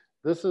 So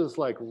this is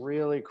like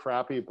really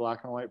crappy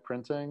black and white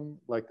printing.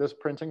 Like this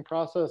printing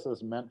process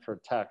is meant for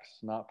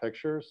text, not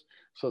pictures.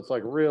 So it's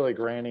like really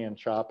grainy and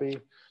choppy,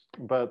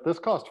 but this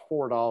cost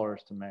 $4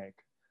 to make.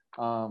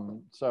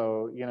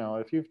 So, you know,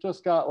 if you've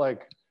just got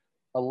like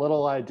a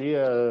little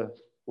idea,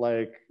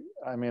 like,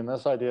 I mean,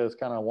 this idea is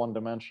kind of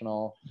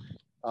one-dimensional,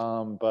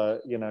 but,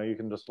 you know, you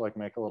can just like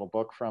make a little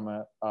book from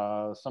it.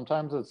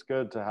 Sometimes it's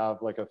good to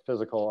have like a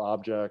physical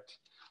object,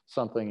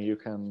 something you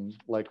can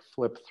like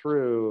flip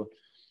through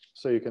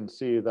so you can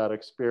see that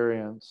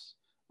experience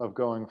of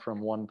going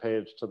from one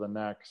page to the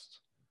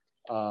next,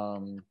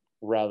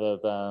 rather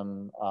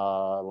than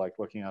like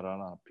looking at it on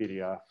a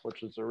PDF,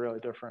 which is a really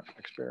different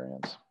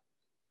experience.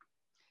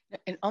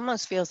 It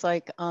almost feels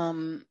like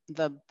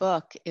the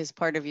book is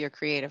part of your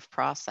creative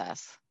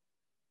process.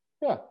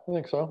 Yeah, I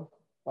think so.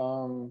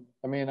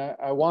 I mean,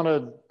 I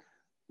wanted,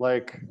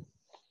 like,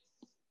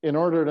 in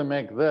order to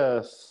make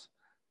this,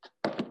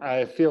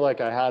 I feel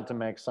like I had to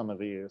make some of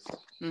these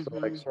to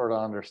like sort of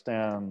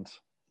understand,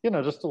 you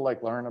know, just to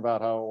like learn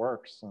about how it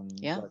works and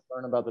like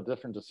learn about the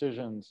different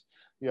decisions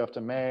you have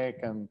to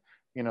make and,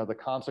 you know, the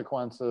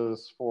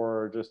consequences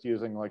for just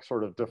using like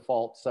sort of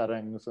default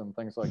settings and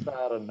things like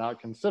that and not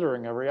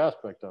considering every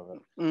aspect of it.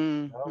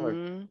 You know,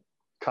 like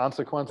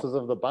consequences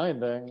of the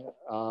binding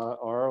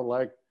are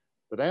like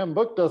the damn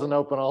book doesn't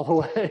open all the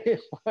way.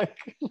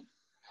 Like,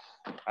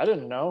 I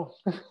didn't know.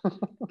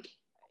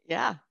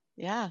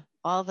 Yeah,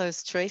 all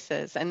those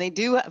choices, and they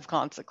do have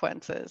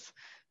consequences,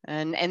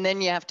 and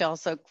then you have to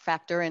also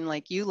factor in,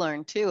 like you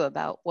learned too,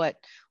 about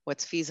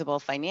what's feasible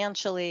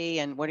financially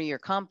and what are your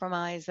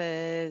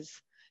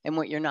compromises and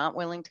what you're not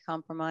willing to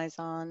compromise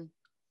on.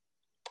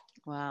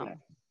 Wow.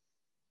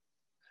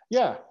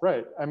 Yeah,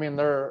 right. I mean,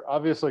 there are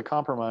obviously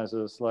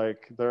compromises.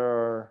 Like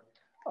there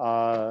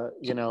are,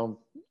 you know,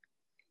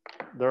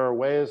 there are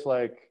ways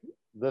like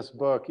this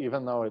book,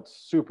 even though it's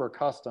super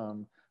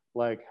custom,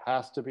 like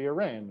has to be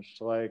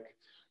arranged. Like,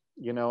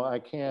 you know, I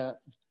can't,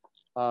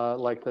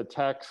 like the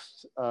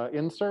text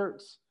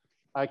inserts,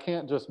 I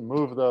can't just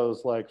move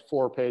those like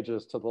 4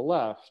 pages to the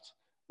left.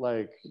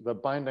 Like the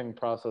binding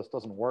process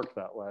doesn't work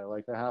that way.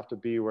 Like they have to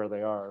be where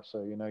they are.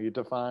 So, you know, you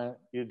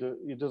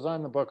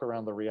design the book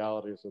around the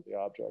realities of the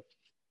object.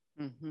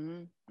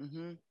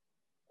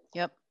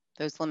 Yep,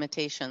 those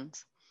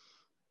limitations.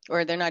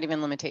 Or they're not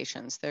even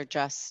limitations. They're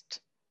just,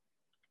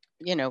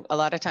 you know, a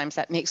lot of times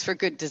that makes for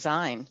good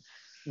design.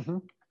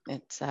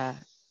 It's,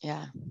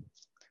 yeah.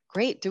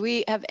 Great. Do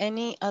we have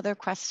any other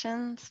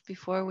questions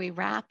before we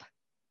wrap?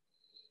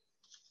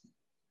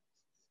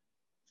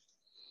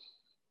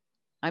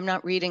 I'm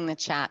not reading the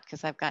chat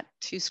because I've got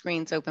 2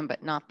 screens open,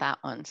 but not that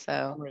one.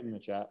 So I'm reading the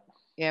chat.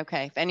 yeah,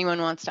 okay. If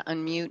anyone wants to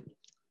unmute.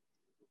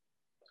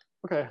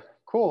 Okay,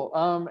 cool.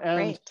 And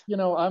Great. you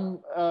know, I'm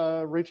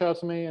reach out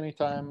to me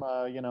anytime.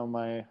 You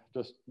know,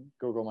 just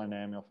Google my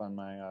name, you'll find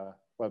my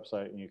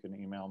website, and you can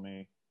email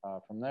me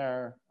from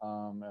there.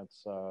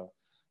 It's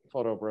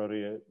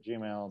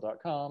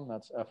photobrody@gmail.com.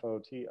 That's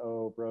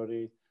FOTO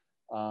Brody.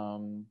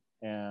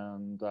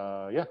 And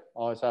yeah,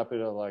 always happy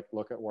to like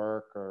look at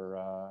work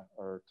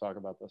or talk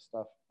about this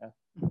stuff. Yeah.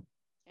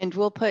 And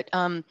we'll put,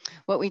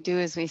 what we do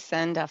is we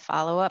send a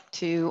follow-up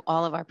to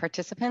all of our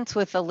participants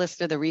with a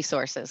list of the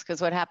resources.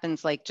 Because what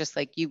happens, like just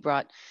like you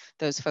brought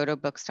those photo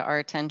books to our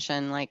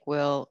attention, like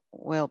we'll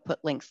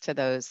put links to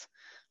those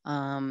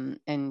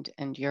and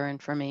your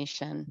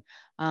information.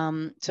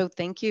 So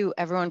thank you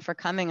everyone for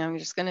coming. I'm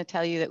just going to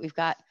tell you that we've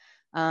got,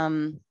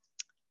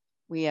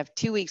 we have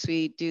 2 weeks.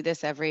 We do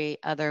this every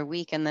other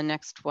week. And the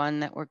next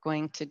one that we're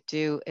going to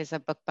do is a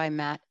book by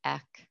Matt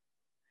Eck.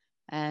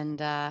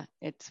 And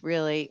it's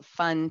really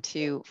fun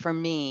for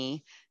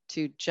me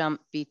to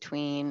jump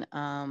between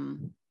all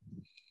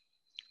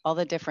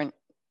the different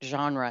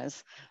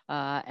genres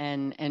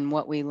and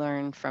what we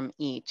learn from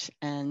each.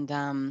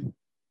 And,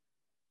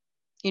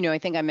 you know, I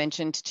think I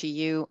mentioned to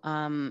you,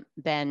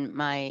 Ben,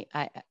 I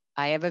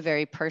have a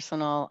very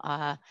personal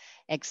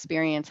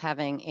experience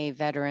having a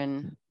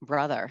veteran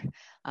brother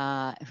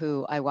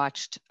who I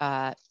watched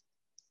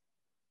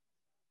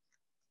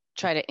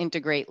try to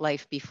integrate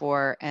life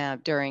before,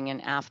 during,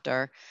 and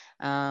after,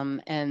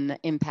 and the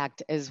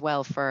impact as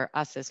well for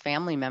us as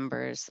family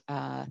members.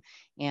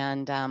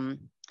 And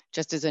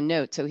just as a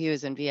note, so he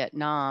was in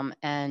Vietnam,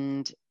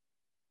 and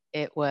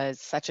it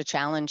was such a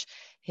challenge.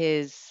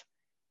 His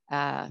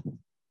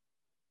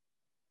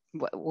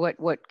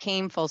what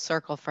came full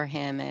circle for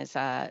him is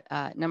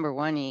number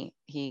one,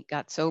 he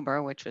got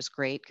sober, which was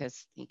great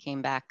because he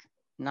came back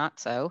not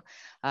so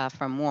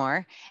from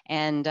war,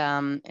 and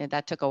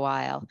that took a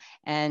while.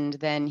 And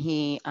then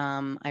he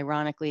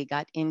ironically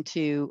got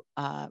into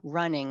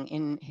running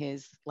in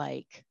his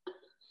like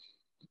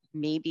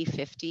maybe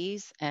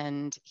 50s,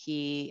 and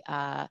he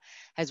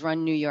has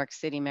run New York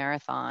City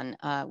Marathon,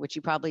 which he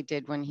probably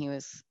did when he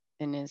was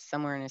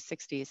somewhere in his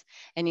 60s.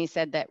 And he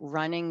said that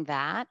running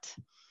that,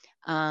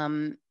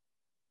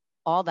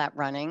 all that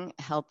running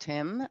helped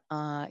him.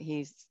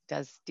 He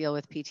does deal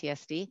with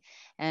PTSD,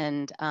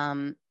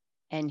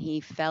 and he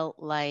felt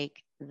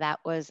like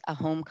that was a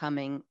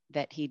homecoming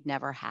that he'd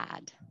never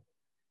had.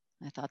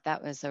 I thought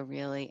that was a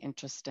really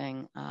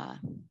interesting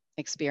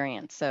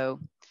experience. So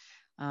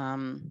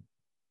I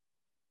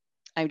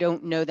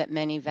don't know that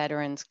many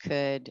veterans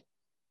could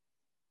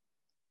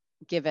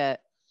give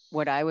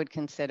what I would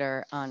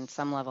consider on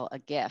some level a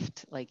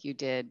gift like you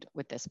did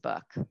with this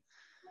book.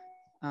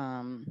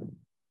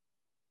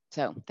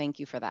 So thank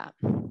you for that.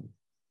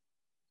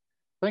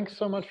 Thanks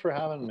so much for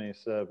having me,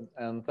 Sib.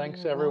 And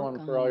thanks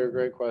everyone for all your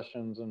great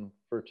questions and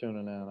for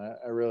tuning in.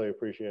 I really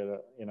appreciate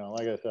it. You know,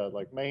 like I said,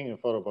 like making a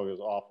photo book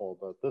is awful,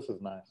 but this is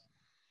nice.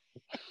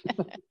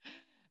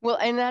 Well,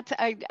 and that's,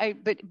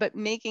 but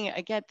making it,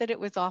 I get that it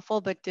was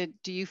awful, but do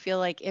you feel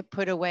like it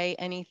put away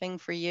anything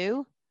for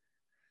you?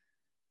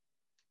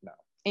 No.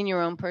 In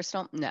your own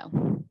personal? No.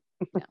 No.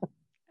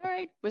 All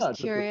right. Was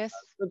curious.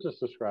 It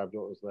just described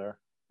what was there.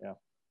 Yeah.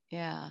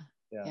 Yeah.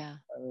 Yeah.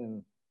 I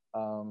mean,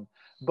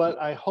 but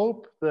I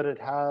hope that it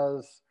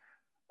has,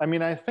 I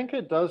mean, I think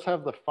it does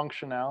have the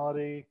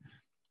functionality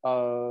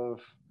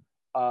of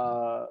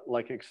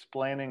like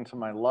explaining to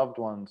my loved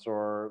ones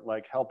or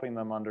like helping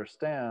them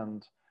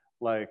understand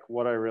like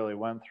what I really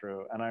went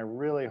through. And I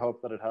really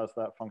hope that it has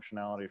that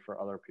functionality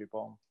for other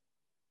people.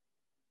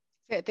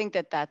 I think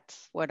that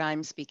that's what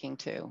I'm speaking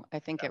to. I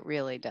think it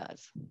really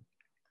does.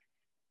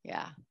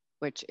 Yeah,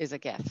 which is a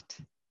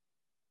gift.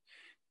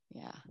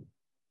 Yeah.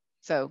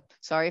 So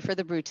sorry for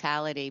the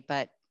brutality,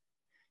 but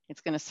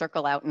it's going to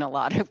circle out in a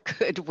lot of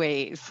good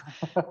ways.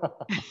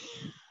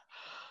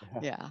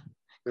 Yeah.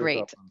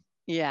 Great.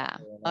 Yeah.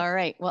 All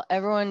right. Well,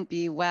 everyone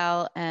be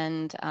well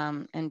and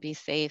be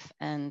safe.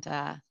 And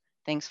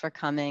thanks for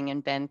coming.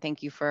 And Ben,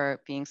 thank you for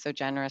being so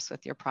generous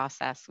with your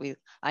process.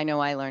 I know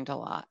I learned a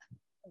lot.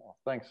 Oh,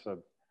 thanks, Sid.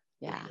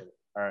 Yeah.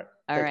 All right.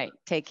 All right.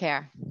 Take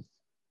care.